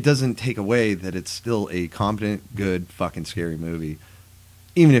it doesn't take away that it's still a competent, good, fucking scary movie,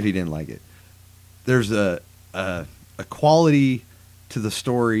 even if he didn't like it. There's a quality to the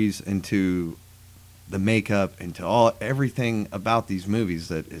stories and to the makeup and to everything about these movies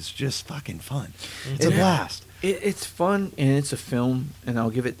that is just fucking fun. It's a blast. It's fun, and it's a film, and I'll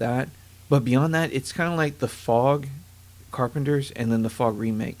give it that. But beyond that, it's kind of like the Fog Carpenters and then the Fog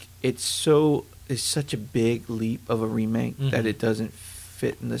remake. It's such a big leap of a remake that it doesn't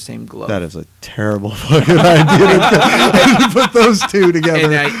fit in the same glove. That is a terrible fucking idea to put those two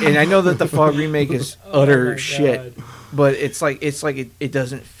together. and I know that the Fog remake is utter my shit, God. but it's like it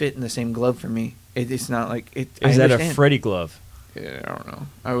doesn't fit in the same glove for me. It's not like it. Is I that a understand. Freddy glove? Yeah, I don't know.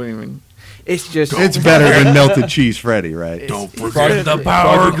 I wouldn't even. It's just. It's better than melted cheese Freddy, right? Don't forget the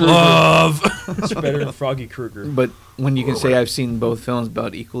Power glove. It's better than Froggy Krueger. But when you can say I've seen both films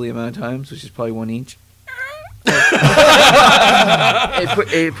about equally amount of times, which is probably one each,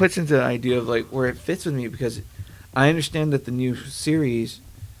 it puts into the idea of like where it fits with me because I understand that the new series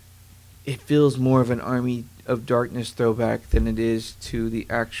it feels more of an Army of Darkness throwback than it is to the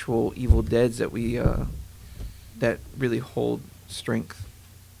actual Evil Deads that we that really hold strength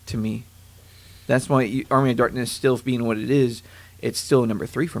to me. That's why Army of Darkness still being what it is, it's still number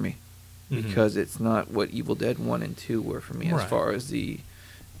 3 for me. Mhm. Because it's not what Evil Dead 1 and 2 were for me as Right. far as the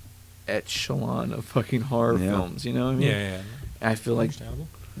echelon of fucking horror Yeah. films, you know what I mean? Yeah. I feel like Understandable.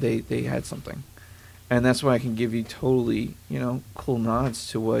 they had something. And that's why I can give you totally, cool nods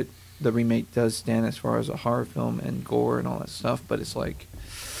to what the remake does stand as far as a horror film and gore and all that stuff, but it's like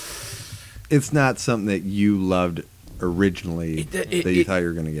It's not something that you loved originally that you thought you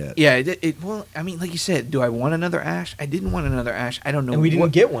were going to get. yeah, well, I mean, like you said, do I want another Ash? I didn't want another Ash. I don't know. And we didn't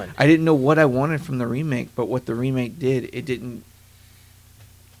get one. I didn't know what I wanted from the remake, but what the remake did, it didn't.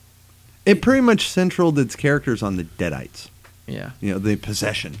 It pretty much centraled its characters on the Deadites. Yeah. The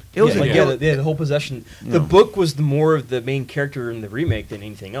possession. It was the whole possession. Yeah. The book was more of the main character in the remake than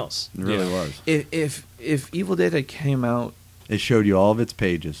anything else. It really Yeah. was. If Evil Dead had came out, It showed you all of its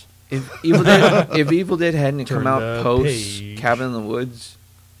pages. if Evil Dead hadn't come Turn out the post page. Cabin in the Woods,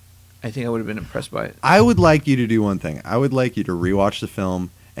 I think I would have been impressed by it. I would like you to do one thing. I would like you to rewatch the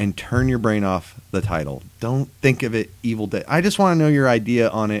film and turn your brain off the title. Don't think of it Evil Dead. I just want to know your idea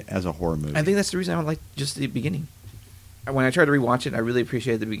on it as a horror movie. I think that's the reason I like just the beginning. When I tried to rewatch it, I really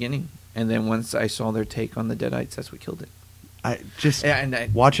appreciated the beginning, and then once I saw their take on the Deadites, that's what killed it. I just Yeah, and I,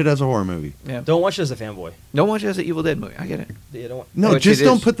 watch it as a horror movie. yeah. Don't watch it as a fanboy. Don't watch it as an Evil Dead movie. I get it. Yeah, don't. No, Which just it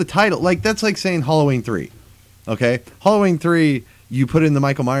don't is. put the title. Like that's like saying Halloween 3. Okay? Halloween 3, you put in the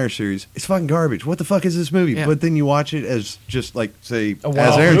Michael Myers series. It's fucking garbage. What the fuck is this movie? Yeah. But then you watch it as just like say A as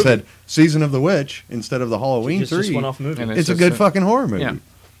one-off Aaron movie. said, Season of the Witch instead of the Halloween Just 3. one-off movie. And It's a just good fucking horror movie. Yeah.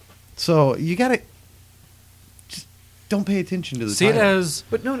 So, you got to just don't pay attention to the See it title. as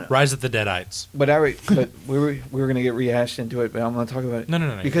But no. Rise of the Deadites. But we were gonna get rehashed into it, but I'm gonna talk about it.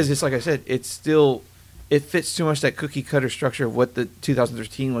 No. Because it's like I said, it fits too much that cookie cutter structure of what the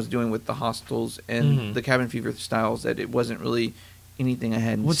 2013 was doing with the Hostels and Mhm. the Cabin Fever styles. That it wasn't really anything I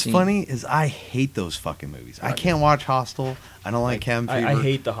hadn't What's seen. funny is I hate those fucking movies. I can't watch Hostel. I don't like Cabin Fever. I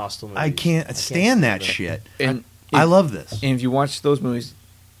hate the Hostel movies. I can't stand that shit. And I love this. And if you watch those movies,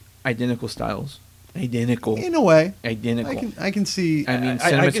 identical styles, identical, In a way, identical. I can see. I mean, I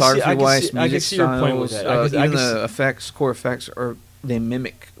can see- cinematography wise, I can music see your point with styles, that. I can- even I can the effects, core effects, are they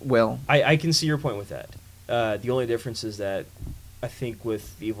mimic well. I can see your point with that. The only difference is that I think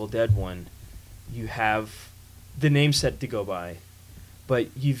with the Evil Dead one, you have the name set to go by, but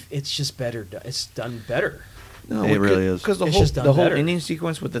it's just better. It's done better. No, It really is. because It's just done the whole better. ending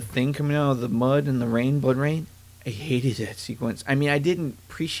sequence with the thing coming out of the mud and the rain, blood rain. I hated that sequence. I mean, I didn't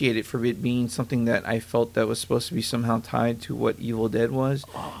appreciate it for it being something that I felt that was supposed to be somehow tied to what Evil Dead was,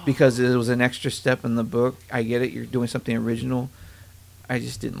 because it was an extra step in the book. I get it. You're doing something original. I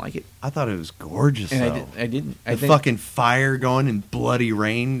just didn't like it, I thought it was gorgeous. and though. I didn't. The I think fucking fire going and bloody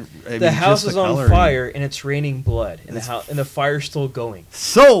rain. I The mean, house just is the on coloring. fire and it's raining blood, and It's- the fire's still going.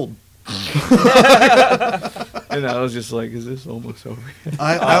 Sold. and I was just like, "Is this almost over?"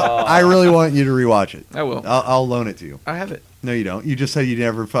 I really want you to rewatch it. I will. I'll loan it to you. I have it. No, you don't. You just said you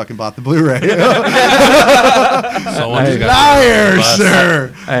never fucking bought the Blu-ray. Someone just got Liar, bust.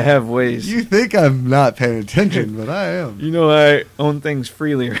 sir. I have ways. You think I'm not paying attention, but I am. You know I own things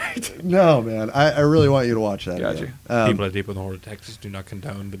freely, right? No, man. I really want you to watch that. Gotcha. again. People at Deep in the Horror of Texas do not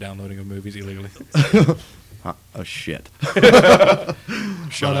condone the downloading of movies illegally. Oh shit.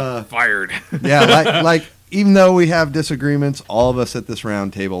 Shut up. Fired. Yeah, like even though we have disagreements, all of us at this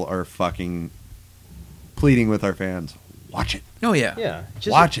round table are fucking pleading with our fans. Watch it. Oh yeah. Yeah,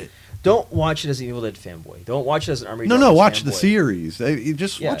 Watch it. Don't watch it as an Evil Dead fanboy. Don't watch it as an Army. No, Darkness watch the fanboy. series. You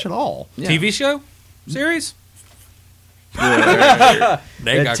just Yeah. watch it all. Yeah. TV show? Series? They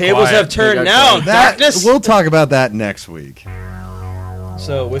The got tables quiet. have turned They got now. quiet. Darkness. We'll talk about that next week.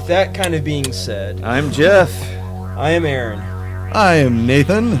 So with that kind of being said, I'm Jeff. I am Aaron. I am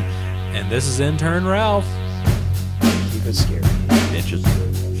Nathan. And this is intern Ralph. Keep it scary. Bitches.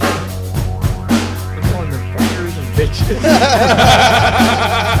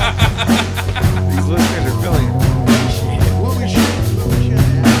 These listeners are feeling it.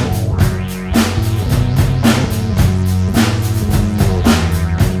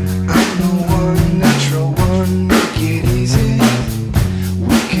 I'm the one, natural one, make it easy.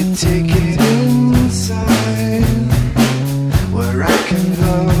 We could take it inside, where I can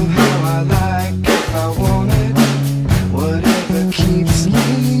love how I like if I want it, whatever keeps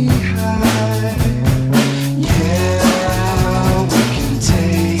me high. Yeah, we can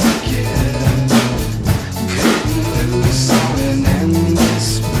take it, cut loose on an endless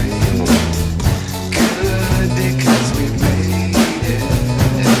spring. Good because we made it.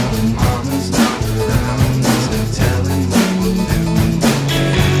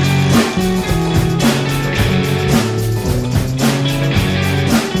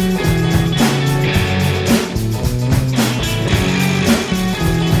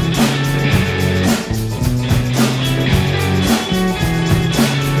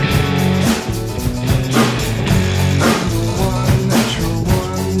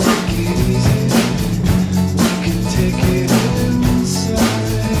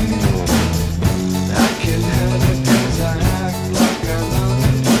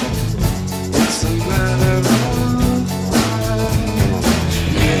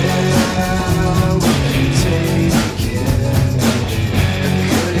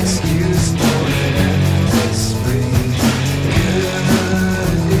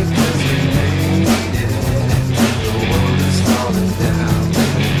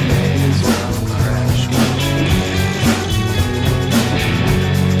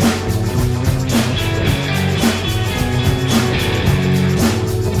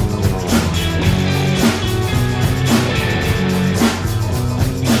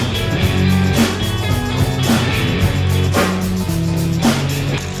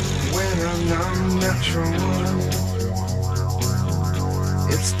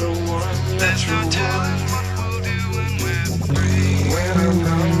 It's the one that you're telling what we'll do when we're free. When I'm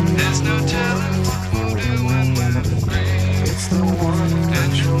gone, there's no telling what we'll do when we're free. It's the one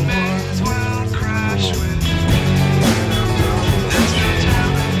that you may as well crash with. When I'm gone, there's no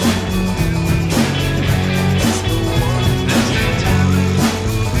telling what we'll do when we're free. It's the one there's no telling what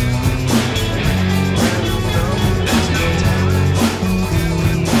we'll do when we're free. When I'm gone, there's no telling what we'll do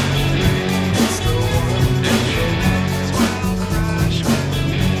when we're free. It's the one that you may as well crash with.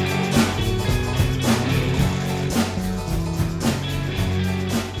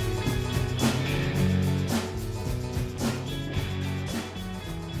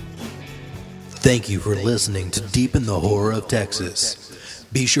 Thank you for listening to Deep in the Horror of Texas.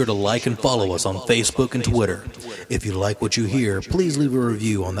 Be sure to like and follow us on Facebook and Twitter. If you like what you hear, please leave a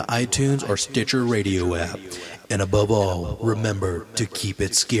review on the iTunes or Stitcher radio app. And above all, remember to keep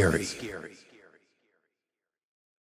it scary.